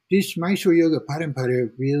this Mysore Yoga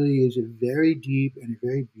Parampara really is a very deep and a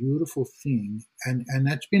very beautiful thing. And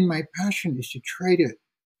that's been my passion, is to try to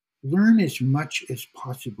learn as much as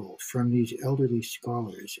possible from these elderly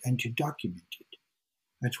scholars and to document it.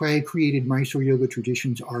 That's why I created Mysore Yoga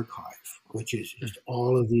Traditions Archive, which is just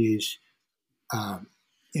all of these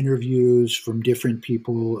interviews from different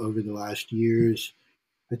people over the last years.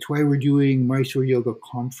 That's why we're doing Mysore Yoga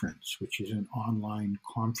Conference, which is an online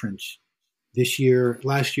conference this year.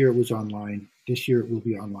 Last year it was online. This year it will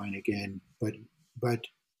be online again. But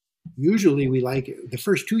usually we like it. The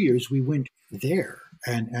first 2 years we went there.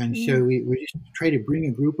 And so we just try to bring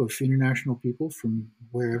a group of international people from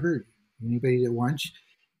wherever, anybody that wants,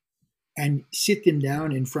 and sit them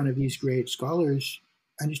down in front of these great scholars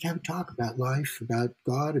and just have a talk about life, about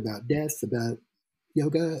God, about death, about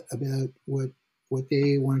yoga, about what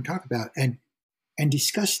they want to talk about, and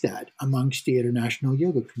discuss that amongst the international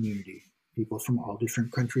yoga community, people from all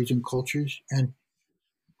different countries and cultures, and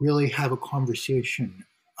really have a conversation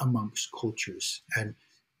amongst cultures. And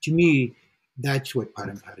to me, that's what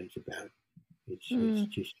Parampara is about. It's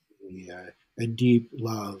just a deep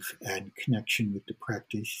love and connection with the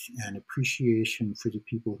practice and appreciation for the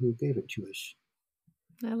people who gave it to us.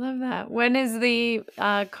 I love that. When is the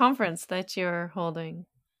conference that you're holding?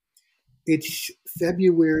 It's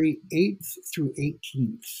February 8th through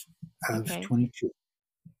 18th of 22.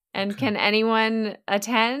 And can anyone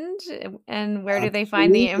attend? And where do they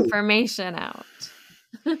find the information out?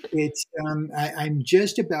 It's I'm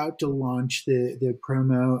just about to launch the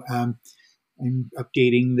promo. I'm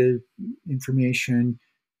updating the information,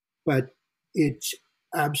 but it's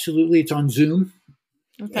on Zoom.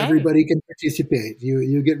 Okay. Everybody can participate.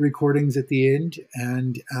 You get recordings at the end,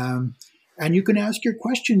 and you can ask your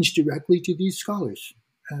questions directly to these scholars.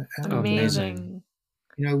 Amazing.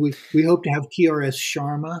 We hope to have TRS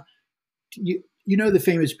Sharma. You know the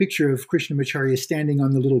famous picture of Krishnamacharya standing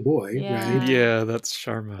on the little boy, right? Yeah, that's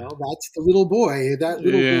Sharma. Well, that's the little boy. That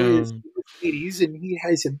little boy is in his 80s, and he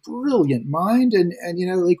has a brilliant mind. And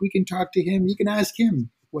we can talk to him. You can ask him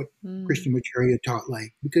what Krishnamacharya taught,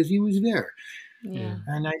 because he was there. Yeah.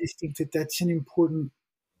 And I just think that that's an important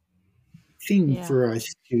thing for us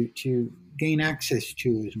to gain access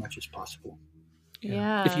to as much as possible.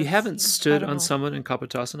 Yeah. If you haven't stood on someone in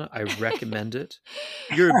Kapotasana, I recommend it.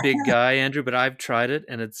 You're a big guy, Andrew, but I've tried it,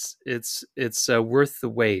 and it's worth the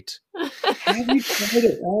wait. Have you tried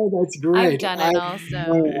it? Oh, that's great. I've done it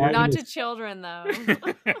also. Not to children, though.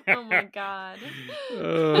 Oh my God.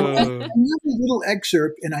 Well, I have a little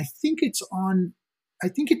excerpt, and I think it's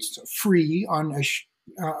free on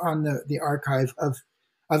the archive of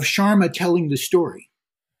Sharma telling the story.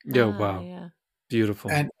 Oh, wow. Yeah.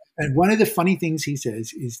 Beautiful. And And one of the funny things he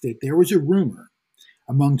says is that there was a rumor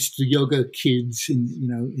amongst the yoga kids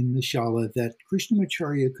in the shala that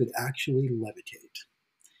Krishnamacharya could actually levitate.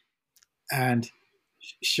 And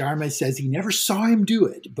Sharma says he never saw him do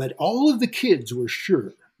it, but all of the kids were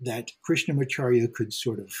sure that Krishnamacharya could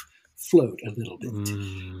sort of float a little bit.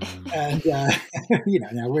 And,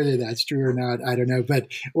 now whether that's true or not, I don't know, but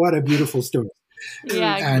what a beautiful story.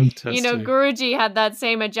 Yeah. And, Guruji had that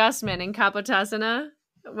same adjustment in Kapotasana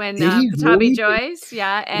when Did he Patabi really? Joyce.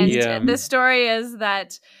 Yeah. And the story is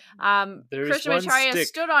that Krishnamacharya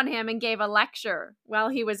stood on him and gave a lecture while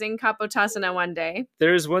he was in Kapotasana one day.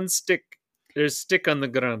 There's one stick. There's stick on the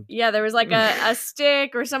ground. Yeah, there was like a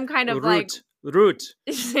stick or some kind of root.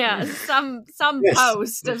 Yeah, some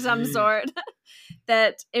post of some sort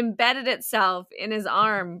that embedded itself in his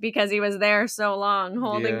arm because he was there so long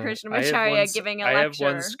holding Krishnamacharya giving a lecture. I have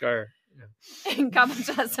one scar. In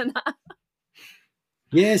Kapotasana.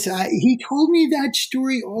 Yes, he told me that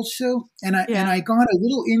story also, and I got a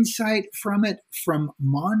little insight from it from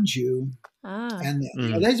Manju. And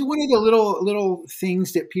that's one of the little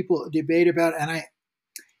things that people debate about. And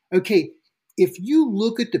if you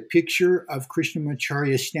look at the picture of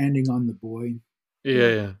Krishnamacharya standing on the boy,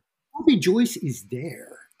 Bobby Joyce is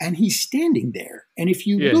there, and he's standing there. And if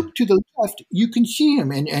you look to the left, you can see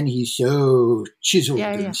him, and he's so chiseled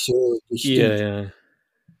and so distinct.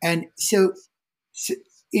 And so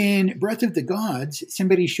in Breath of the Gods,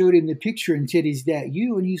 somebody showed him the picture and said, "Is that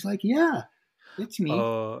you?" And he's like, "Yeah. It's me."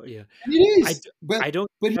 Oh, yeah. And it is. I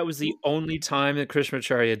don't think that was the only time that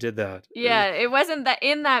Krishnamacharya did that. Yeah, it wasn't that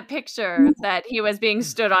in that picture that he was being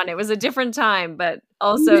stood on. It was a different time, but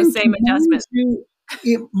also same adjustment.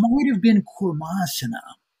 It might have been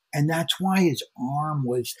Kurmasana, and that's why his arm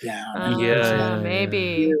was down.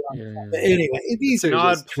 Maybe. Anyway, it's an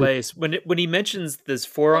odd place. When he mentions this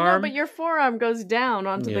forearm. Well, no, but your forearm goes down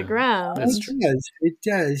onto the ground. That's true. It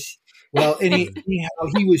does. Well, anyhow,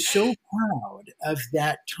 he was so proud of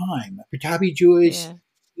that time. Patabi Joyce,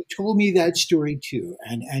 he told me that story too.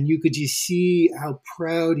 And you could just see how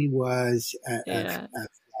proud he was of that.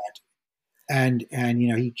 And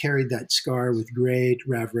he carried that scar with great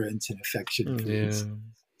reverence and affection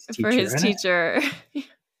for his teacher.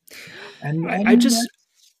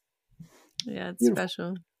 It's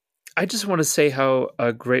special. I just want to say how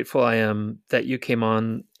grateful I am that you came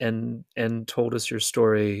on and told us your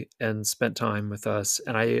story and spent time with us.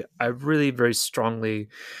 And I really very strongly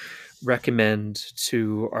recommend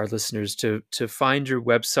to our listeners to find your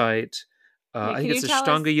website. I think it's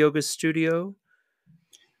Ashtanga Yoga Studio.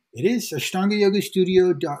 It is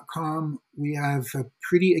AshtangaYogaStudio.com. We have a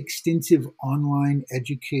pretty extensive online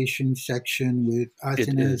education section with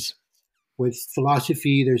asanas, with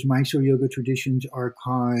philosophy. There's Mysore Yoga Traditions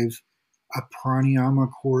Archive, a pranayama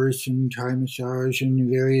course and Thai massage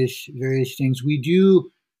and various things. We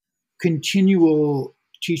do continual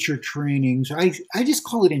teacher trainings. I just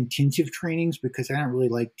call it intensive trainings because I don't really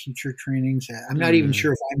like teacher trainings. I'm not even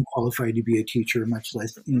sure if I'm qualified to be a teacher, much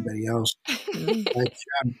less anybody else. But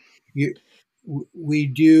we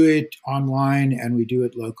do it online and we do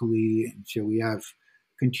it locally. And so we have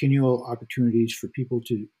continual opportunities for people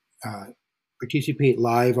to participate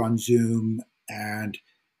live on Zoom and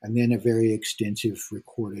then a very extensive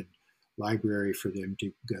recorded library for them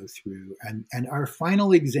to go through. And our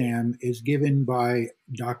final exam is given by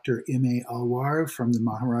Dr. M.A. Alwar from the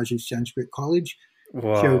Maharaja's Sanskrit College.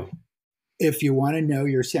 Wow. So if you want to know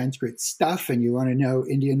your Sanskrit stuff and you want to know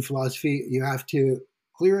Indian philosophy, you have to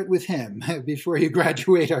clear it with him before you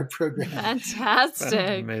graduate our program.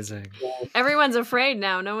 Fantastic. Amazing. Everyone's afraid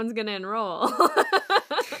now. No one's going to enroll.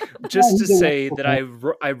 Just to say that I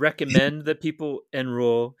recommend that people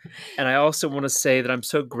enroll, and I also want to say that I'm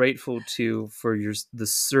so grateful to you for the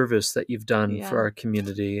service that you've done for our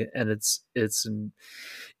community, and it's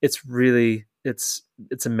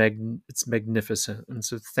magnificent, and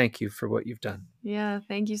so thank you for what you've done. Yeah,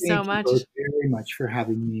 thank you so much. Thank you very much for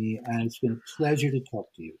having me, and it's been a pleasure to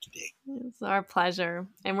talk to you today. It's our pleasure,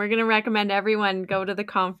 and we're going to recommend everyone go to the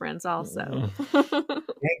conference also.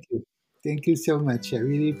 Thank you. Thank you so much. I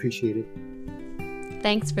really appreciate it.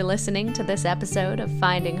 Thanks for listening to this episode of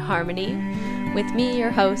Finding Harmony with me,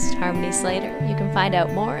 your host, Harmony Slater. You can find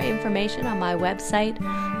out more information on my website,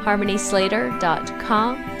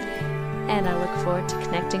 harmonyslater.com, and I look forward to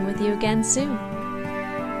connecting with you again soon.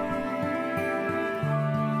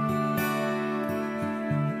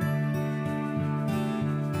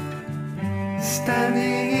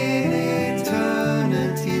 Standing in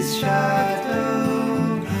eternity's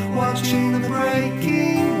shadow, watching the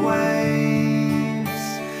breaking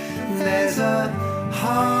waves, there's a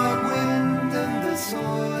heart